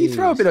 Oh, can you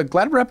throw a bit of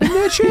Glad wrap in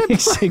there, champ?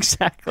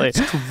 Exactly.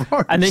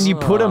 Gross. And then you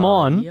put them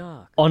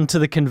yuck. onto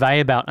the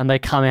conveyor belt and they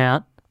come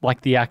out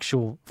like the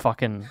actual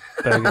fucking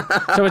burger.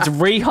 So it's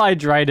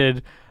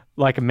rehydrated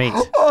like meat.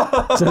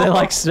 So they're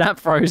like snap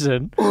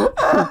frozen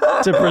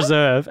to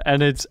preserve.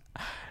 And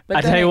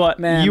I tell you what,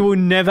 man. you will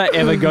never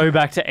ever go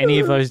back to any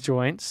of those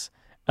joints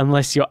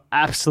unless you're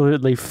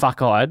absolutely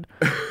fuck-eyed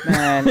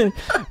Man,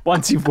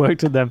 once you've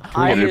worked with them.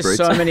 I get hear Uber Eats?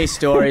 so many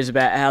stories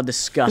about how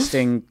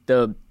disgusting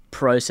the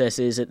process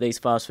is at these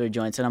fast food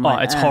joints, and I'm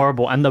like, It's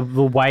horrible. And the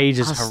wage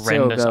is I'll still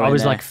horrendous. go I in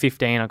was there. like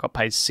 15. I got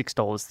paid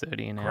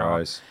 $6.30 an hour.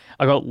 Gross.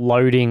 I got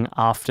loading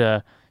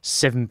after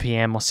 7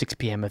 p.m. or 6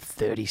 p.m. at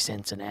 30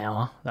 cents an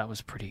hour. That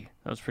was pretty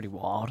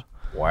wild.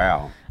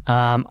 Wow.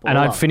 And Well,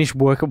 I'd finish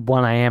work at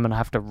 1 a.m. and I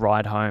have to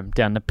ride home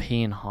down the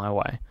Pean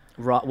Highway.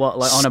 right, what,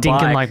 like on a Stinking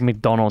bike? like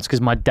McDonald's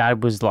because my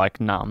dad was like,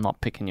 no, I'm not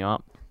picking you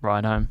up.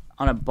 Ride home.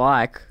 On a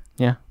bike?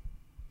 Yeah.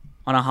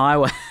 On a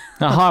highway?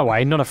 A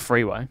highway, not a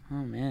freeway. Oh,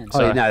 man. Oh,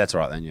 no, that's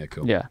all right then. Yeah,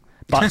 cool. Yeah.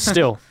 But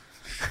still.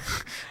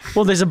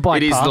 Well, there's a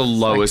bike It is path. the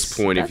lowest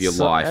point of your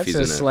life, that's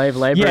isn't as it? slave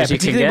labour Yeah, as you can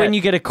particularly get. when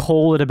you get a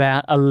call at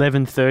about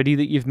 11:30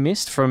 that you've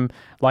missed from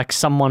like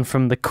someone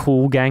from the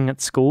cool gang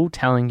at school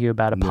telling you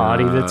about a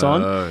party that's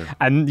on,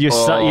 and you're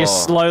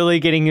slowly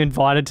getting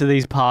invited to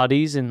these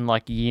parties in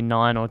like year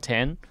 9 or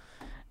 10,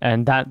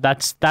 and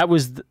that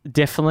was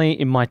definitely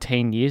in my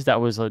teen years. That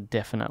was a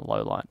definite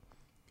low light.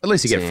 At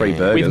least you get free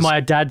burgers. With my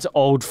dad's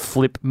old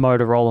flip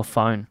Motorola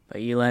phone.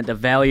 But you learnt the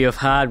value of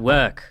hard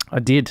work. I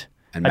did.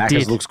 and I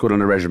Macca's did. looks good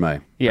on a resume,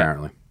 Yeah.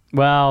 apparently.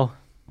 Well,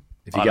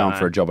 If you're I going don't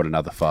for know. a job at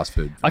another fast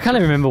food. I can't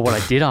even remember what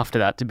I did after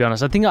that, to be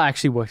honest. I think I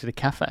actually worked at a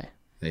cafe.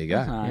 There you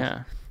go. Nice.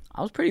 Yeah.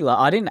 I was pretty low.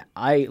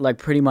 I like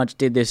pretty much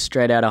did this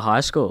straight out of high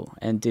school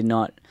and did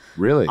not.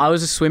 Really? I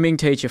was a swimming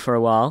teacher for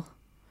a while.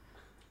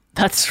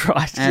 That's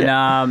right.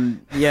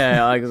 And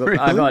yeah. I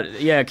got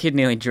a kid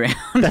nearly drowned.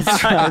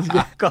 That's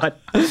right. God,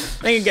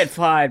 they could get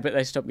fired, but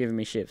they stopped giving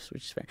me shifts,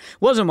 which is fair.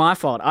 Wasn't my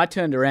fault. I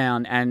turned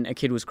around and a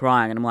kid was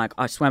crying, and I'm like,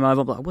 I swam over,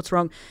 I'm like, what's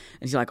wrong?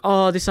 And he's like,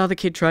 oh, this other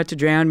kid tried to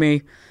drown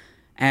me.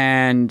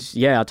 And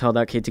I told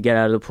that kid to get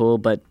out of the pool,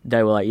 but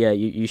they were like, yeah,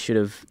 you should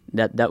have.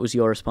 That was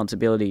your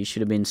responsibility. You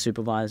should have been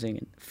supervising.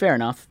 And fair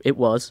enough, it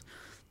was.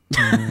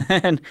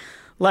 And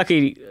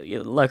luckily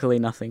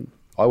nothing.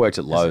 I worked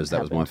at Lowe's. That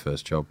was happen. my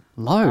first job.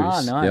 Lowe's.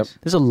 Ah, nice. Yep.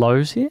 There's a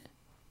Lowe's here?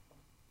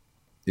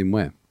 In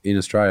where? In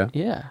Australia.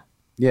 Yeah.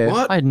 Yeah.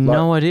 What? I had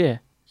no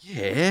idea.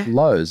 Yeah.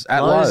 Lowe's.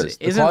 At Lowe's.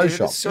 The clothes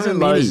shop. so Isn't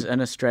many. Lowe's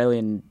an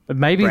Australian? But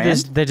maybe Brand?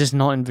 they're just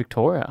not in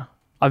Victoria.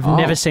 I've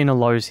never seen a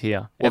Lowe's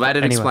here. Well,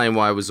 that'd Anyway. explain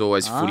why it was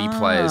always footy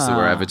players that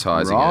were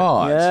advertising it.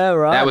 Right. Yeah,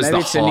 right. That was Maybe the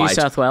it's a New height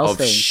South Wales of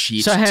thing.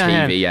 shit So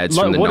hang on, TV ads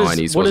Lo- from the what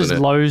 90s, what wasn't does it?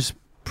 Lowe's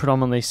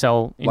predominantly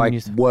sell in Like New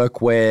South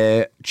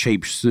workwear,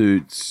 cheap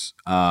suits.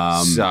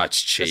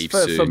 Such cheap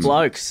Just for suits.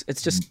 blokes.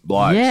 It's just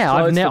Blokes. Yeah,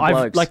 Clothes for I've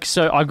blokes. like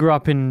so I grew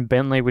up in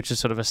Bentley, which is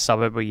sort of a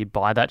suburb where you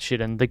buy that shit,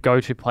 and the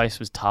go-to place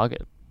was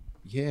Target.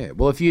 Yeah.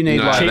 Well, if you need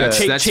No, like that's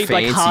a, fancy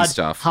like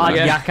stuff. hard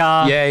Yeah.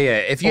 yakka. yeah.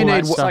 If you all that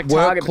need stuff. work like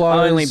Target, but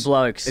clothes, only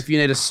blokes. if you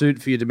need a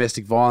suit for your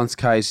domestic violence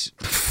case,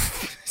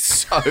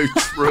 So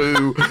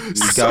true.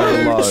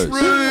 go to Lowe's.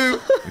 True.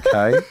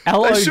 Okay.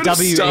 I should have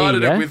LOWE.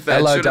 started it with that.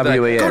 shouldn't they?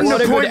 LOWES. Got an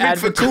What a good appointment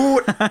for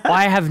court.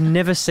 I have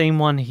never seen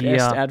one here.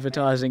 best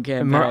advertising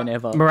campaign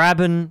ever.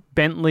 Moorabbin,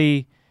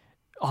 Bentley,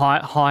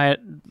 Hyatt.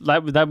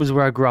 That was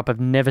where I grew up. I've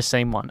never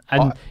seen one.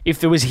 And if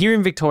there was here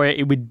in Victoria,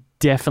 it would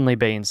definitely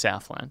be in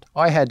Southland.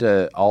 I had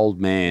an old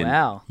man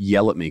Wow.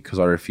 yell at me because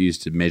I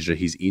refused to measure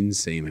his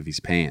inseam of his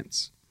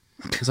pants.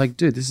 I was like,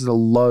 dude, this is a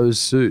Lowe's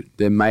suit.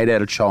 They're made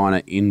out of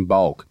China in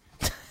bulk.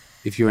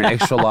 If you're an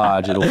extra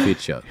large, it'll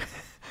fit you.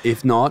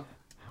 If not,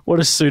 What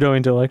a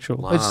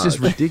pseudo-intellectual. it's just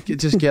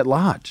ridiculous. Just get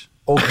large.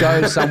 Or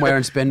go somewhere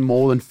and spend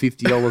more than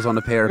 $50 on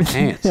a pair of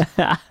pants.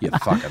 You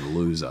fucking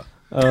loser.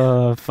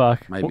 Oh,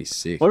 fuck. Made me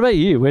sick. What about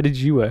you? Where did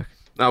you work?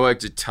 I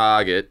worked at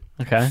Target.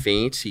 Okay.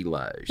 Fancy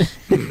Lowe's.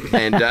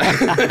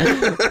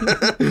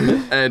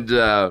 and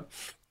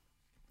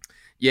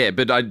yeah,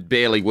 but I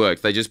barely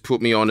worked. They just put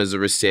me on as a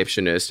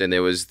receptionist, and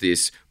there was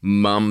this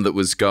mum that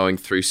was going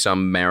through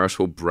some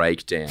marital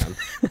breakdown.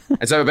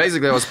 And so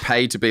basically I was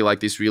paid to be like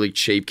this really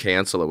cheap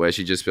counselor where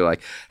she'd just be like,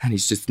 and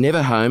he's just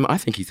never home. I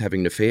think he's having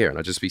an affair. And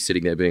I'd just be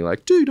sitting there being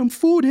like, dude, I'm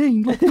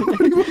 14. Like, what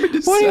do you want me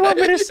to say? What do you want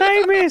me to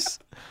say, miss?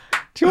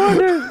 Do you want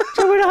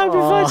to help me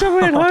find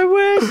somewhere at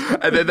homewares?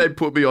 And then they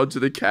put me onto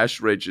the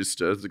cash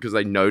register because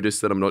they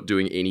noticed that I'm not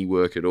doing any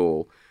work at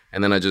all.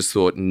 And then I just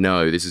thought,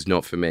 no, this is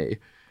not for me.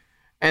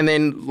 And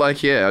then,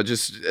 like, yeah,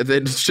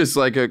 then it's just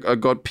like I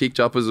got picked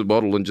up as a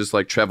model and just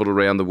like traveled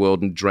around the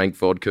world and drank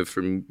vodka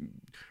from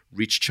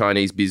rich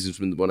Chinese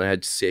businessmen when I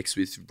had sex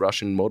with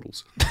Russian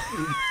models.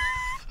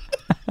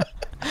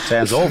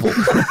 Sounds awful.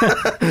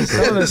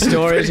 Some of the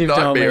stories you've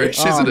told me.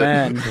 nightmarish, isn't it?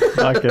 Man.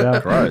 Okay.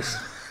 Gross.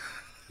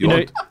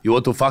 You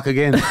want to fuck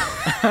again?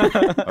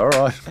 All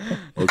right.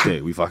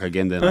 Okay, we fuck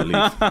again, then I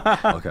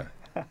leave. Okay.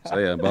 So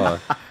yeah, bye.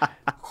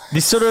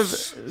 This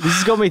has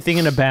got me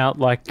thinking about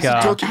like It's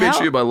a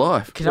documentary of my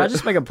life. Can I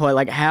just make a point?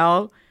 Like,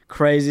 how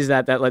crazy is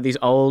that like these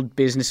old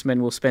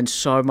businessmen will spend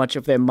so much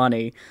of their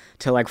money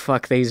to like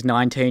fuck these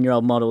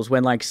 19-year-old models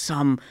when like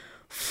some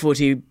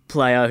footy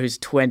player who's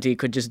 20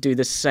 could just do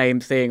the same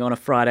thing on a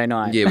Friday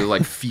night. Yeah, with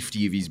like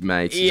 50 of his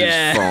mates.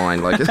 Yeah. Just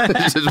fine. Like,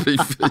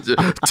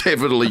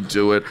 definitely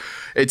do it.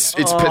 It's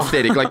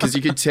pathetic. Like, because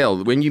you can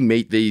tell when you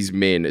meet these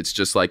men, it's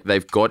just like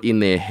they've got in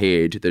their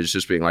head, they're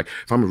just being like,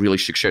 if I'm a really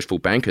successful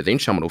banker, then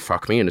someone will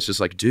fuck me. And it's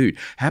just like, dude,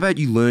 how about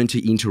you learn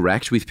to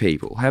interact with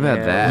people? How about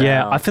that?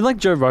 Yeah, I feel like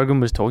Joe Rogan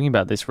was talking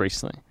about this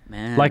recently.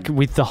 Man. Like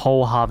with the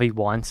whole Harvey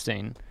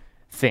Weinstein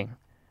thing.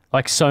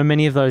 Like so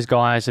many of those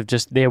guys have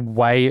just their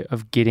way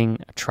of getting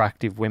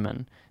attractive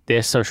women,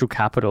 their social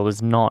capital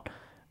is not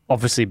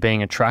obviously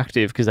being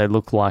attractive because they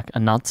look like a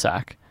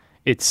nutsack.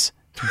 It's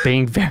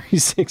being very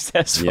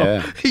successful.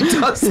 Yeah. He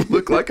does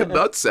look like a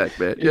nutsack,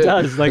 man. It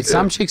does. Like But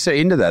some chicks are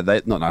into that.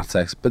 They not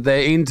nutsacks, but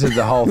they're into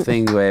the whole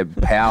thing where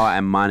power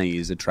and money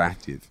is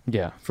attractive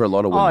yeah. for a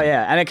lot of women. Oh,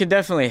 yeah. And it can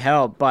definitely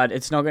help, but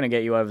it's not going to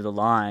get you over the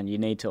line. You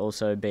need to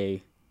also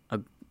be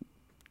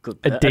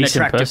an decent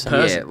attractive person.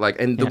 person. Yeah, like,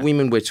 and the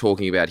women we're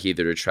talking about here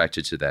that are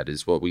attracted to that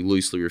is what we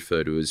loosely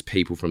refer to as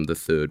people from the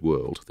third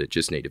world that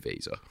just need a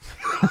visa.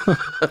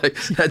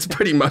 That's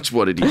pretty much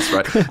what it is,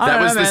 right?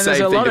 That was the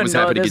same thing that was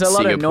happening in There's a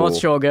lot Singapore. of North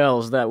Shore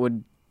girls that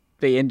would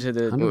be into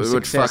the Would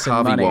fuck success and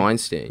Harvey money.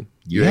 Weinstein.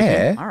 You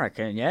Yeah. I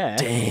reckon, yeah.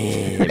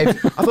 reckon?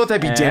 I thought they'd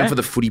be Yeah. down for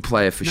the footy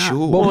player for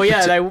sure. Well,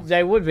 yeah,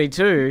 they would be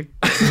too.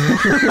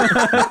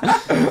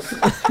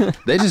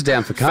 They're just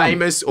down for cum.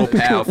 Famous or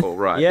powerful,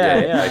 right?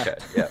 Yeah. Okay,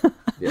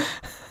 yeah.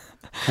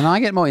 Can I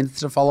get more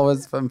Insta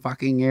followers from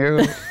fucking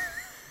you?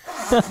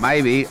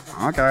 Maybe.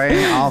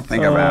 Okay, I'll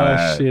think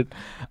about it. Shit.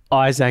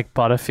 Isaac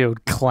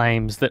Butterfield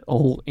claims that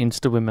all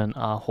Insta women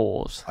are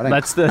whores. I don't-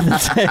 That's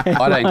the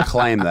I don't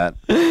claim that.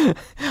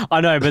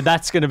 I know, but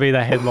that's going to be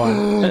the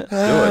headline. Do it.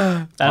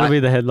 That'll be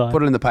the headline.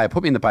 Put it in the paper.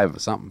 Put me in the paper for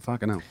something.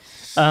 Fucking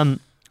hell.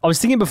 I was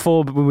thinking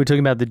before when we were talking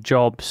about the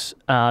jobs,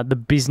 the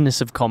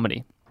business of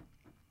comedy.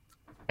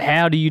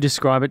 How do you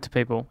describe it to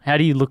people? How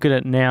do you look at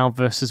it now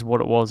versus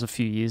what it was a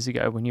few years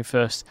ago when you're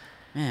first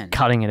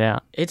cutting it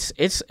out? It's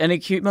an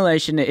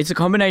accumulation. It's a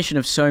combination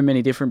of so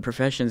many different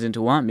professions into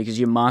one because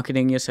you're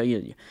marketing. You're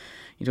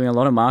doing a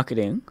lot of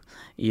marketing.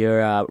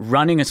 You're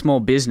running a small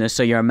business,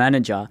 so you're a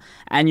manager,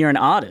 and you're an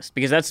artist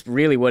because that's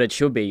really what it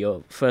should be.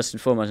 You're first and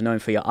foremost known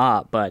for your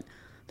art, but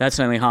that's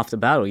only half the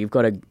battle. You've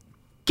got to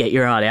get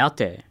your art out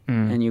there,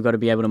 and you've got to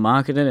be able to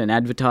market it and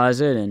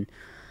advertise it and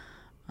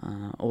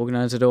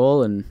organize it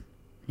all. And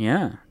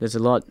yeah, there's a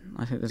lot.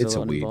 I think there's It's a a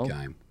lot weird involved.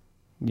 game.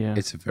 Yeah.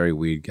 It's a very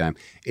weird game.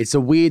 It's a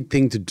weird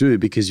thing to do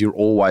because you're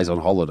always on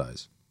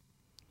holidays.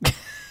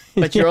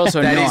 But you're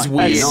also That not. is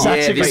weird. That's such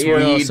Yeah, a this but you're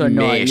weird also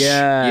not. mesh.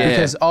 Yeah. Yeah.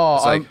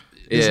 Because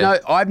It's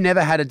like, I've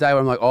never had a day where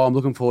I'm like, oh, I'm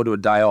looking forward to a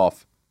day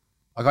off.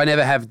 Like I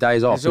never have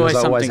days off There's always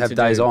because I always something have to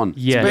days do. on.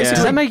 Yeah. basically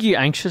Does that make you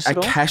anxious A at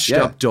all? cashed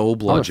Yeah. up doll I'm a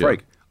bludger. freak.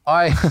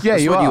 Yeah,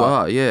 That's you what are. you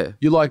are, yeah.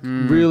 You're like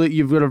really,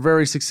 you've got a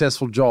very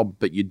successful job,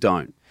 but you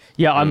don't.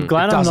 Yeah, I'm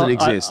glad It I'm doesn't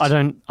not. exist.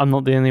 I'm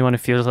not the only one who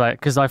feels like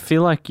because I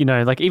feel like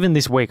like even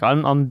this week I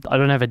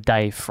don't have a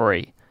day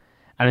free,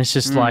 and it's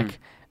just like,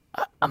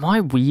 am I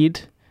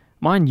weird?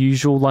 Am I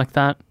unusual like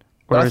that?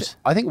 But Whereas,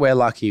 I think we're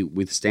lucky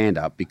with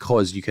stand-up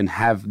because you can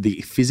have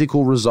the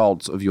physical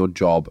results of your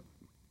job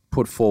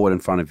put forward in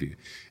front of you.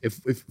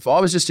 If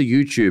I was just a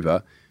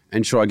YouTuber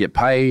and sure I get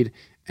paid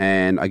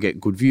and I get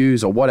good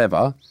views or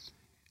whatever,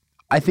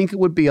 I think it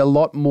would be a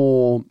lot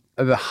more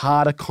of a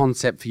harder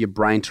concept for your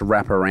brain to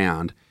wrap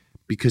around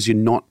because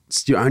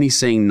you're only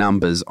seeing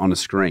numbers on a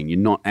screen. You're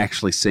not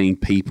actually seeing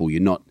people.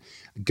 You're not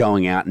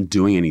going out and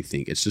doing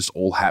anything. It's just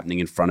all happening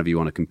in front of you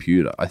on a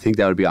computer. I think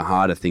that would be a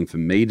harder thing for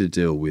me to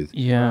deal with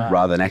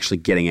rather than actually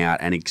getting out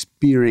and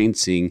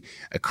experiencing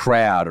a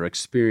crowd or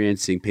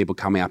experiencing people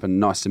coming up and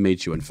nice to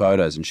meet you and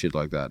photos and shit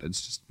like that.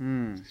 It's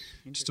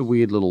just a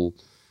weird little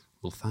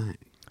thing.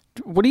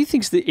 what do you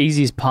think's the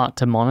easiest part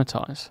to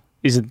monetize?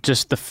 Is it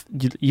just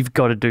you've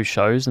got to do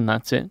shows and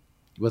that's it?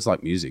 Well, it's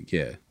like music,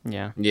 yeah.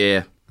 Yeah.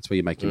 Yeah. That's where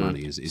you make your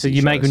money. Is So in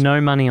you make shows. no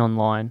money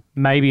online,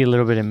 maybe a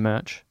little bit in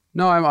merch.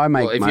 No, I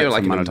make Well, if money you're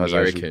like from an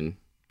monetization. American,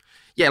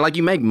 yeah, like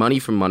you make money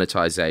from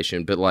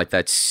monetization, but like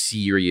that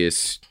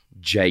serious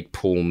Jake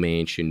Paul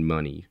mansion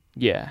money.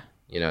 Yeah.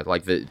 You know,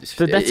 like That's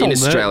in all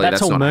Australia, that's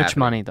that's all not merch happening.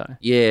 money though.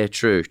 Yeah,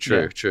 true.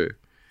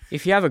 Yeah.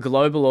 If you have a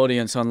global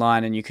audience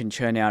online and you can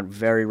churn out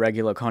very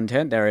regular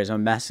content, there is a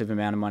massive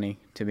amount of money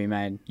to be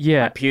made.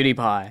 Yeah. Like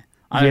PewDiePie.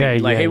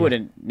 He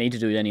wouldn't need to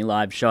do any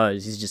live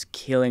shows. He's just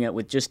killing it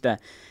with just the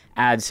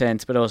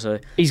AdSense, but also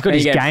he's got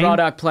his game,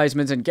 product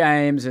placements and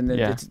games, and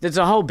there's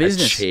a whole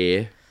business.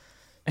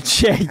 A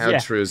chair. How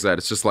true is that?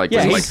 It's just like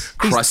when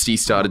Krusty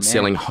started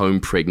selling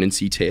home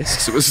pregnancy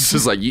tests. It was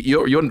just like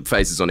your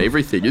face is on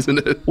everything,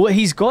 isn't it? Well,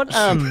 he's got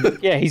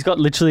he's got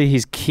literally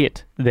his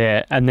kit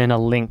there, and then a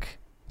link.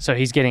 So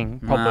he's getting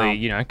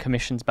probably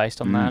commissions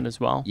based on that as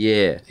well.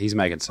 Yeah, he's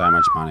making so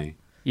much money.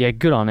 Yeah,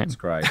 good on him. It's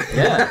great.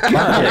 You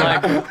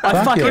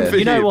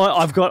know what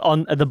I've got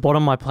on at the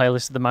bottom of my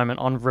playlist at the moment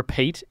on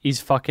repeat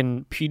is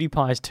fucking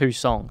PewDiePie's 2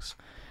 songs,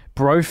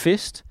 Bro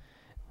Fist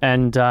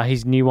and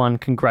his new one,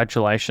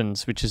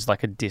 Congratulations, which is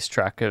like a diss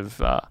track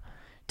of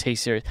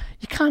T-Series.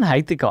 You can't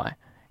hate the guy.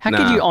 How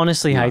could you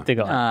honestly hate the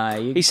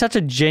guy? He's such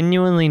a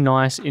genuinely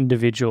nice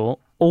individual,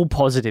 all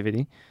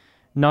positivity.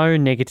 No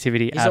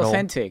negativity at all. He's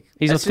authentic.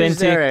 He's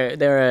authentic.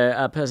 There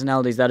are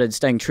personalities that are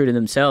staying true to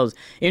themselves.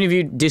 Even if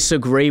you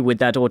disagree with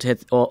that or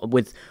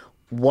with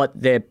what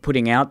they're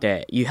putting out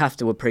there, you have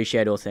to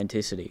appreciate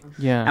authenticity.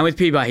 Yeah. And with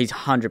PewDiePie, he's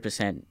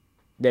 100%.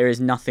 There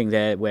is nothing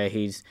there where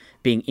he's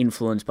being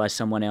influenced by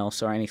someone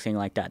else or anything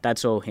like that.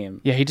 That's all him.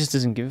 Yeah, he just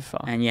doesn't give a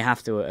fuck. And you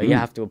have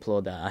to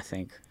applaud that, I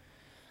think.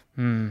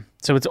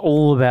 So it's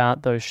all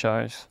about those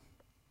shows.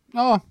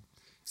 Oh,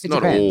 it's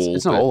not all.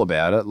 It's not all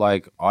about it.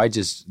 Like me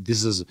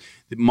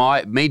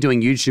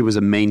doing YouTube was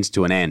a means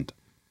to an end.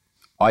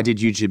 I did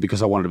YouTube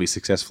because I wanted to be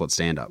successful at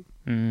stand-up.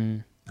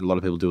 And a lot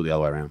of people do it the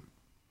other way around.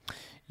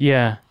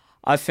 Yeah.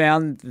 I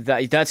found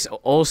that that's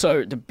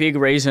also the big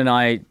reason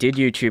I did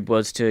YouTube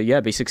was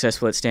to be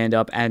successful at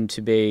stand-up and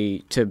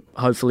to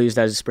hopefully use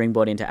that as a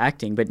springboard into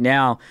acting. But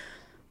now,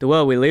 the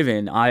world we live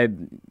in,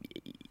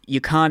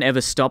 you can't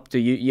ever stop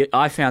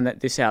I found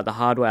that this out the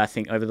hard way. I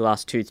think over the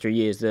last 2-3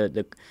 years,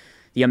 the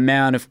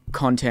amount of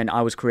content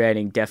I was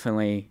creating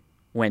definitely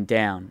went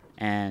down,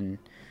 and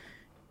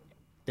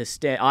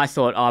I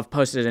thought I've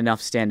posted enough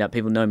stand-up.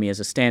 People know me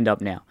as a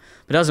stand-up now,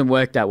 but it doesn't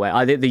work that way.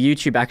 The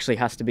YouTube actually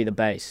has to be the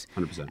base,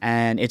 100%.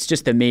 And it's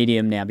just the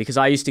medium now. Because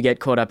I used to get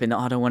caught up in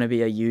I don't want to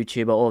be a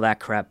YouTuber, all that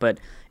crap. But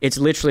it's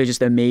literally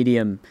just a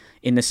medium.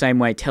 In the same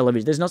way,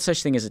 television. There's not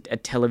such thing as a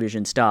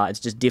television star. It's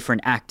just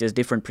different actors,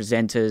 different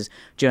presenters,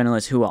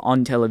 journalists who are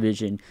on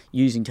television,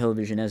 using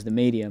television as the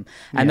medium.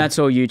 And that's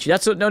all YouTube.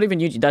 That's not even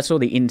YouTube. That's all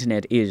the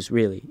internet is,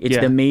 really. It's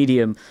the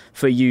medium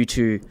for you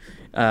to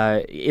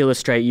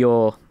illustrate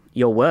your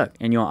work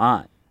and your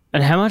art.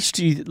 And how much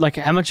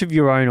how much of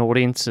your own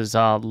audiences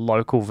are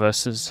local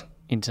versus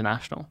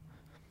international?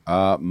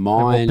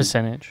 What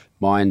percentage?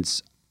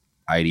 Mine's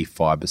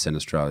 85%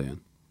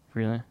 Australian.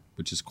 Really?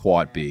 Which is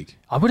quite big.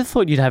 I would have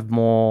thought you'd have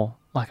more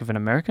of an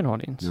American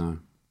audience. No.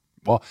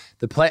 Well,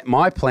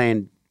 my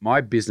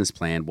business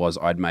plan was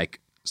I'd make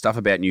stuff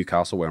about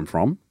Newcastle, where I'm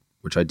from,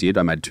 which I did.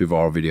 I made 2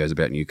 viral videos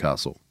about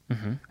Newcastle.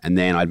 And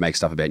then I'd make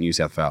stuff about New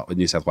South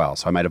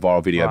Wales. So I my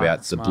viral video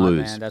about the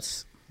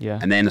Blues.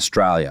 Man, and then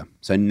Australia.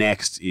 So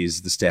next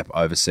is the step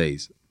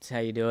overseas. That's how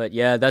you do it.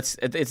 Yeah, it's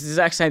the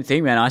exact same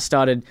thing, man. I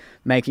started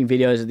making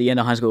videos at the end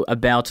of high school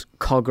about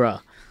Kogarah.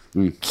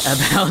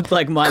 About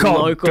like my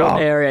local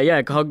area.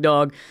 Yeah, Cog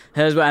Dog,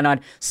 Hersborough. And I'd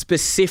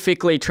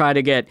specifically try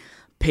to get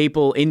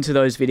people into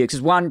those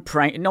videos.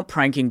 Because not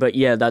pranking, but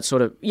that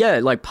sort of,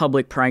 like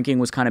public pranking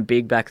was kind of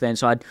big back then.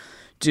 So I'd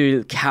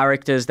do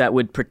characters that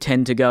would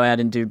pretend to go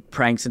out and do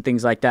pranks and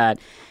things like that.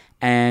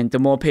 And the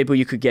more people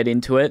you could get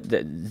into it,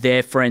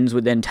 their friends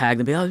would then tag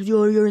them, be like,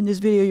 oh, you're in this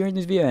video,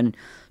 and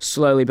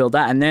slowly build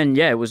that. And then,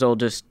 it was all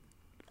just,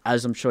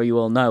 as I'm sure you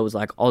all know, it was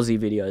like Aussie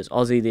videos,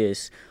 Aussie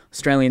this,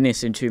 Australian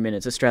this in 2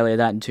 minutes, Australia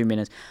that in 2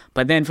 minutes.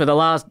 But then for the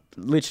last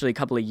literally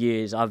couple of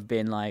years, I've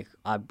been like,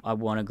 I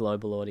want a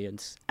global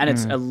audience, and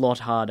it's a lot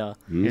harder.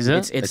 Is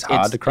it? It's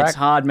hard to crack. It's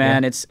hard,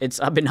 man. Yeah.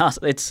 I've been asked.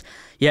 It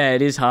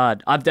is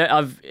hard.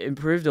 I've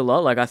improved a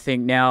lot. Like I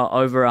think now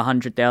over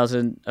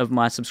 100,000 of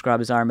my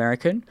subscribers are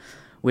American,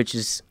 which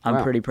is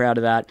I'm pretty proud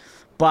of that.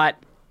 But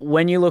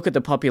when you look at the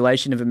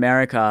population of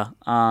America,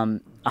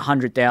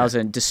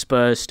 100,000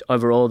 dispersed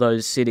over all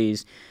those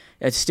cities.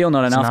 It's still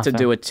not enough to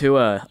do a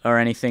tour or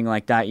anything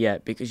like that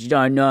yet, because you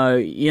don't know,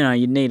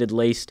 you need at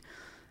least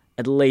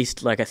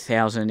like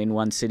 1,000 in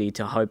one city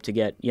to hope to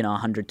get,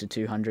 100 to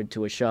 200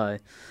 to a show.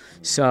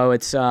 So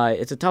it's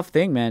a tough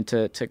thing, man,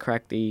 to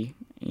crack the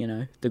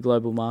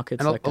global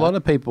markets. And a lot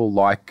of people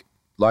like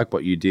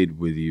what you did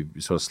with you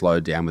sort of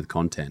slowed down with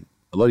content.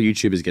 A lot of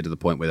YouTubers get to the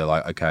point where they're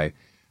like, okay,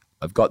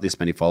 I've got this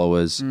many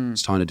followers,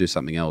 it's time to do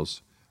something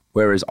else.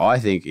 Whereas I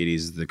think it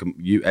is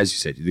as you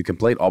said, the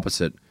complete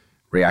opposite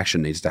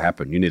reaction needs to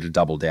happen. You need to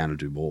double down and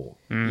do more.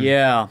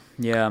 Yeah.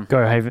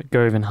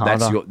 Go even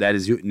harder. That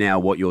is now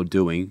what you're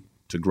doing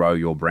to grow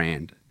your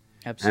brand.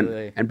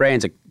 Absolutely. And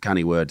brand's a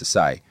cunny word to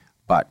say,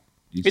 but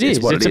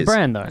it's what it is. It's a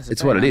brand, though.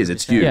 It's what it is.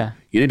 It's you. Yeah.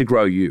 You need to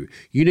grow you.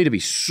 You need to be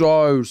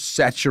so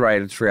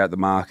saturated throughout the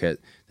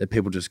market that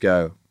people just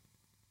go,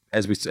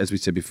 as we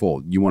said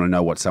before, you want to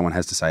know what someone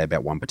has to say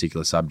about one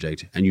particular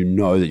subject, and you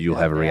know that you'll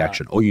have a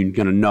reaction, or you're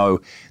going to know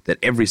that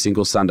every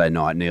single Sunday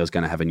night Neil's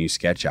going to have a new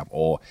sketch up,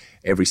 or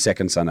every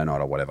second Sunday night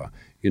or whatever.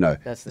 You know,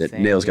 that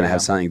Neil's going to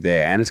have something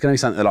there, and it's going to be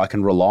something that I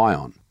can rely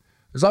on.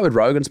 It's like with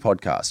Rogan's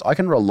podcast. I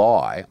can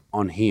rely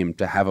on him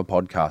to have a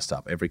podcast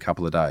up every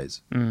couple of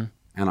days, and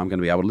I'm going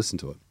to be able to listen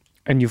to it.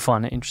 And you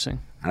find it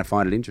interesting. And I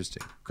find it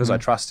interesting because I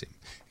trust him.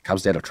 It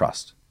comes down to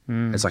trust.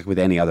 It's like with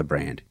any other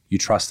brand. You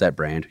trust that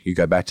brand, you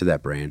go back to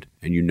that brand,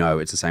 and you know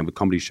it's the same with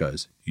comedy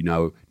shows. You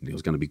know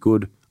Neil's going to be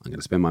good, I'm going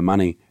to spend my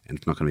money, and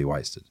it's not going to be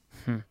wasted.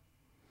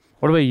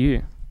 What about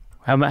you?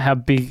 How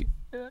big,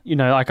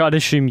 like I'd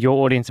assume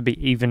your audience would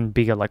be even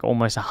bigger, like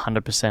almost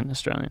 100%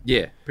 Australian.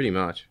 Yeah, pretty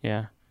much.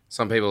 Yeah.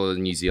 Some people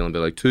in New Zealand be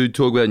like, "Dude,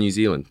 talk about New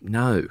Zealand."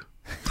 No.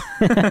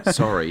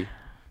 Sorry.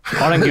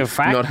 I don't give a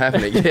fuck. Not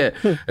happening. Yeah,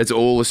 it's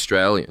all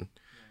Australian.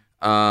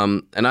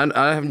 And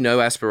I have no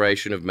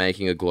aspiration of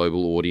making a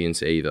global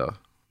audience either.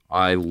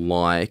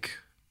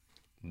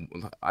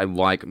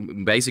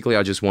 Basically,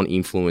 I just want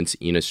influence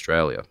in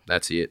Australia.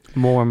 That's it.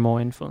 More and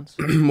more influence.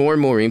 More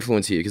and more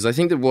influence here. Because I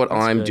think that what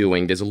I'm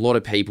doing, there's a lot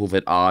of people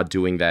that are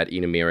doing that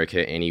in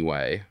America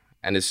anyway.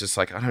 And it's just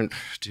like,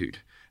 dude,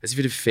 as if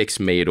it affects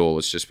me at all.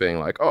 It's just being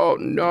like, oh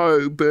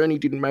no, Bernie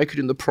didn't make it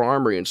in the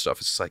primary and stuff.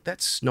 It's just like,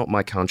 that's not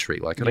my country.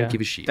 Like, I don't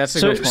give a shit. That's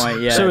a good point,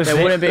 yeah. So there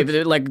wouldn't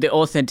be, like, the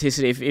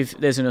authenticity. If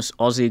there's an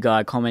Aussie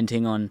guy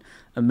commenting on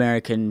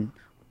American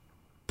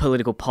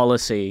political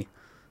policy,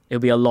 it'll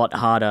be a lot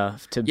harder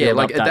to build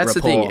up that that's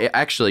rapport. the thing.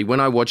 Actually,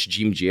 when I watch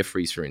Jim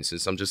Jeffries, for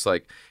instance, I'm just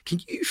like, can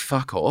you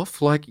fuck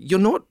off? Like, you're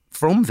not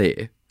from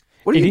there.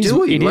 What are you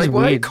doing? Like,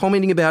 why are you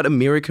commenting about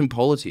American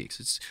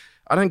politics?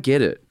 I don't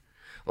get it.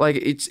 Like,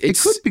 it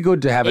could be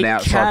good to have an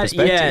outside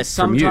perspective. Yeah,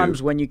 sometimes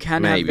from you. when you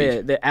can have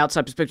the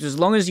outside perspective, as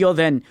long as you're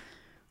then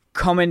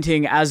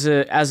commenting as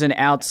an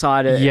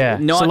outsider. Yeah,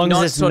 not, so long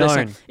not as it's sort of known.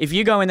 saying, if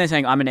you go in there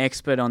saying, I'm an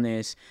expert on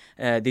this,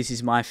 this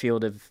is my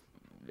field of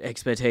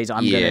expertise,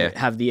 I'm going to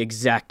have the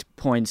exact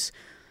points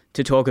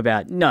to talk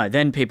about. No,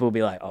 then people will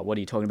be like, oh, what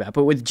are you talking about?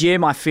 But with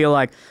Jim, I feel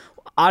like,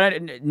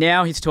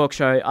 now his talk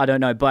show, I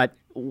don't know, but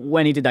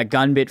when he did that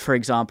gun bit, for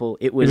example,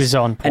 it was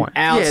on point.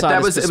 An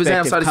outsider's it was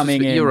outsider's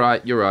coming in. You're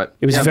right.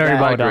 It was very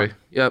well done.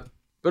 Yep.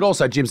 But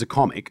also, Jim's a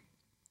comic.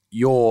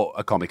 You're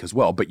a comic as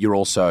well, but you're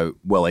also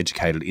well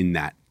educated in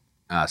that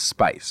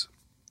space.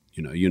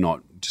 You know, you're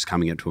not just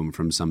coming into him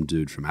from some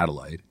dude from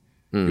Adelaide.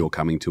 You're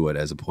coming to it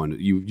as a point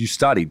of, you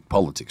studied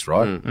politics,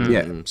 right?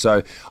 Yeah.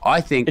 So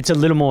I think it's a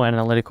little more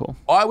analytical.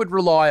 I would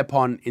rely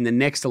upon, in the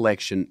next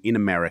election in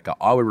America,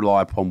 I would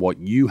rely upon what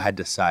you had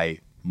to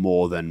say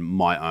more than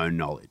my own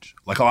knowledge.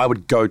 Like, I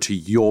would go to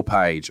your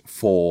page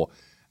for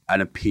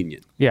an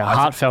opinion. Yeah,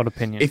 heartfelt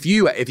opinion. If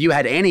you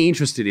had any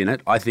interest in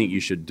it, I think you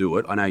should do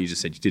it. I know you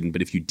just said you didn't,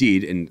 but if you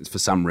did and for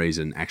some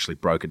reason actually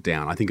broke it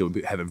down, I think it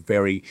would have a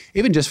very,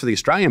 even just for the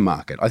Australian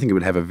market, I think it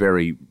would have a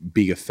very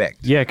big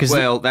effect. Yeah, because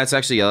that's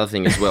actually the other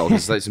thing as well,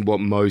 because that's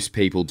what most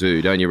people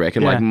do, don't you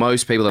reckon? Yeah. Like,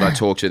 most people that I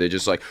talk to, they're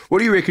just like, what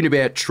do you reckon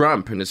about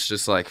Trump? And it's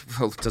just like,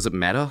 well, does it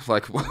matter?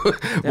 Like, why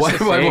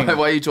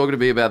are you talking to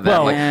me about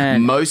that? Well,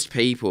 most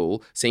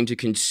people seem to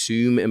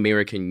consume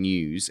American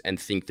news and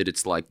think that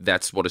it's like,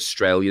 that's what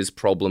Australia's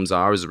problems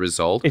are as a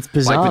result. It's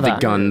bizarre. Like with that.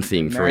 the gun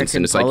thing, for American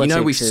instance. It's like, we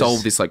politics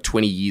solved this like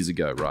 20 years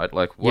ago, right?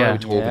 Like, what are we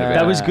talking about?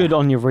 That was good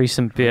on your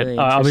recent bit. Really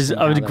I would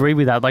interesting agree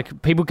with that.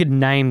 Like, people could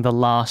name the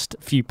last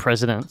few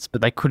presidents,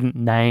 but they couldn't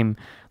name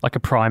like a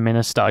prime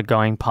minister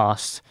going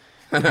past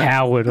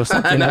Howard or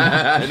something.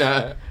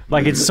 No.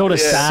 Like, it's sort of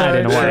sad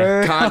in a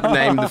way. Can't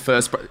name the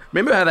first.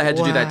 Remember how they had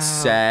to do that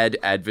sad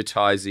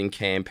advertising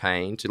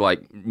campaign to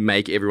like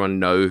make everyone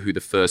know who the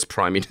first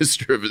Prime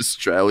Minister of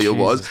Australia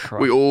was? Christ.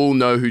 We all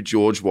know who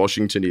George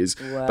Washington is,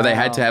 but they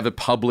had to have a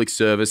public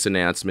service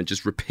announcement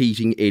just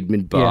repeating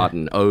Edmund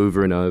Barton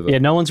over and over. Yeah,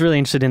 no one's really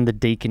interested in the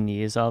Deakin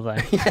years, are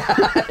they?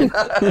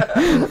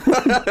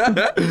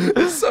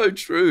 It's so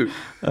true.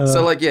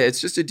 So like, yeah, it's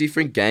just a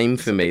different game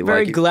for me.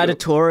 Very like,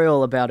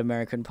 gladiatorial about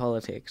American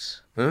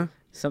politics. Huh?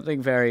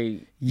 Something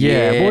very...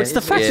 Well, it's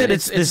the fact that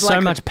there's it's so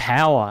like much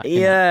power.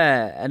 in it.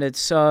 and it's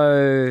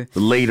so The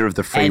leader of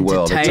the free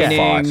world. It's a fight.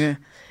 entertaining.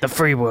 The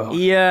free world.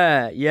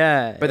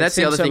 Yeah. But that's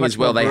the It other seems so thing much as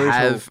well. more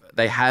brutal.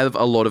 They have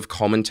a lot of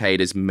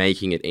commentators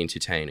making it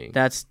entertaining.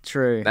 That's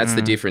true. That's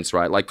the difference,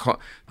 right? Like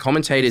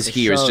commentators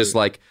here is show. just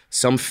like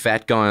some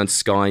fat guy on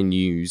Sky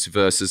News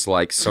versus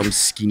like some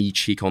skinny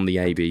chick on the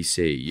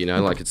ABC. You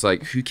know, like it's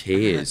like, who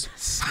cares?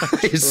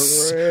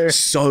 It's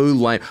so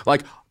lame.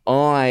 Like,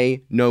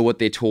 I know what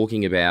they're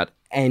talking about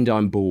and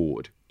I'm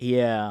bored.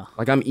 Yeah.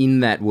 Like, I'm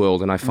in that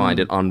world and I find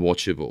it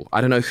unwatchable.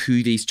 I don't know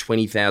who these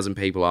 20,000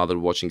 people are that are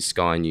watching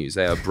Sky News.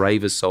 They are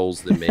braver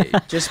souls than me.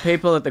 Just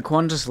people at the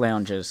Qantas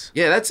lounges.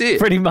 Yeah, that's it.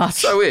 Pretty much.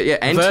 So it, yeah,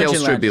 and Virgin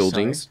Telstra Lounge,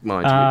 buildings,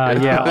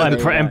 mind you.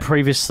 And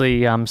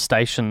previously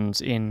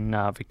stations in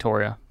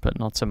Victoria, but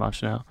not so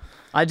much now.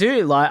 I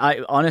do like.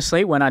 I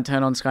honestly, when I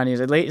turn on Sky News,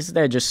 at least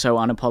they're just so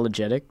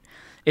unapologetic.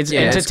 It's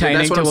entertaining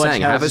that's what to I'm watch.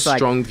 saying. How Have a it's like,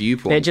 strong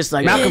viewpoint. they're just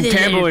like Malcolm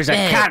Turnbull is a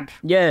cunt.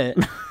 Yeah.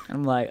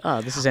 I'm like,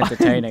 oh, this is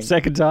entertaining.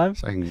 Second time.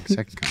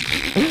 Second.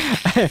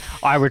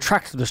 I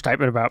retract the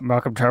statement about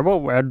Malcolm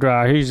Turnbull,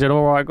 and he's an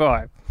all right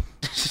guy.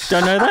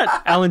 Don't know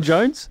that? Alan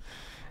Jones?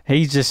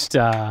 He's just,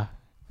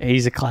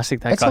 he's a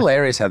classic, that It's guy.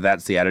 hilarious how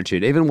that's the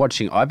attitude. Even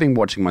I've been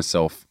watching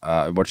myself,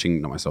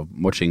 watching myself.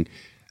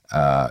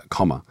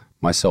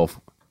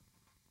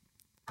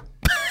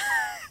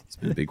 It's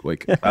been a big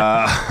week.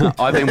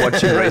 I've been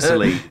watching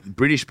recently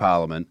British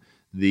Parliament.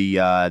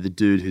 The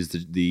dude who's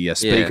the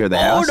Speaker of the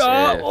House.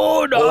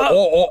 Order!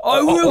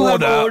 I will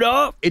have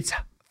order! It's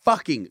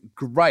fucking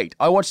great.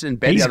 I watched it in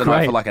bed He's the other night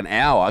great. for like an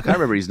hour. I can't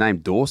remember his name,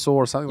 Dawson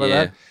or something like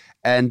Yeah. that.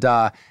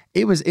 And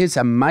it's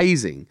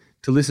amazing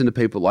to listen to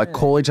people like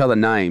call each other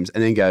names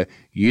and then go,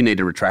 "You need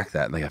to retract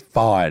that." And they go,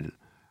 "Fine,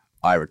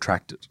 I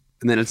retract it."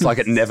 And then it's like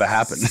it never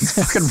happened. It's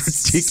fucking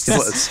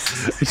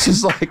ridiculous. It's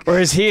just like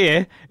Whereas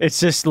here, it's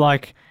just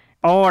like,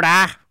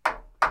 order!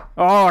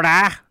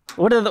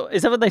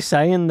 Is that what they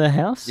say in the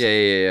House?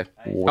 Yeah.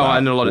 Oh,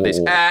 and a lot of this.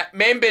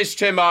 Members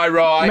to my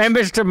right.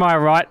 Members to my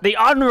right, the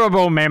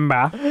honourable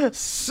member.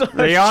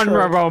 The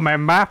honourable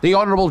member. the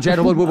honourable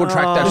gentleman will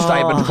retract that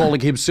statement, calling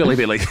him silly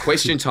Billy.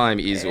 Question time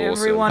is awesome.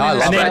 Everyone I in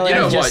love it. Australia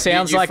You know just what?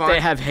 sounds You like find- they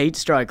have heat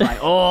stroke.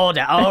 Like,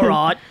 order, all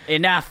right,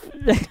 enough.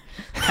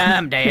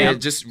 Calm down. Yeah,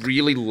 just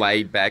really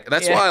laid back.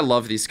 That's why I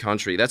love this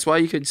country. That's why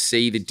you can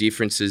see the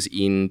differences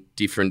in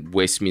different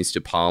Westminster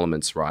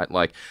parliaments, right?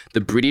 Like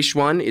the British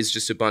one is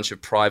just a bunch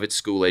of private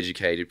school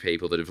educated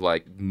people that have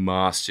like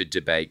mastered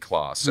debate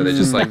class. So they're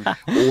just like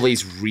all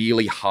these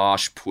really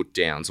harsh put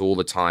downs all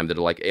the time that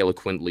are like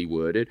eloquently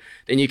worded.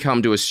 Then you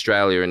come to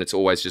Australia and it's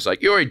always just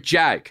like, you're a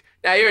joke.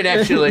 Now you're an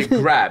absolute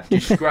grab,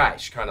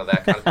 disgrace, kind of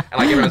that kind of, and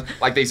like everyone's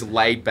like these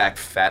laid back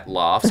fat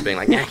laughs, being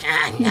like,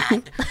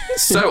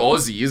 it's so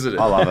Aussie, isn't it?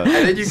 I love it.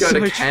 And then you go to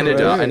So Canada,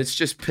 true. and it's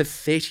just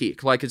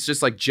pathetic. Like it's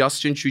just like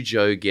Justin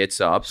Trudeau gets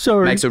up,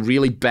 Sorry. makes a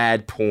really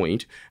bad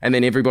point, and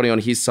then everybody on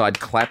his side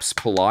claps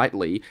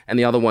politely, and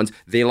the other ones,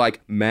 their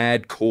like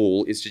mad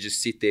call is to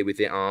just sit there with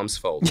their arms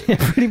folded. Yeah,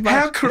 pretty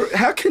much.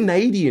 How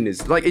Canadian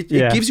is like it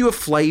Yeah. gives you a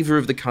flavour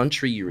of the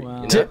country you're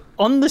in. You know?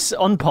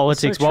 On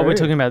politics, So while we're true.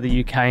 talking about the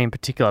UK in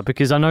particular,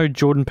 because I know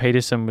Jordan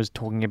Peterson was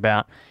talking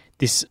about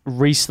this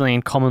recently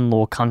in common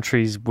law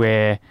countries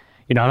where,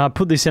 and I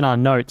put this in our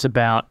notes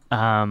about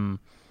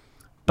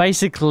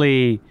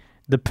basically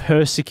the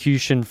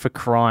persecution for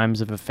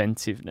crimes of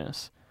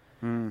offensiveness.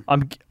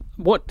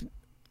 What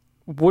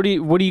are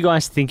you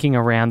guys thinking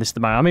around this at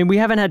the moment? I mean, we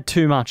haven't had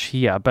too much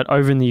here, but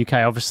over in the UK,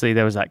 obviously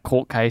there was that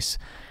court case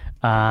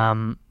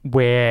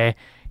where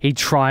he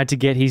tried to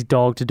get his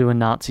dog to do a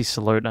Nazi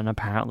salute, and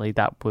apparently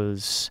that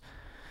was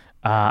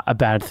a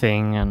bad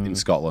thing. And In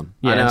Scotland.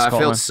 I know, in I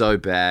Scotland. felt so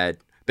bad.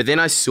 But then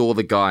I saw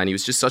the guy and he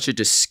was just such a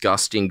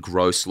disgusting,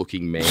 gross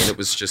looking man. It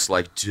was just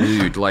like,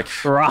 dude, like,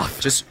 Rough.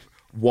 just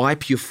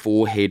wipe your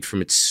forehead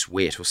from its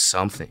sweat or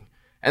something.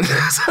 And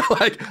so,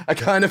 like, I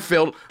kind of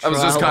felt, I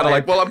was just kind of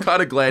like, well, I'm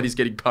kind of glad he's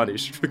getting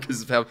punished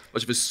because of how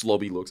much of a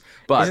slob he looks.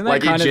 But, Isn't that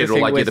like, in kind of the general,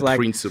 thing like, yeah, with, the like-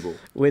 principle.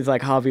 With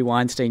like Harvey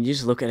Weinstein, you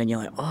just look at it and you're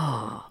like,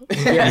 oh,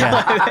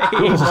 yeah.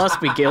 he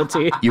must be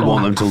guilty. You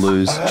want them to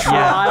lose.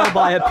 Trial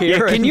by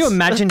appearance. Can you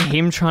imagine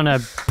him trying to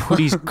put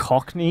his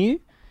cock near you?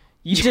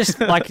 You just,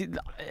 like,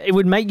 it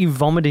would make you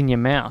vomit in your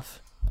mouth.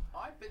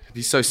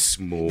 He's so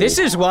small. This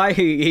is why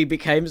he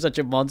became such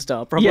a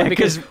monster. Probably Yeah,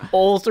 because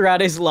all throughout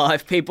his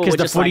life, people were Because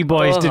the just footy like,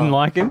 boys "Oh." didn't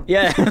like him.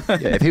 Yeah,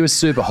 Yeah, if he was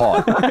super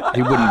hot,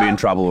 he wouldn't be in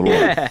trouble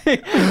at all.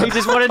 He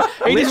just wanted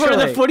the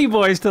Literally. footy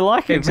boys to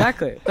like him.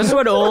 exactly. That's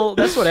what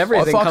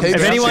everything fuck, comes he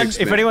down does.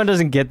 to. If anyone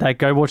doesn't get that,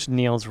 go watch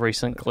Neil's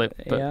recent clip.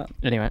 But Yeah.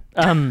 anyway,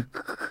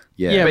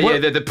 Yeah. But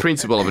what- yeah, the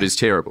principle of it is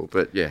terrible.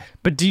 But yeah.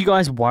 but do you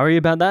guys worry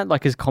about that,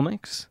 like as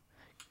comics?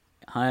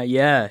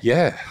 Yeah.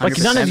 Yeah. Like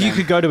none of 100%, you man.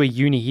 could go to a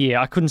uni here.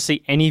 I couldn't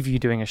see any of you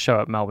doing a show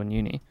at Melbourne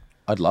Uni.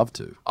 I'd love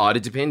to. Oh,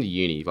 it'd depend on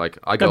uni. Like,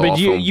 I No, go but off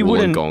you on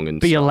wouldn't Wollongong and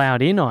be stuff.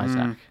 allowed in,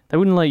 Isaac. They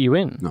wouldn't let you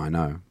in. No, I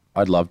know.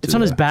 I'd love to. It's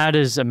not as though. bad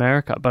as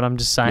America, but I'm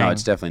just saying. No,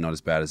 it's definitely not as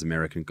bad as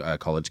American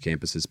college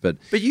campuses. But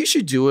But you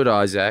should do it,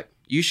 Isaac.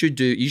 You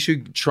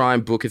should try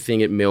and book a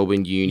thing at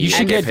Melbourne Uni. You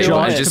should and get people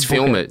Josh and to just book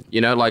film it. it. You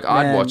know, like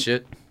I'd Man. watch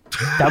it.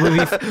 That would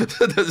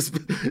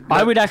be.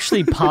 I would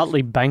actually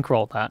partly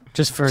bankroll that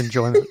just for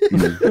enjoyment.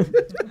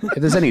 if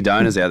there's any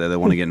donors out there that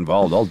want to get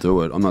involved, I'll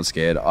do it. I'm not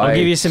scared. I'll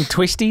give you some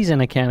twisties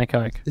and a can of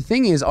Coke. The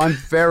thing is, I'm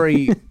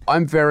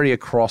very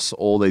across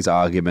all these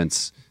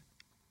arguments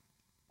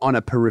on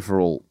a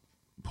peripheral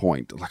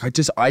point. Like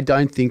I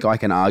don't think I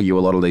can argue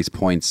a lot of these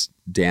points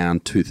down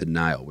tooth and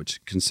nail,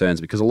 which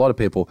concerns me because a lot of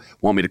people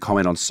want me to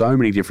comment on so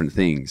many different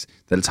things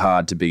that it's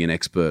hard to be an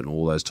expert in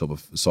all those type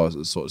of sort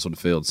of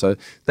fields. So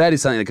that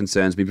is something that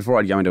concerns me. Before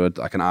I'd go into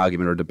like an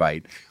argument or a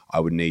debate, I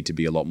would need to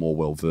be a lot more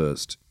well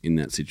versed in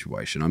that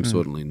situation. I'm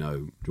certainly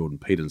no Jordan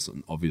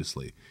Peterson,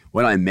 obviously.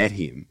 When I met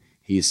him,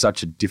 he is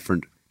such a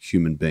different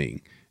human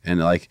being, and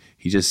like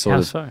he just sort How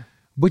of, so?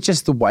 with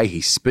just the way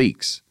he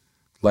speaks.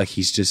 Like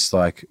he's just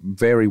like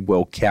very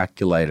well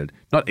calculated.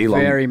 Not Elon.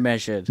 Very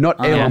measured. Not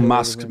I Elon agree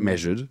Musk with him.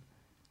 measured,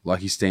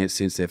 Like he sits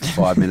there for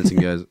 5 minutes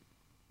and goes,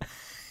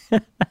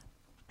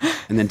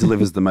 and then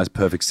delivers the most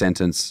perfect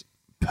sentence,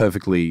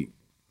 perfectly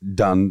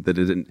done,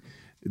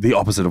 the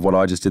opposite of what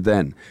I just did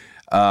then.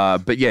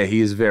 But yeah, he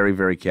is very,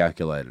 very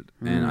calculated.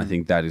 And I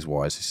think that is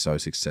why he's so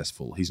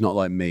successful. He's not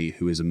like me,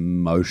 who is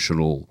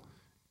emotional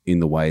in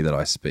the way that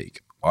I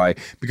speak.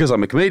 Because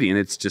I'm a comedian,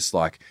 it's just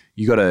like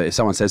if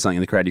someone says something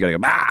in the crowd, you got to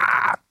go,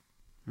 ah,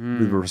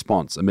 with a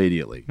response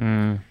immediately.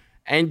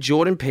 And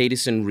Jordan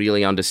Peterson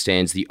really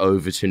understands the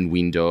Overton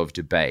window of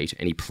debate,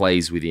 and he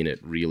plays within it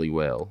really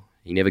well.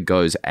 He never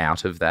goes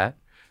out of that,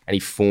 and he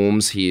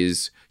forms you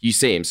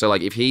see him. So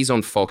like if he's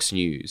on Fox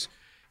News,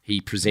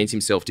 he presents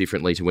himself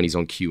differently to when he's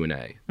on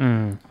Q&A.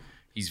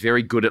 He's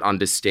very good at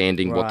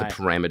understanding what the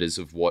parameters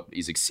of what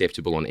is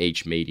acceptable on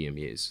each medium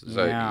is.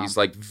 So he's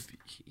like,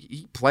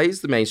 he plays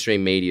the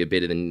mainstream media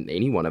better than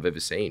anyone I've ever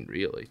seen,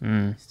 really.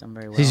 He's done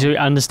very well. He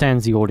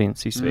understands the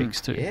audience he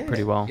speaks to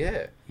pretty well.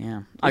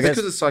 Yeah. I guess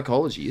because of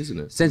psychology, isn't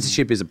it?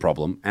 Censorship is a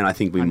problem, and I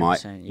think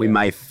we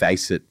may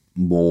face it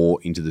more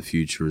into the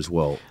future as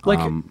well.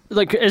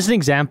 Like as an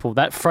example,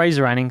 that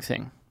Fraser Anning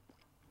thing.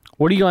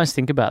 What do you guys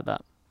think about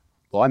that?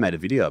 Well, I made a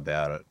video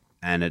about it,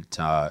 and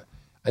I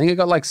think it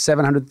got like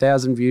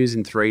 700,000 views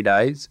in 3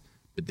 days,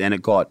 but then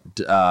it got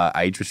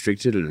age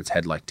restricted, and it's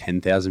had like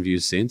 10,000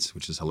 views since,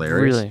 which is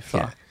hilarious. Really?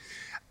 Fuck.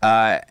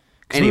 Yeah.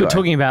 Anyway. We were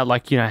talking about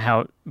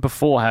how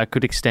it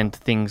could extend to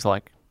things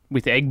like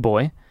with Egg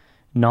Boy,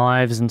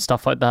 knives and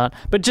stuff like that.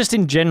 But just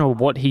in general,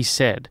 what he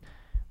said,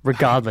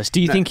 regardless, do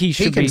you think he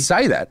should be... He can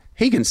say that.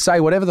 He can say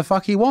whatever the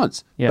fuck he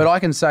wants. Yeah. But I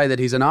can say that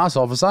he's an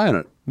arsehole for saying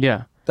it.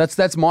 Yeah.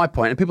 That's my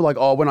point. And people are like,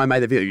 oh, when I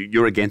made the video,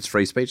 you're against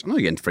free speech. I'm not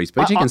against free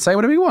speech. He can say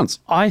whatever he wants.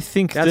 I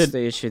think that's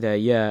the issue there.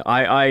 Yeah,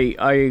 I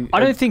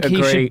don't think agree.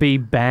 he should be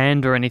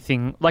banned or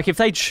anything. Like if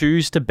they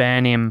choose to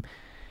ban him,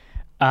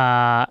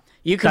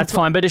 that's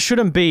fine. But it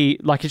shouldn't be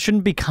like it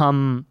shouldn't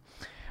become.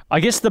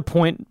 I guess the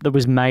point that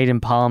was made in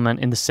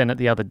Parliament in the Senate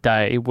the other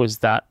day was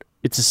that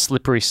it's a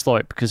slippery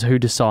slope because who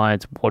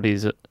decides what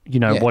is it?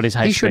 What is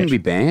hate speech? He shouldn't be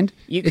banned.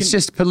 It's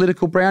just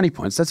political brownie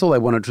points. That's all they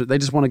want to. They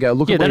just want to go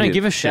look. Yeah, at they don't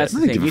give a shit. That's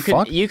the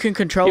thing. You can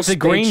control. If the speech.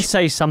 Greens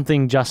say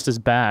something just as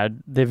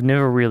bad, they've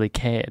never really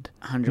cared.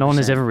 100%. No one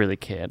has ever really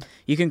cared.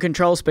 You can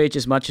control speech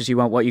as much as you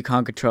want. What you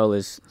can't control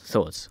is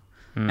thoughts.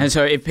 And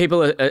so if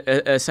people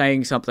are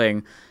saying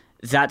something,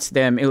 that's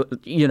them,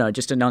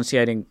 just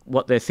enunciating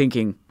what they're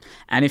thinking.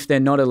 And if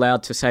they're not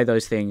allowed to say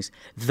those things,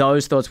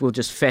 those thoughts will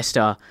just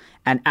fester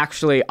and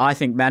actually, I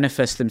think,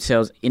 manifest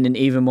themselves in an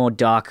even more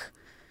dark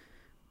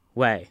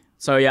way.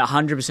 So,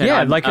 100%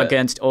 I'm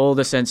against all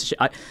the censorship.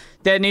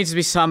 There needs to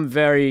be some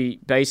very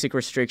basic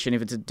restriction.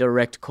 If it's a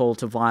direct call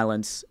to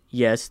violence,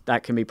 yes,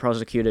 that can be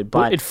prosecuted.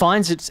 But it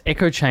finds its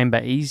echo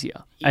chamber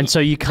easier. And so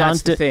you can't...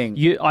 That's the thing.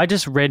 I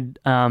just read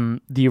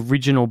the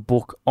original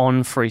book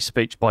on free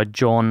speech by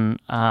John...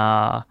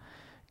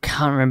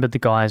 can't remember the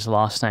guy's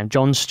last name.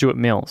 John Stuart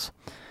Mills.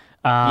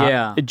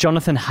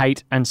 Jonathan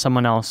Haidt and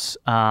someone else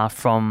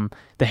from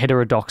the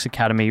Heterodox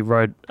Academy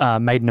made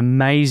an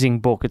amazing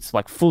book. It's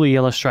like fully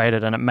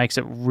illustrated and it makes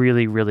it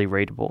really, really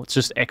readable. It's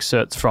just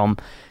excerpts from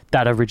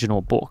that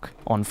original book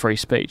on free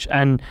speech.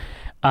 And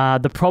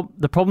the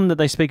problem that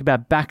they speak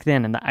about back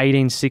then in the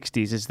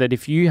 1860s is that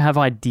if you have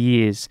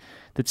ideas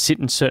that sit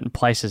in certain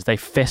places, they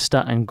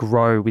fester and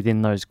grow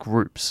within those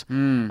groups.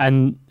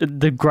 And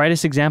the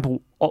greatest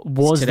example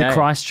was the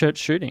Christchurch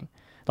shooting.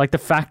 Like the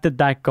fact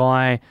that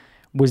guy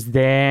was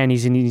there and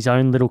he's in his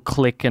own little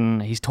clique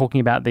and he's talking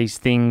about these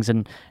things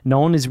and no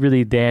one is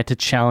really there to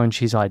challenge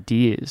his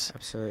ideas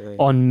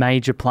on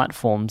major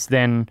platforms,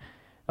 then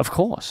of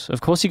course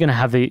you're going to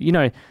have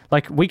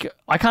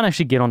I can't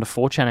actually get onto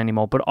 4chan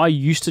anymore, but I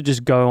used to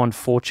just go on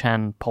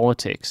 4chan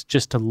politics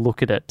just to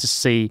look at it to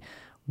see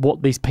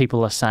what these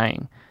people are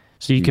saying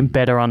so you can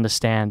better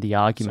understand the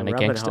argument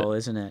against it. It's a rabbit hole,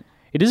 isn't it?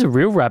 It is a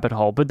real rabbit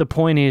hole, but the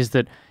point is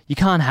that you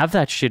can't have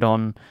that shit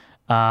on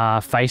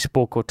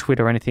Facebook or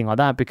Twitter or anything like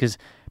that because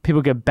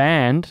people get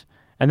banned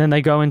and then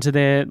they go into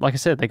their, like I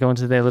said, they go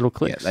into their little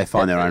cliques. Yeah, they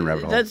find their own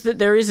rabbit hole.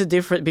 There is a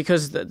difference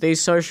because these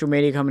social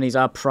media companies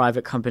are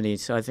private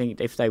companies. So I think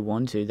if they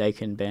want to, they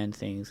can ban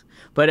things.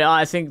 But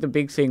I think the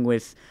big thing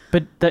with...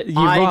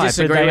 I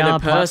disagree with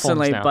it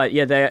personally, but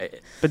they're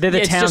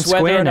the town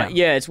square now.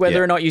 It's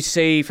whether or not you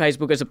see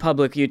Facebook as a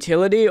public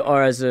utility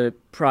or as a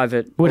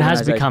private... Well, it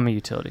has become a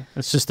utility.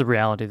 It's just the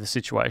reality of the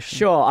situation.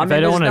 Sure. I mean,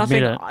 they don't want to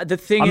admit it. The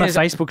thing is...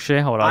 I'm a Facebook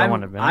shareholder. I don't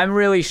want to admit it. I'm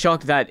really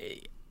shocked that...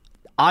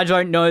 I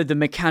don't know the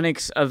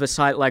mechanics of a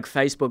site like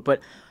Facebook, but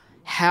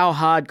how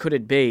hard could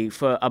it be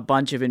for a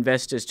bunch of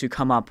investors to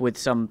come up with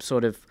some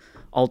sort of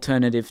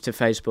alternative to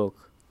Facebook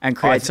and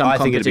create some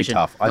competition? I think it'd be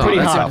tough.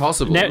 That's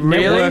impossible.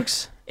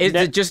 Networks? Is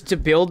it just to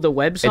build the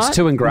website? It's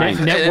too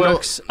ingrained.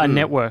 Networks are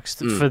networks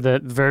for the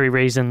very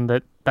reason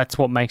that that's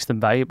what makes them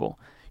valuable.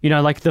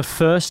 Like the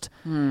first...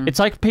 It's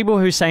like people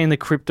who say in the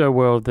crypto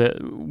world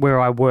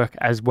where I work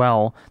as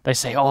well, they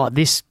say, oh,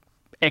 this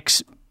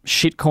X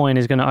shitcoin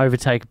is going to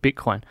overtake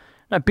Bitcoin.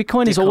 No,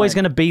 Bitcoin is always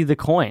going to be the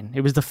coin.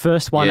 It was the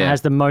first one that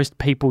has the most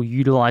people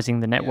utilizing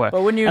the network.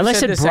 But wouldn't you have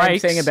said the same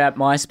thing about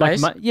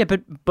MySpace?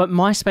 But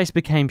MySpace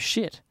became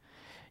shit.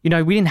 You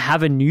know, we didn't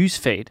have a news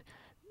feed.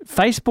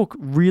 Facebook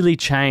really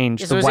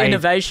changed the way... It was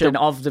innovation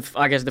of the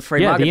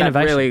free market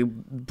that really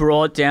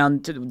brought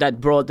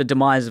the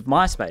demise of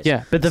MySpace.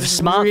 Yeah, but the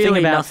smart thing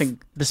about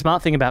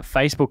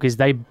Facebook is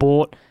they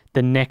bought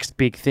the next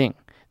big thing.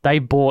 They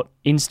bought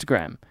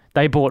Instagram.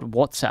 They bought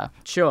WhatsApp.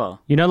 Sure.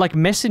 You know, like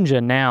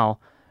Messenger now,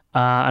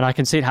 and I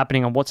can see it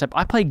happening on WhatsApp.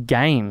 I play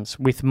games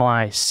with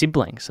my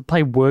siblings. I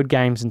play word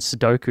games and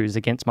Sudokus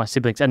against my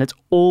siblings, and it's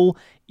all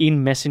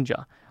in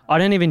Messenger. I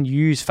don't even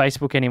use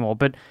Facebook anymore,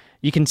 but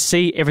you can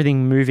see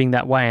everything moving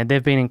that way, and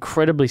they've been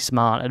incredibly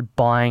smart at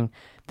buying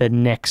the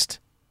next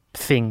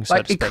thing, so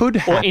to speak. It could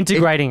happen. Or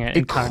integrating it.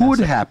 It could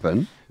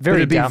happen. But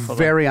it'd be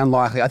very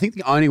unlikely. I think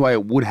the only way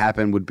it would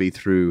happen would be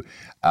through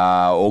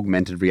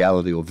augmented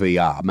reality or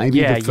VR.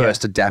 Maybe the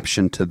first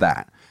adaptation to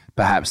that.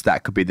 Perhaps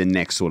that could be the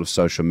next sort of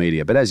social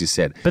media. But as you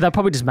said... But they'll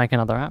probably just make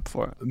another app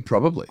for it.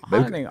 Probably.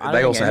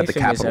 They also have the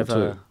capital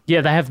too.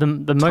 Yeah, they have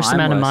the most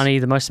amount of money,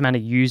 the most amount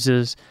of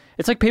users.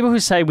 It's like people who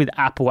say with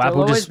Apple... There'll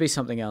Apple always just be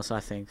something else, I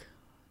think,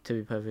 to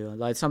be perfectly honest.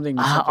 Like something...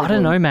 I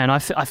don't know, man. I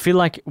feel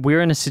like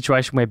we're in a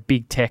situation where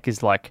big tech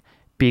is like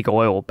big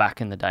oil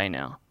back in the day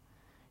now.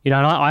 You know,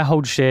 and I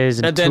hold shares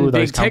in two of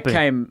those companies. Then big tech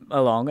came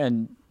along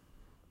and...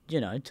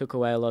 took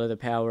away a lot of the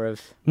power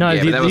of... No,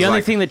 the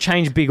only thing that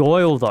changed big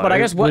oil, though,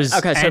 was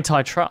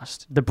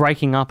antitrust, the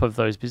breaking up of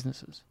those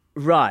businesses.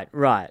 Right.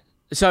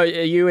 So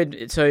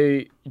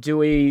do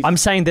we... I'm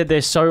saying that they're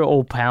so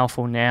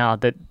all-powerful now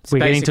that we're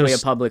getting to... basically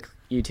a public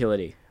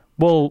utility.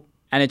 Well...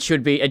 And it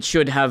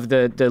should have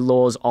the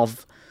laws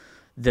of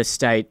the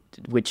state,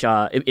 which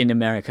are, in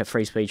America,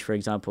 free speech, for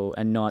example,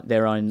 and not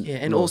their own... Yeah,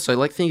 and laws.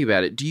 also, think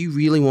about it. Do you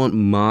really want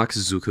Mark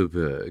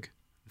Zuckerberg,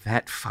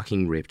 that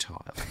fucking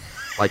reptile,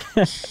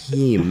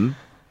 him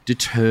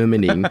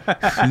determining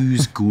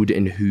who's good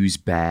and who's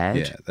bad?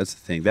 Yeah, that's the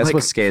thing. That's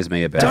what scares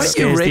me about it. Don't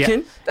you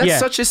reckon? That's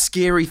such a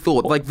scary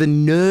thought. The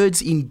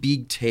nerds in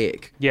big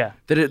tech. Yeah.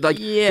 That you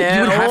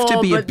would have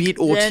to be a bit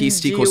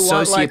autistic or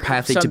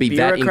sociopathic to be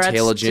that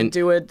intelligent. To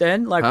do it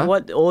then?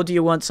 What? Or do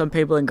you want some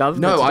people in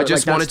government? No, I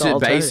just wanted to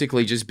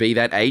basically just be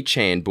that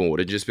 8chan board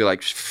and just be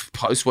like,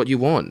 post what you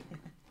want.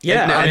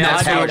 Yeah, and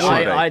that's how it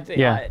should be.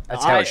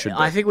 That's how it should be.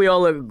 I think we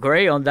all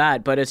agree on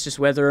that, but it's just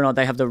whether or not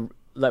they have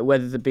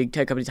whether the big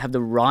tech companies have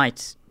the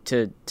right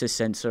to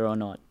censor or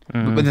not.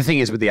 But the thing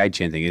is with the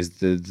 8chan thing is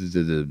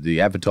the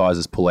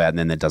advertisers pull out and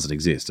then that doesn't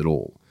exist at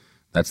all.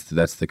 That's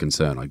the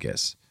concern, I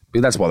guess.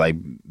 But that's why they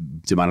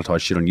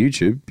demonetize shit on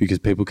YouTube, because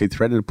people keep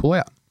threatening to pull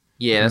out.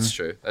 Yeah, that's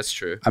true. That's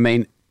true. I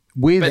mean,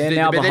 they're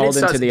now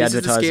beholden to the advertisers. This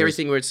is the scary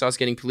thing where it starts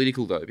getting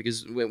political, though,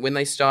 because when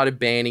they started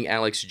banning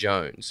Alex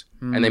Jones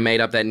and they made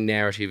up that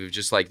narrative of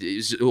just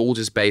it's all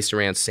just based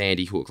around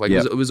Sandy Hook,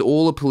 it was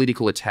all a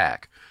political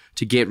attack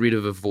to get rid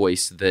of a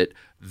voice that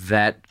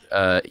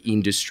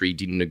industry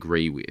didn't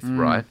agree with,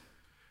 right?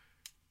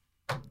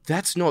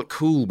 That's not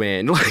cool,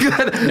 man.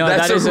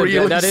 That's a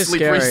really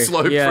slippery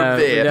slope from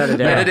there.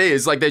 And it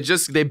is.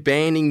 They're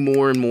banning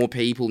more and more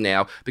people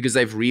now because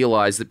they've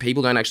realized that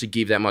people don't actually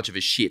give that much of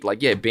a shit.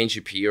 Ben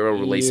Shapiro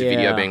released a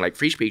video being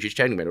free speech is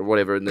chatting about it or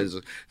whatever, and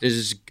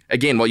there's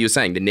again what you were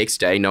saying. The next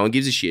day, no one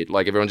gives a shit.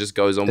 Everyone just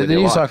goes on with their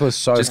life. The news cycle is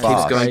so just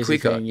fast. keeps going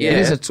quicker. Yeah.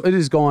 It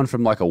has gone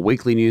from a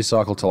weekly news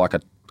cycle to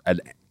an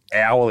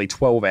hourly,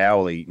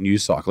 12-hourly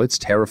news cycle. It's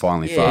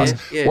terrifyingly fast.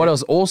 Yeah. What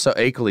else also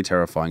equally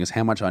terrifying is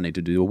how much I need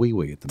to do a wee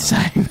at the moment.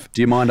 Same.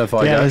 Do you mind if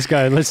I go? Yeah, let's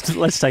go.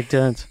 Let's take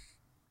turns.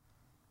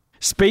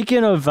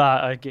 Speaking of,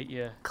 get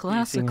your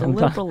classical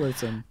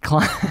liberalism.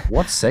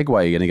 What segue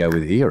are you going to go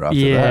with here after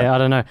that? Yeah, I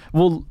don't know.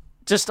 Well,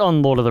 just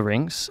on Lord of the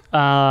Rings.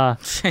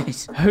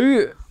 Jeez.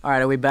 Who? All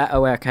right, are we back?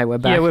 Oh, okay, we're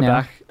back. Yeah, we're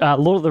now. back.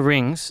 Lord of the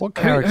Rings. What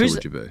character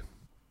would you be?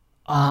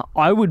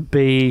 I would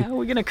be... How are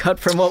we going to cut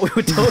from what we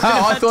were talking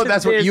about? I thought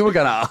that's what you were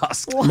going to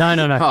ask. No.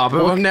 Oh,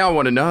 but now I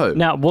want to know.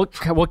 Now,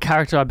 what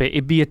character I'd be?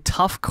 It'd be a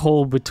tough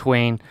call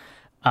between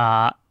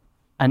an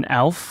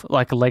elf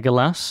like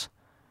Legolas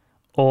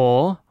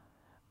or...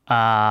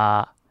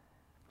 That's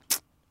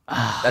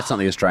not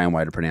the Australian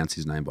way to pronounce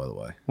his name, by the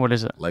way. What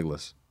is it?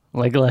 Legolas.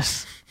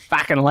 Legolas.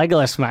 Fucking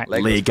Legolas, mate.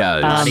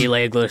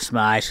 Legolas,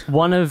 mate.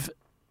 One of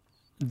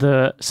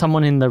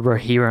someone in the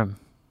Rohirrim.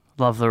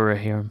 Love the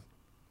Rohirrim.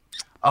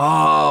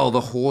 Oh,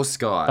 the horse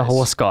guys. The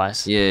horse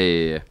guys.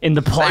 Yeah. In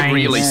the plains. They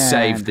really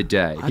saved the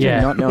day. I do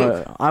not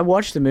know. I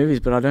watched the movies,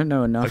 but I don't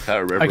know enough. I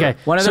can't remember. Okay.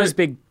 One of those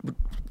big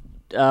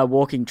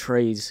walking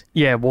trees.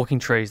 Yeah, walking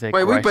trees. They're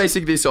Wait, great. we're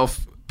basing this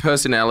off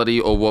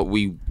personality or what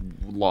we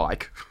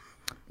like?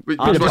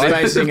 I'm just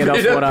basing it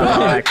off what I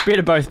like. Bit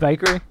of both,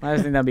 bakery. I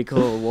just think that'd be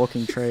cool, a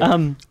walking tree.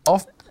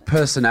 Off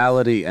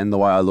personality and the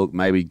way I look,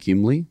 maybe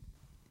Gimli.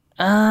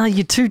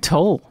 You're too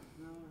tall.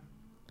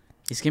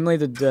 Is Gimli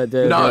the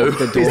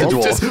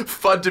dwarf? Just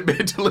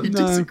fundamentally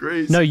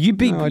disagrees. No, you'd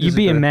be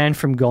a man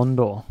from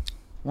Gondor.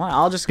 Why?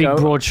 I'll just big go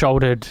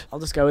broad-shouldered. I'll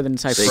just go with it and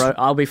say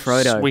I'll be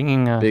Frodo.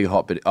 Swinging a big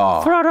hot bit.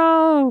 Oh,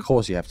 Frodo. Of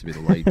course, you have to be the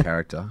lead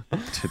character.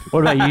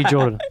 What about you,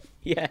 Jordan?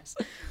 Yes.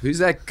 Who's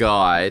that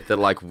guy that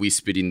like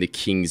whispered in the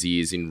king's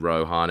ears in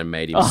Rohan and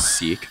made him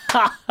sick?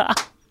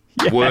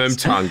 Yes. Worm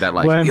tongue, that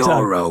like, Worm tongue.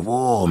 you're a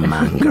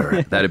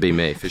warmonger. That'd be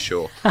me for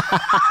sure.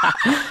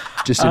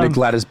 Just in a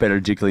Gladys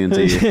Berejiklian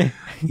to you.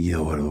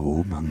 You're a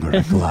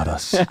warmonger,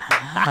 Gladys.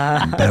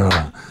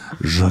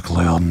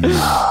 Berejiklian.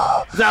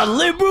 The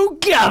Liberal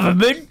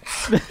government.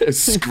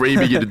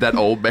 Screaming into that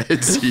old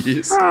man's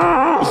ears.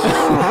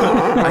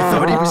 I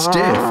thought he was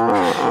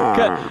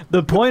deaf.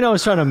 The point I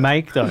was trying to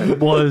make, though,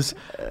 was...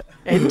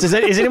 is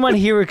anyone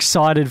here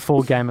excited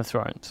for Game of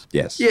Thrones?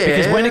 Yes. Yeah.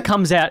 Because when it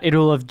comes out,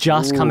 it'll have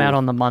just come out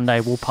on the Monday.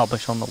 We'll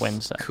publish on the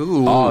Wednesday.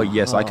 Cool. Oh,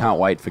 yes. I can't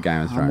wait for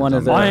Game of Thrones. one of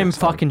I'm those. very I am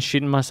excited. fucking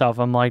shitting myself.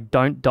 I'm like,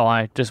 don't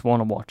die. Just want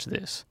to watch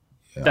this.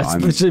 That's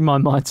I'm- literally my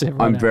mindset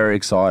right I'm now. very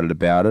excited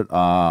about it.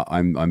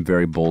 I'm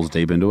very balls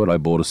deep into it. I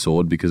bought a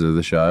sword because of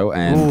the show,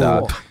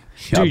 and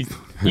Dude,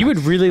 you would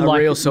really A like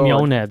real sword.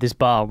 Mjolnir, this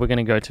bar we're going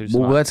to go to tonight.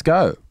 well, let's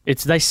go.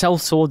 They sell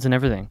swords and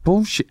everything.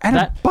 Bullshit at a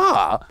That-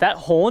 bar. That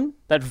horn,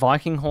 that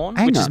Viking horn,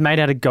 Hang which is on. made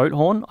out of goat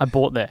horn, I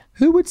bought there.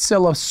 Who would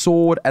sell a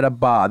sword at a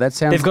bar? That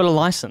sounds. They've got a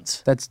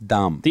license. That's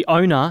dumb. The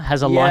owner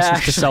has a Yeah,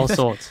 license to sell actually.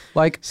 swords.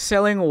 Like,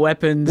 Selling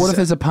weapons. what if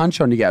there's a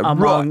punch on you? Go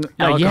among right.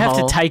 No, you have to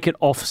alcohol. take it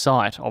off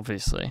site,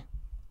 obviously.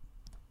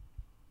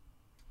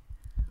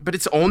 But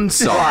it's on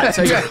site.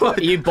 So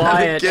you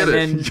buy it get and it.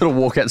 then You gotta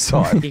walk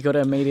outside. you got to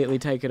immediately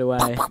take it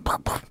away.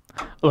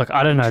 Look,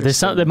 I don't know.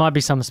 There might be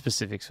some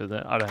specifics with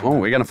it. I don't know. Oh,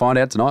 we're gonna find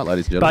out tonight,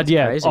 ladies and gentlemen. But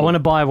yeah, crazy. I want to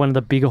buy one of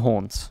the bigger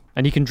horns,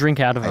 and you can drink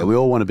out of Hey, it. we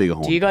all want a bigger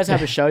horn. Do you guys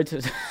have a show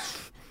to?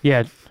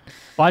 Yeah,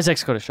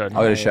 Isaac's got a show. I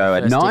got a show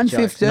at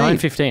First dick 9:15.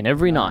 9:15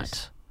 every Nice.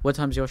 night. What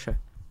time's your show?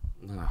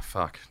 Oh,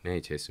 fuck. Now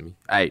you're testing me.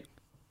 8.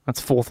 That's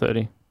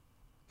 4:30.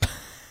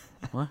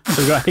 What?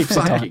 We've got heaps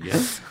of time. This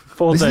is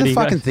 4:30. the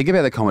fucking thing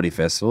about the comedy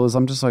festival is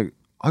I'm just like,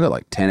 I got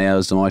like 10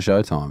 hours to my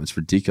show time. It's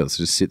ridiculous.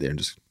 Just sit there and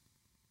just.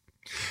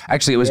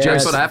 Actually, it was Jerry.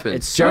 That's what happened.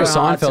 It's Jerry so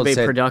hard to Seinfeld be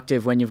said-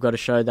 productive when you've got a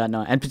show that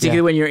night, and particularly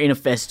Yeah. when you're in a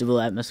festival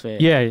atmosphere.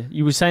 Yeah,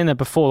 you were saying that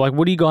before. Like,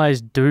 what do you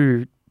guys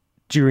do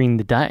during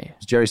the day?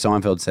 Jerry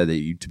Seinfeld said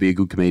that to be a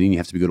good comedian, you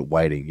have to be good at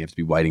waiting. You have to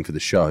be waiting for the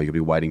show. You got to be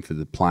waiting for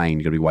the plane.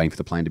 You got to be waiting for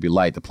the plane to be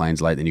late. The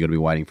plane's late, then you got to be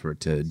waiting for it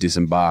to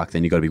disembark.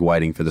 Then you got to be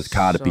waiting for the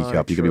car to So pick you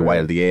up. You got to be true.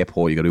 waiting at the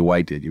airport. You got to be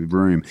waiting at your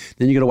room.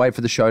 Then you got to wait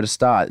for the show to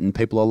start, and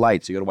people are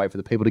late, so you got to wait for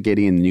the people to get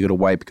in. And you got to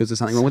wait because there's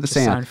something wrong with the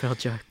sound. Seinfeld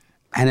joke.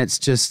 And it's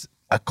just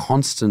a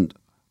constant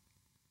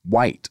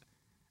wait,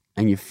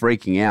 and you're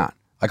freaking out.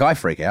 Like I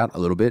freak out a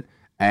little bit,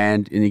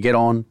 and you get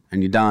on,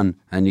 and you're done,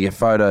 and you get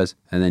photos,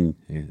 and then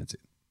that's it.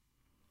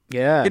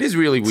 Yeah, It is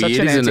really weird, Such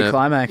an isn't it?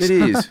 anticlimax. It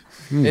is.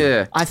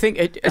 Yeah. I think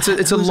It's a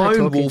who was I lone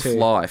talking wolf to?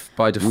 life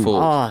by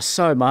default. Oh,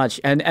 so much.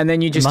 And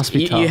then you just must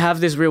be you tough.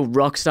 have this real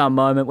rock star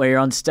moment where you're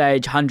on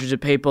stage, hundreds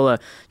of people are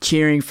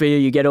cheering for you,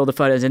 you get all the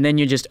photos, and then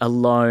you're just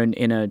alone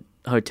in a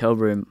hotel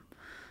room. And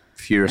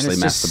Furiously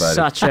it's just masturbating.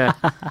 such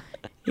a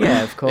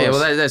yeah, of course. Yeah, well,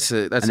 that's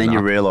And an then you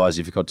up. realise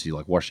you forgot to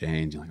like wash your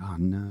hands. You're like, oh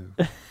no,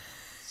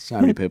 so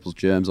many people's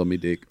germs on me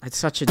dick. It's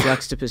such a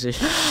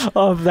juxtaposition.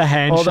 Of the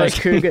All those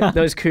handshake.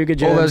 cougar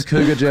germs. All those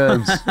cougar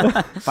germs.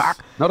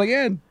 Fuck, not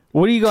again.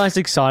 What are you guys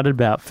excited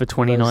about for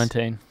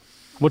 2019?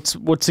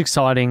 What's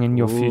exciting in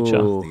your future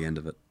Ooh. The end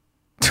of it.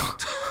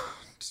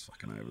 Just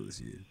fucking over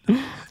this year.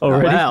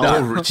 already? Wow.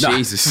 Oh,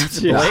 Jesus.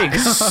 Bleak.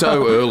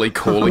 So early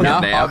calling No,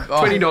 it now. I-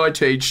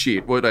 2019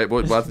 shit. What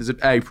month is it?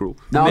 April.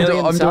 No,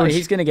 Million subs.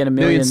 He's going to get a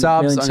million million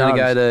subs. I'm going to subs.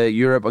 go to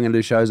Europe. I'm going to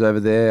do shows over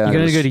there. You're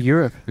going to go to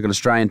Europe. I've got an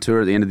Australian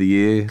tour at the end of the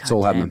year. It's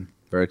all damn. happening.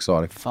 Very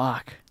exciting.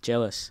 Fuck.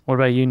 Jealous. What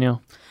about you,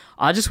 Neil?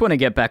 I just want to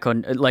get back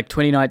on, like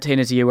 2019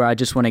 is a year where I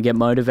just want to get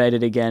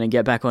motivated again and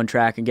get back on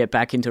track and get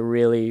back into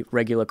really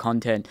regular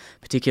content,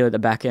 particularly at the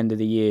back end of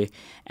the year.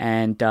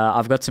 And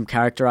I've got some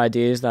character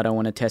ideas that I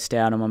want to test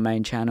out on my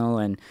main channel.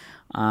 And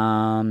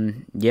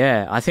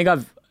yeah, I think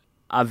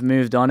I've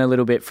moved on a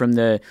little bit from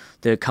the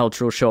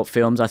cultural short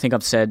films. I think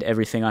I've said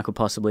everything I could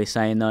possibly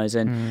say in those.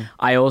 And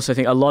I also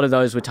think a lot of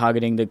those were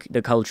targeting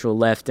the cultural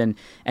left. And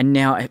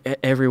now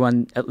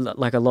everyone,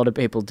 like a lot of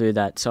people do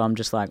that. So I'm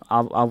just like,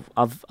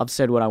 I've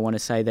said what I want to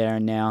say there.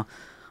 And now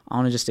I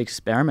want to just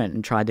experiment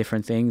and try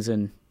different things.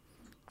 And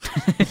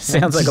it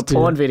sounds like a Just do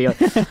porn it. video.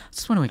 I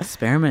just want to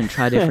experiment and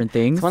try different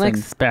things. One and-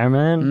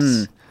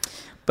 experiment.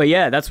 But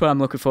yeah, that's what I'm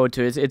looking forward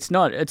to. It's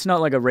not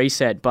like a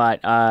reset,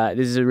 but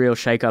this is a real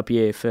shake-up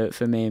year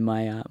for me and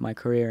my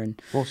career.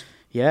 And Awesome.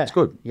 yeah, It's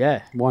good.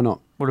 Yeah, Why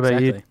not? What about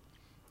exactly.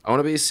 I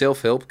want to be a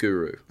self-help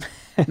guru.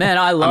 Man,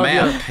 I love I'm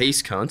out. your.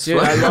 Peace, cunts. Dude,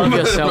 I love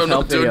your I'm self-help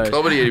not doing videos.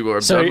 comedy anymore.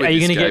 I'm So done with are you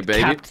this going to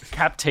game, get baby.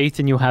 cap teeth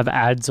and you'll have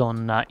ads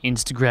on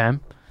Instagram?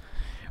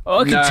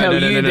 I can No, tell no,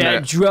 no, you no, no, about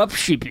no. drop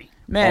shipping.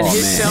 Man, Oh,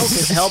 his man.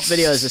 self-help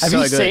videos are Have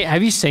so you good.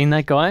 have you seen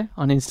that guy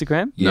on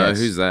Instagram? No, Yes.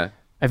 who's that?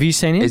 Have you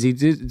seen him? Is he?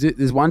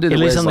 There's one dude He that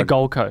lives wears on the like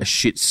Gold a Coast.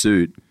 shit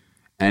suit,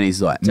 and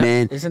he's like,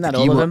 man, Isn't that if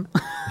all you of want-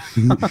 them?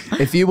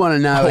 If you want to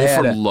know All how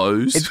from to,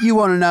 Lowe's. if you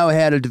want to know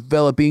how to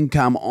develop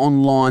income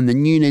online,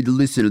 then you need to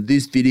listen to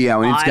this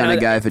video, and it's I going to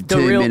know go that- for the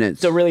 2 real-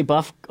 minutes. The really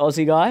buff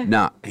Aussie guy.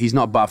 No, he's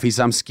not buff. He's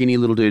some skinny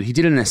little dude. He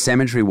did it in a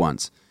cemetery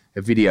once,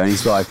 a video, and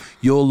he's like,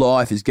 your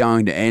life is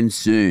going to end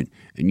soon,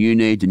 and you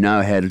need to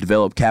know how to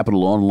develop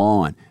capital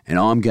online, and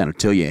I'm going to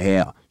tell you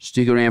how.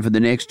 Stick around for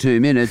the next 2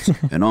 minutes,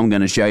 and I'm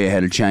going to show you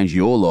how to change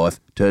your life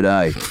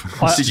today.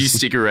 Did you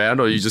stick around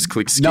or you just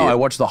click skip? No, I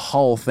watched the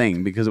whole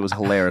thing because it was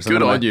hilarious.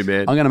 Good on you,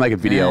 man. I'm going to make a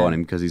video on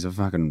him because he's a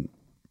fucking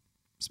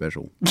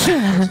special.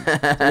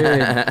 I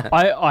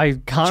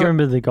can't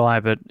remember the guy,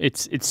 but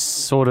it's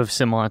sort of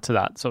similar to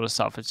that sort of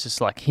stuff. It's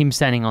just like him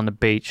standing on the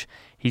beach.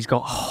 He's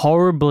clearly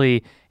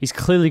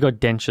got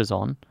dentures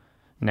on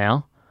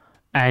now,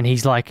 and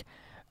he's like,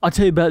 I'll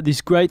tell you about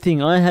this great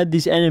thing. I had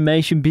this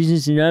animation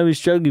business and I was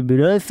struggling, but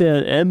I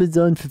found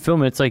Amazon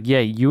Fulfillment. It's like, yeah,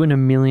 you and a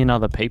million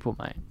other people,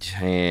 mate.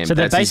 Damn, so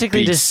they're that's basically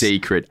his big just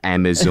secret,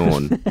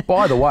 Amazon.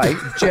 By the way,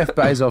 Jeff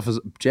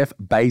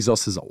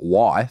Bezos's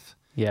wife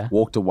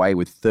walked away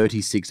with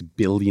 $36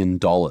 billion in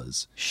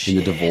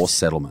the divorce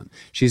settlement.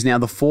 She's now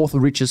the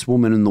 4th richest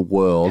woman in the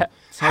world.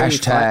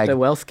 Hashtag the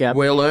wealth gap.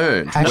 Well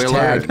earned.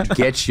 Hashtag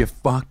get your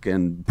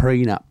fucking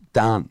prenup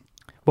done.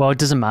 Well, it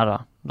doesn't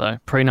matter, though.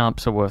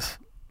 Prenups are worth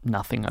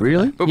nothing.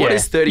 Really? But what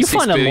is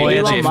 36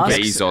 billion Jeff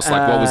Bezos?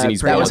 Like, what was in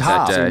his wallet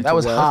that day? That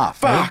was half.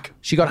 Fuck.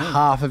 She got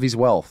half of his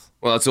wealth.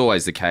 Well, it's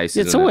always the case.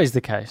 It's always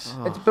the case.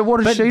 But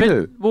what does she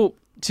do? Well,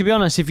 to be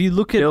honest, if you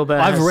look at, Bill Burr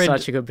has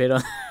such a good bit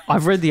on.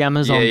 I've read the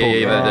Amazon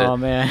book. Oh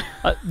man.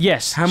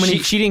 Yes. How many?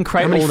 She didn't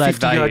create all that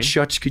value. 50-yard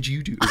shots could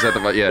you do? Is that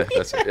the yeah?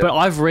 That's it. Yeah. But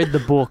I've read the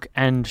book,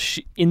 and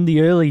in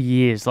the early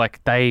years,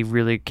 like they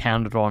really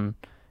counted on.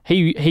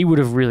 He would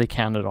have really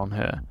counted on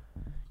her.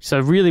 So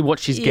really, what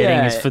she's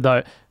getting is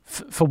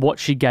for what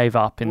she gave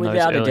up in those early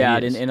years. Without a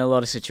doubt, in a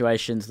lot of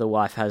situations, the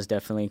wife has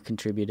definitely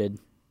contributed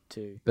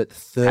to. But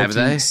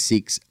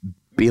 $36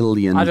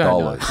 billion. I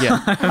don't know.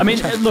 Yeah. I mean,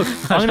 look,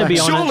 I'm going to be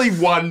honest. Surely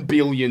 1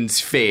 billion's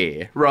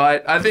fair,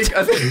 right? I think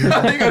I'd be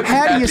How do you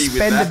happy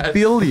spend with that. $1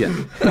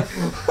 billion?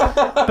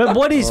 But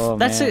what is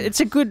it's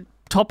a good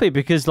topic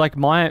because like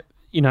I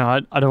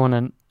don't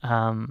want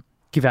to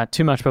give out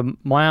too much, but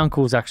my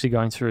uncle's actually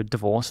going through a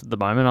divorce at the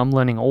moment. I'm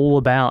learning all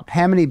about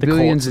how many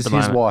billions is his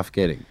moment. wife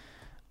getting?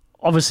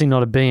 Obviously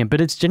not $1 billion, but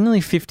it's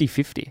generally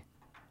 50-50.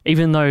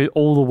 Even though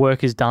all the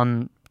work is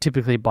done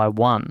typically by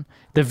one,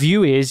 the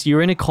view is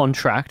you're in a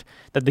contract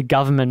that the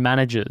government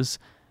manages,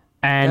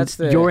 and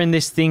you're in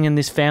this thing and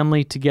this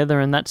family together,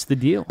 and that's the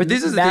deal. But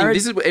this is the thing.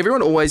 This is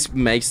everyone always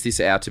makes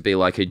this out to be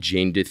like a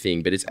gender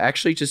thing, but it's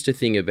actually just a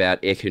thing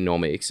about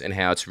economics and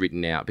how it's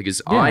written out.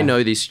 Because I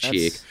know this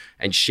chick,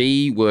 and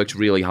she worked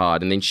really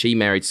hard, and then she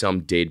married some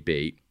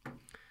deadbeat.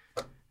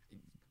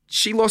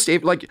 She lost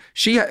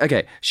she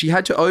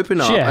had to open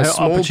up a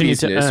small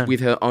business with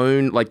her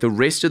own, like the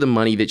rest of the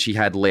money that she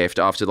had left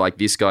after like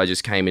this guy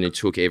just came in and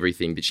took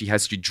everything, that she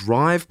has to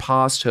drive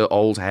past her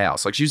old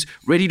house. Like she was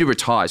ready to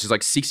retire. She's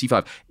like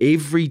 65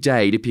 every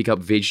day to pick up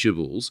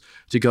vegetables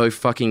to go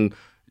fucking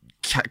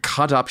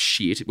cut up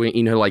shit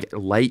in her like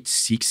late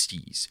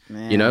 60s.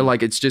 Man. You know,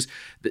 like it's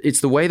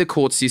the way the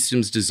court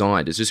system's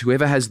designed. It's just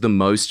whoever has the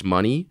most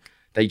money,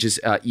 they just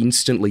are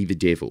instantly the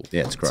devil.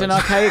 Yeah, it's gross. It's an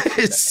archaic.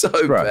 It's so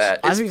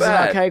bad. I think it's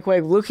an archaic way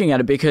of looking at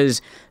it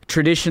because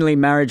traditionally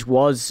marriage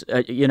was,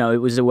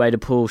 it was a way to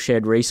pool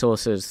shared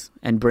resources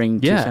and bring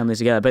two families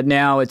together. But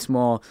now it's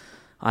more,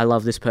 I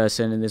love this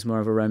person, and there's more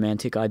of a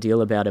romantic ideal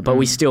about it. But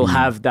we still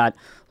have that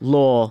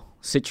law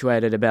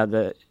situated about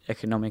the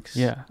economics.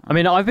 Yeah. I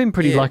mean, I've been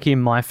pretty lucky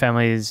in my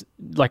family is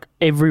like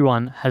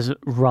everyone has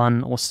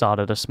run or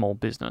started a small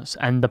business,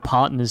 and the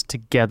partners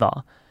together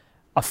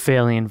are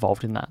fairly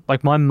involved in that.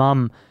 Like my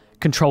mum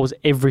controls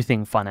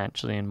everything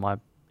financially in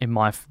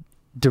my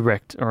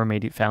direct or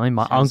immediate family.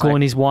 My uncle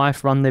and his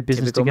wife run their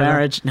business together.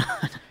 Marriage.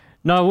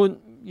 No, well,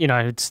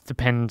 it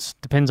depends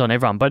on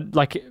everyone. But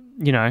like,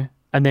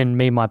 and then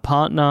me, my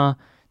partner,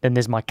 then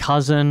there's my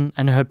cousin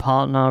and her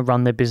partner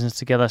run their business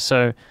together.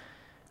 So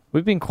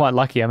we've been quite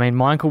lucky. I mean,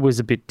 my uncle was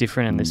a bit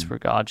different in this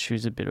regard. She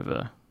was a bit of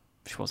a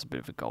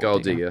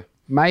gold digger.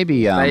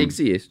 Maybe they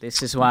exist.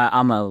 This is why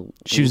I'm a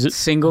she was a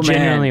single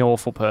genuinely man.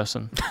 awful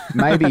person.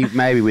 Maybe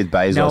with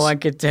Bezos. No one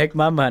could take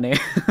my money.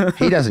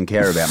 He doesn't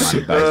care about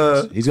money,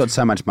 Bezos. He's got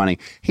so much money.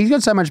 He's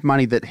got so much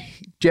money that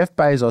Jeff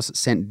Bezos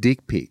sent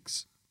dick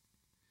pics.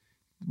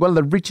 One of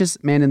the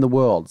richest men in the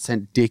world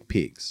sent dick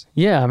pics.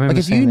 Yeah, I remember.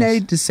 Like if you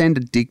need to send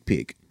a dick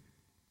pic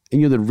and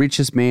you're the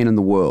richest man in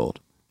the world,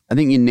 I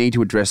think you need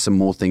to address some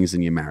more things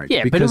in your marriage.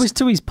 Yeah, but it was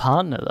to his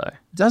partner, though.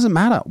 It doesn't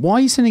matter. Why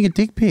are you sending a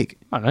dick pic?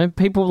 I don't know.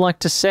 People like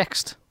to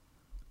sext.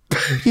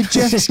 You're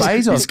Jeff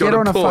Bezos. Get her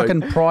on a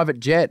fucking private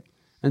jet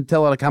and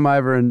tell her to come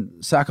over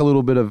and suck a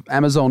little bit of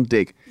Amazon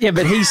dick. Yeah,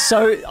 but he's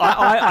so...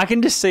 I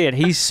can just see it.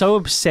 He's so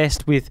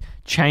obsessed with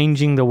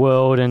changing the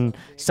world and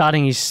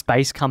starting his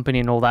space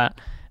company and all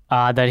that,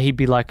 that he'd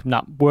be like,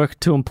 nah, work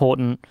too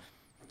important.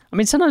 I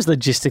mean, sometimes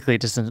logistically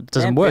it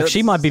doesn't work.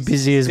 She might be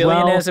busy as well.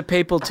 Billionaires are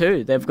people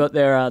too. They've got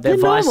their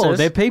vices. Normal.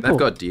 They're people. They've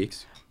got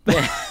dicks.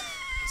 Yeah.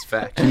 It's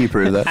fact. Can you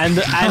prove that? and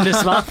a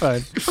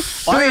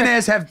smartphone.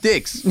 Billionaires have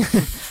dicks.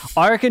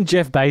 I reckon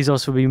Jeff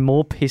Bezos will be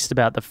more pissed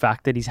about the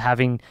fact that he's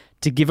having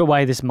to give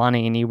away this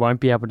money and he won't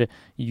be able to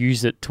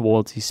use it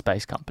towards his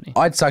space company.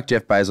 I'd suck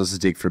Jeff Bezos'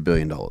 dick for $1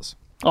 billion. Oh,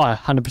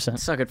 100%.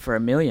 Suck it for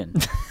 $1 million.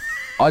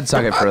 I'd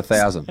suck it for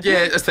 1,000.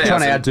 Yeah, 1,000.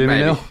 Trying to outdo me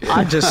now.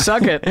 I'd just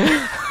suck it.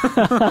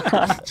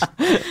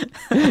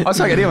 I'd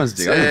suck anyone's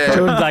dick.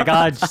 Jordan's like,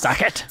 I'd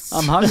suck it.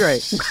 I'm hungry.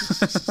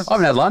 I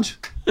haven't had lunch.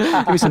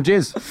 Give me some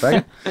jizz.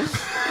 Faggot.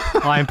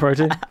 High in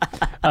protein.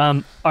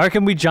 I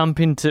reckon we jump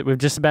into. We're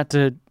just about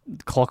to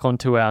clock on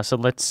 2 hours, so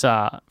let's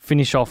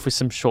finish off with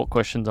some short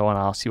questions I want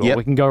to ask you all. Yep.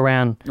 We can go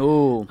around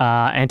Ooh.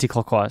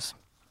 anti-clockwise.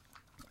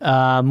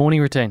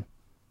 Morning routine,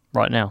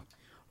 right now.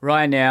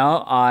 Right now,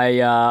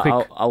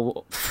 Quick.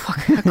 fuck,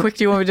 how quick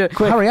do you want me to do?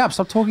 Hurry up.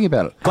 Stop talking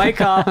about it.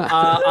 Wake up.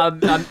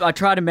 I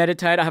try to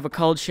meditate. I have a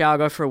cold shower,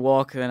 go for a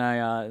walk.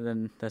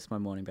 Then that's my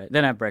morning bed.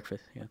 Then I have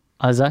breakfast. Yeah.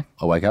 Isaac?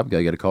 I wake up,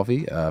 go get a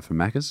coffee from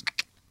Macca's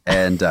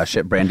and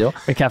Shep Brandel.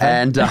 A cafe.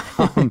 And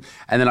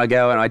then I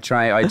go and I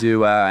train. I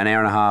do an hour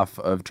and a half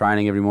of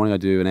training every morning. I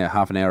do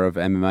half an hour of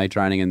MMA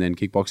training and then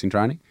kickboxing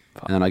training.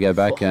 And then I go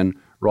back and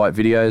write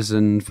videos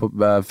and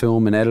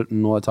film and edit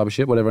and all that type of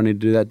shit, whatever I need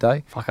to do that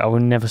day. Fuck, I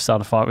would never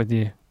start a fight with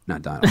you. No,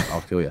 don't.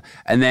 I'll kill you.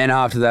 And then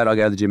after that, I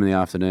go to the gym in the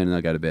afternoon and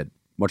I go to bed.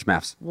 Watch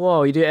maths.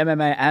 Whoa, you do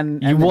MMA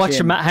and You the watch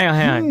gym. hang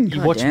on.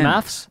 You watch damn.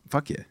 maths?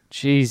 Fuck yeah.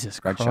 Jesus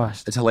Great show.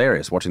 Christ. It's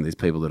hilarious watching these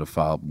people that are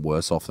far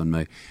worse off than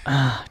me.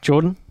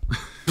 Jordan?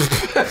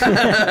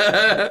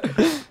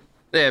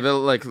 Yeah, but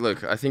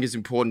look, I think it's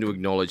important to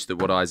acknowledge that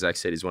what Isaac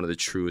said is one of the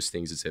truest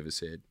things it's ever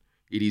said.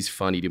 It is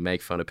funny to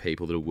make fun of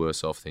people that are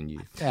worse off than you.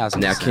 Now,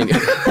 King,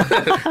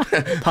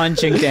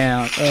 punching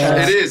down.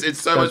 it is.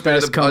 It's so the much better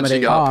best than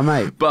punching comedy. up. Oh,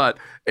 mate. But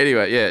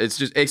anyway, yeah, it's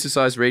just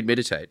exercise, read,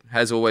 meditate.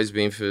 Has always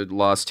been for the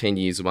last 10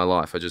 years of my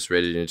life. I just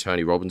read it in a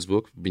Tony Robbins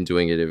book. Been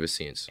doing it ever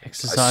since. I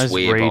Exercise,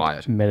 swear by read,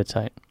 it.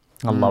 meditate.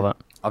 I love it.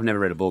 I've never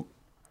read a book.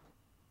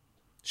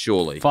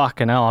 Surely.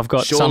 Fucking hell, I've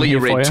got some Surely here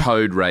you for read you.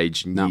 Toad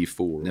Rage in No, year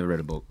 4. Never read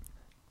a book.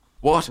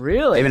 What?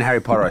 Really? Even Harry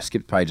Potter, I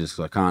skipped pages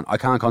because I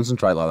can't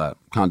concentrate like that.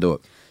 Can't do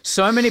it.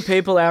 So many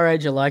people our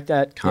age are like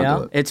that. Can't now.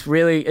 do it. It's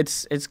really,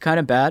 it's kind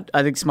of bad.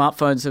 I think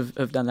smartphones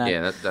have done that.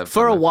 Yeah, that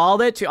For a while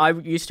there too, I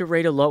used to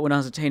read a lot when I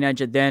was a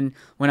teenager. Then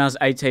when I was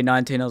 18,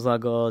 19, I was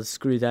like, oh,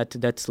 screw that.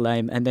 That's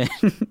lame. And then...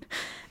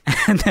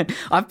 And then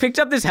I've picked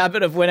up this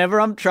habit of whenever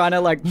I'm trying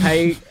to like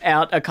pay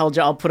out a culture,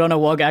 I'll put on a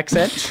WOG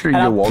accent. True, and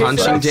your I've WOG picked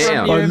it punching up from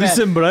down. you, Oh, man.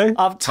 listen, bro.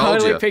 I've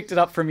totally ya. picked it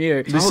up from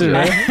you. Listen, bro.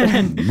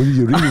 And What are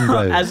you reading,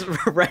 bro? as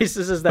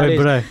racist as that Hey,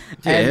 is. bro.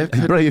 Yeah,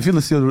 And- bro, you feel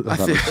the seal.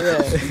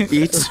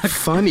 it's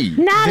funny.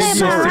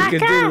 Sorry,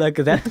 could do like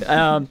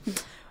that.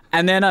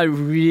 And then I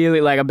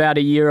really like about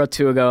a year or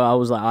two ago, I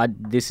was like,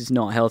 this is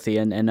not healthy,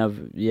 and I've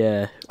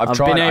tried,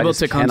 been I able just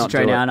to cannot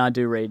concentrate do it. now, and I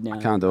do read now.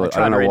 I can't do it. I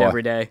try don't to know read why.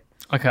 every day.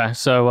 Okay,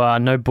 so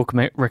no book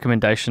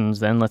recommendations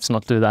then. Let's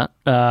not do that.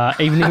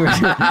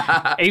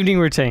 Evening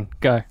routine.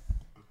 Go.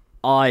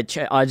 I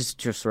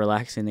just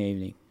relax in the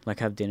evening,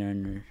 like have dinner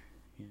and.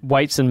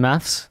 Weights and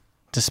maths.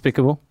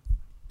 Despicable.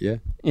 Yeah.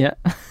 Yeah.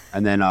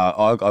 And then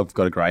I've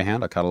got a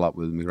greyhound. I cuddle up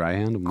with my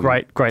greyhound.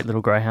 Great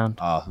little greyhound.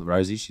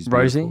 Rosie. She's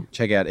Rosie? beautiful.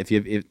 Check out if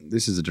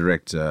this is a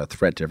direct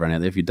threat to everyone out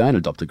there. If you don't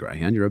adopt a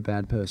greyhound, you're a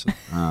bad person.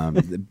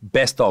 The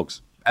best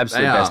dogs.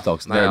 Absolute They are. best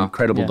dogs. They They're are.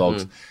 incredible Yeah.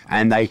 dogs,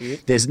 and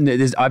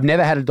there's I've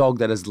never had a dog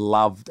that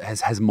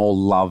has more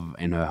love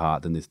in her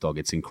heart than this dog.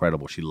 It's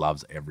incredible. She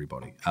loves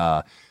everybody.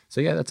 So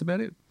yeah, that's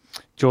about it.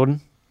 Jordan,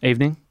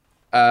 evening.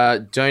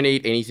 Don't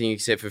eat anything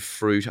except for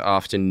fruit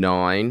after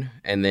 9,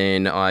 and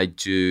then I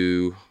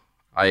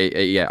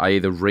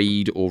either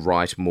read or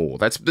write more.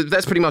 That's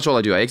pretty much all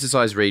I do. I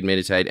exercise, read,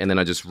 meditate, and then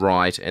I just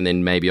write, and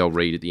then maybe I'll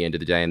read at the end of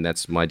the day, and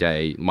that's my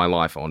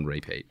life on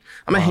repeat.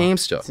 I'm a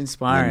hamster. It's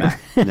inspiring.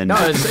 And then No,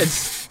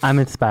 it's I'm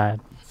inspired.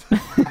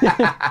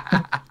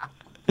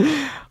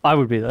 I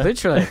would be there.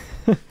 literally.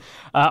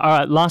 All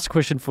right, last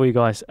question for you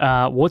guys.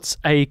 What's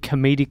a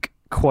comedic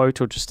quote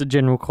or just a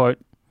general quote,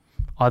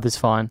 either's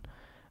fine,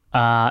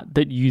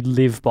 that you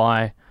live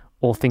by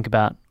or think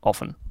about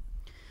often?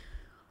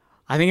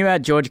 I think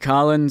about George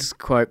Carlin's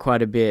quote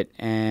quite a bit,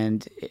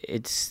 and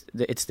it's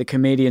the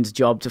comedian's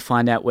job to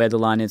find out where the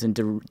line is and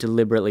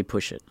deliberately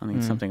push it. I think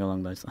it's something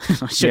along those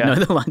lines. I should know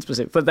the line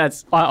specific, but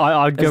that's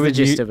I'd That's go the with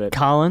gist you, of it.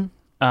 Carlin.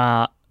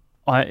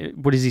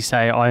 What does he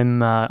say?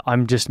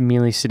 I'm just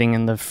merely sitting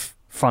in the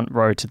front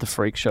row to the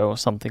freak show or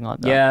something like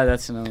that. yeah,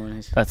 that's another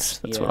one.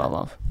 That's what I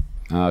love.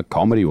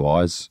 comedy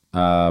wise,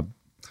 one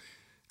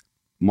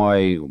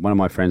of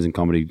my friends in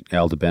comedy,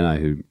 Al DeBeno,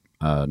 who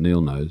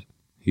Neil knows.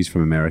 He's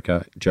from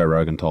America. Joe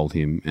Rogan told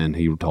him, and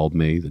he told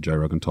me that Joe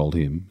Rogan told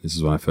him. This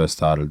is when I first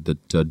started.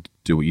 That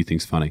do what you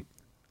think's funny.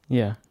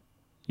 Yeah,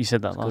 you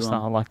said that last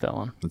time. I like that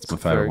one. That's my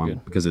Very favorite one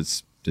good. because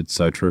it's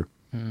so true.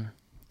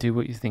 Do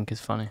what you think is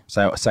funny.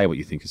 Say what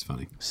you think is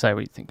funny. Say what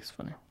you think is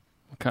funny.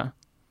 Okay,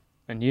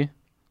 and you?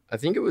 I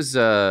think it was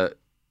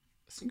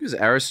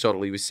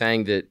Aristotle. He was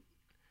saying that.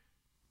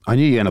 I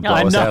knew you were going to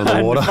blow us out of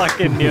the water. I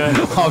fucking knew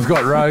it. I've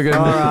got Rogan.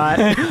 All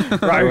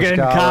right. Rogan,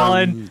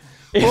 Carlin.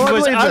 It Well, I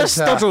was believe that,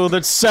 Aristotle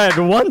that said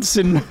once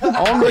in.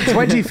 On the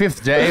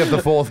 25th day of the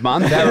 4th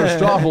month,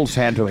 Aristotle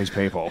said to his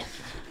people,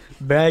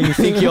 Bruh, you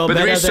think you're But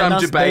there better is than some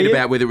us, debate do you?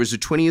 about whether it was the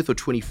 20th or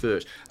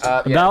 21st.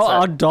 Thou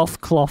art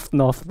doth cloth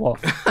north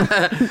waff.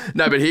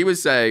 No, but he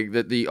was saying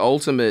that the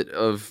ultimate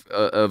of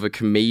a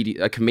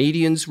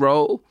comedian's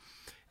role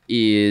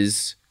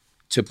is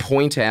to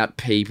point out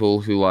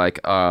people who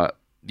are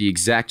the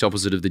exact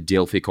opposite of the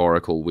Delphic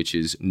oracle, which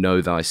is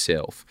know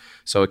thyself.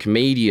 So a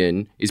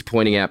comedian is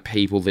pointing out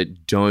people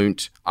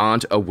that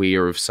aren't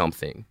aware of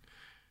something.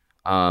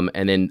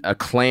 And then a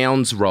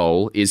clown's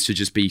role is to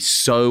just be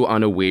so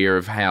unaware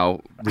of how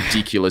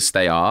ridiculous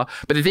they are.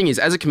 But the thing is,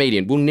 as a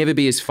comedian, we'll never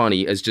be as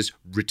funny as just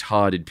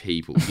retarded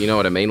people. You know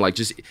what I mean? Like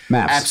just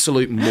Maths.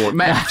 absolute more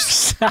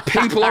maths.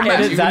 People are maths.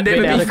 Edit You that can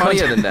bit never out be of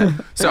funnier than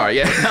that. Sorry,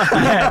 yeah.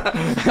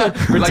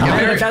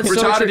 Like That's so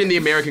retarded true. in the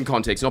American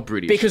context, not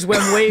British. Because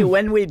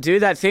when we do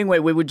that thing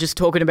where we were just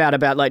talking about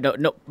like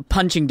not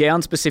punching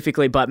down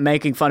specifically, but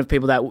making fun of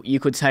people that you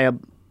could say are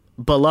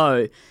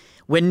below,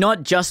 we're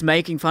not just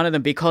making fun of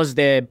them because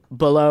they're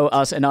below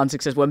us and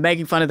unsuccessful. We're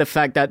making fun of the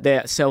fact that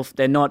they're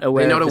not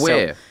aware. They're not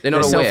aware. They're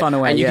not aware.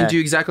 Self-unaware. And you yeah. can do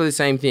exactly the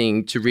same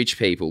thing to rich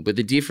people. But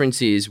the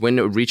difference is when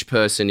a rich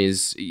person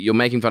you're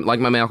making fun, like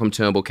my Malcolm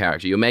Turnbull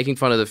character, you're making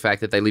fun of the fact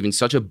that they live in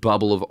such a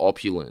bubble of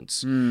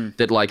opulence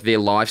that like their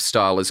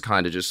lifestyle is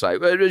kind of just like,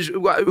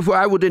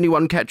 why would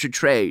anyone catch a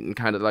train?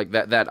 Kind of like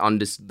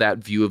that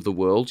view of the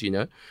world, you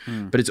know?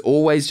 But it's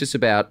always just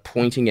about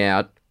pointing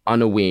out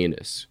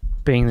unawareness.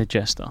 Being the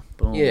jester.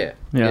 Yeah.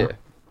 I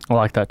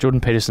like that. Jordan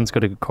Peterson's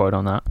got a good quote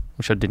on that,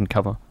 which I didn't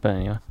cover. But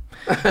anyway.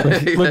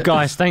 Look,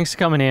 guys, thanks for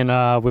coming in.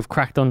 We've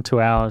cracked on 2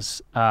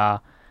 hours. I'm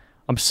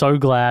so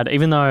glad,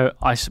 even though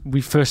we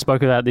first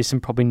spoke about this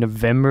in probably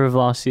November of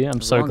last year,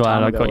 I'm so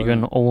glad I got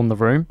you all in the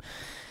room.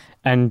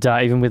 And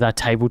even with our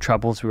table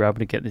troubles, we were able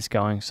to get this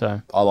going.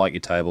 So I like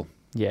your table.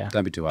 Yeah.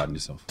 Don't be too hard on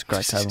yourself. It's a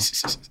great table.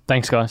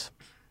 Thanks, guys.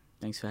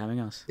 Thanks for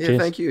having us. Yeah,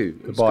 Cheers. thank you.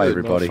 Goodbye,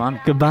 everybody.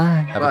 Fun.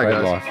 Goodbye. Have Bye, a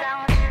great guys. life.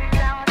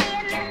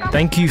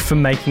 Thank you for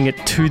making it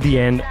to the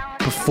end.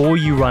 Before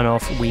you run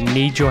off, we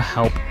need your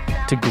help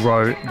to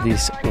grow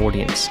this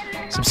audience.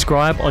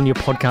 Subscribe on your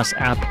podcast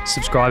app.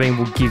 Subscribing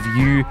will give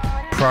you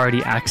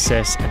priority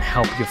access and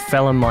help your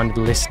fellow-minded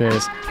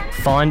listeners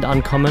find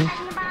Uncommon,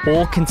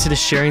 or consider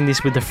sharing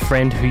this with a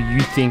friend who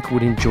you think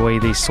would enjoy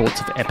these sorts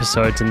of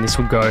episodes, and this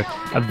will go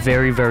a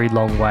very, very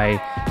long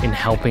way in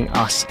helping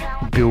us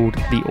build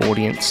the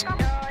audience.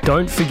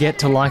 Don't forget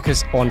to like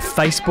us on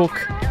Facebook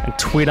and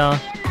Twitter,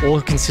 or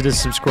consider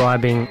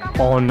subscribing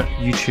on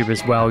YouTube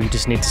as well. You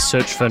just need to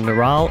search for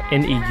Neural,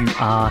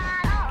 Neuraalle,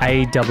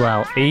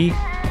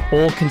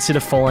 or consider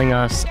following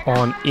us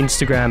on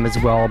Instagram as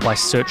well by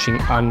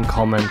searching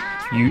Uncommon,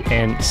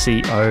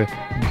 UNCOMMON.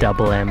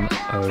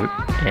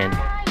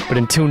 But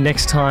until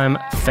next time,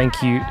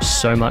 thank you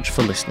so much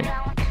for listening.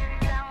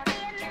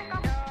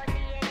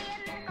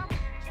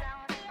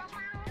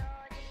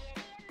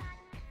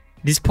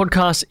 This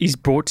podcast is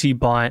brought to you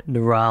by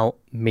Neural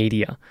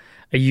Media.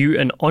 Are you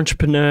an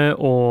entrepreneur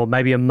or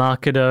maybe a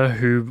marketer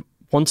who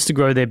wants to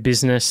grow their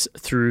business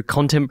through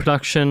content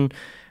production?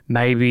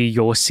 Maybe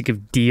you're sick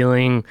of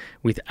dealing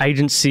with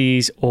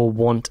agencies or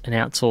want an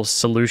outsourced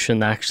solution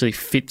that actually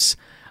fits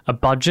a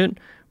budget?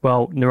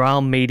 Well, Neural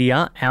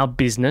Media, our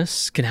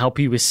business, can help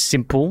you with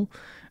simple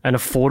and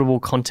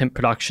affordable content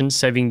production,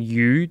 saving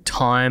you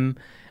time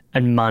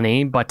and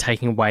money by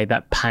taking away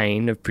that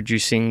pain of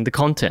producing the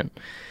content.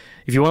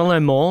 If you want to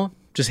learn more,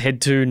 just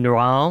head to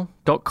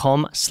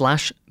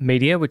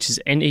neural.com/media, which is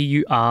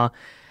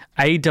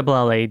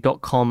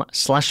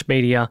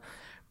NEURALLE.com/media.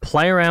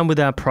 Play around with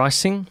our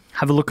pricing.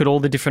 Have a look at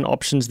all the different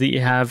options that you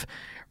have.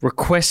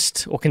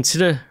 Request or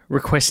consider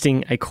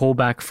requesting a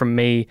callback from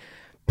me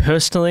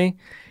personally.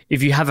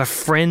 If you have a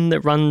friend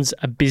that runs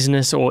a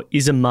business or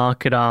is a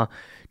marketer,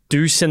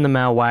 do send them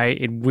our way.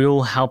 It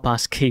will help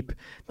us keep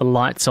the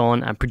lights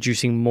on and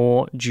producing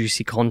more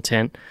juicy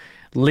content.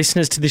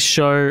 Listeners to this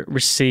show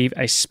receive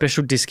a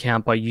special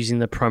discount by using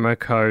the promo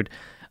code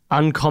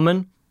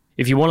UNCOMMON.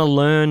 If you want to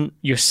learn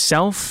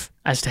yourself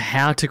as to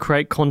how to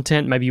create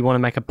content, maybe you want to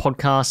make a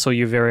podcast or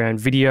your very own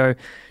video,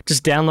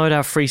 just download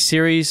our free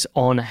series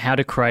on how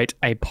to create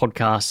a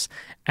podcast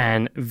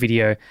and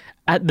video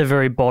at the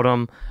very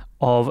bottom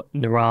of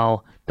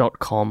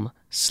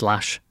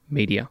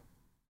neural.com/media.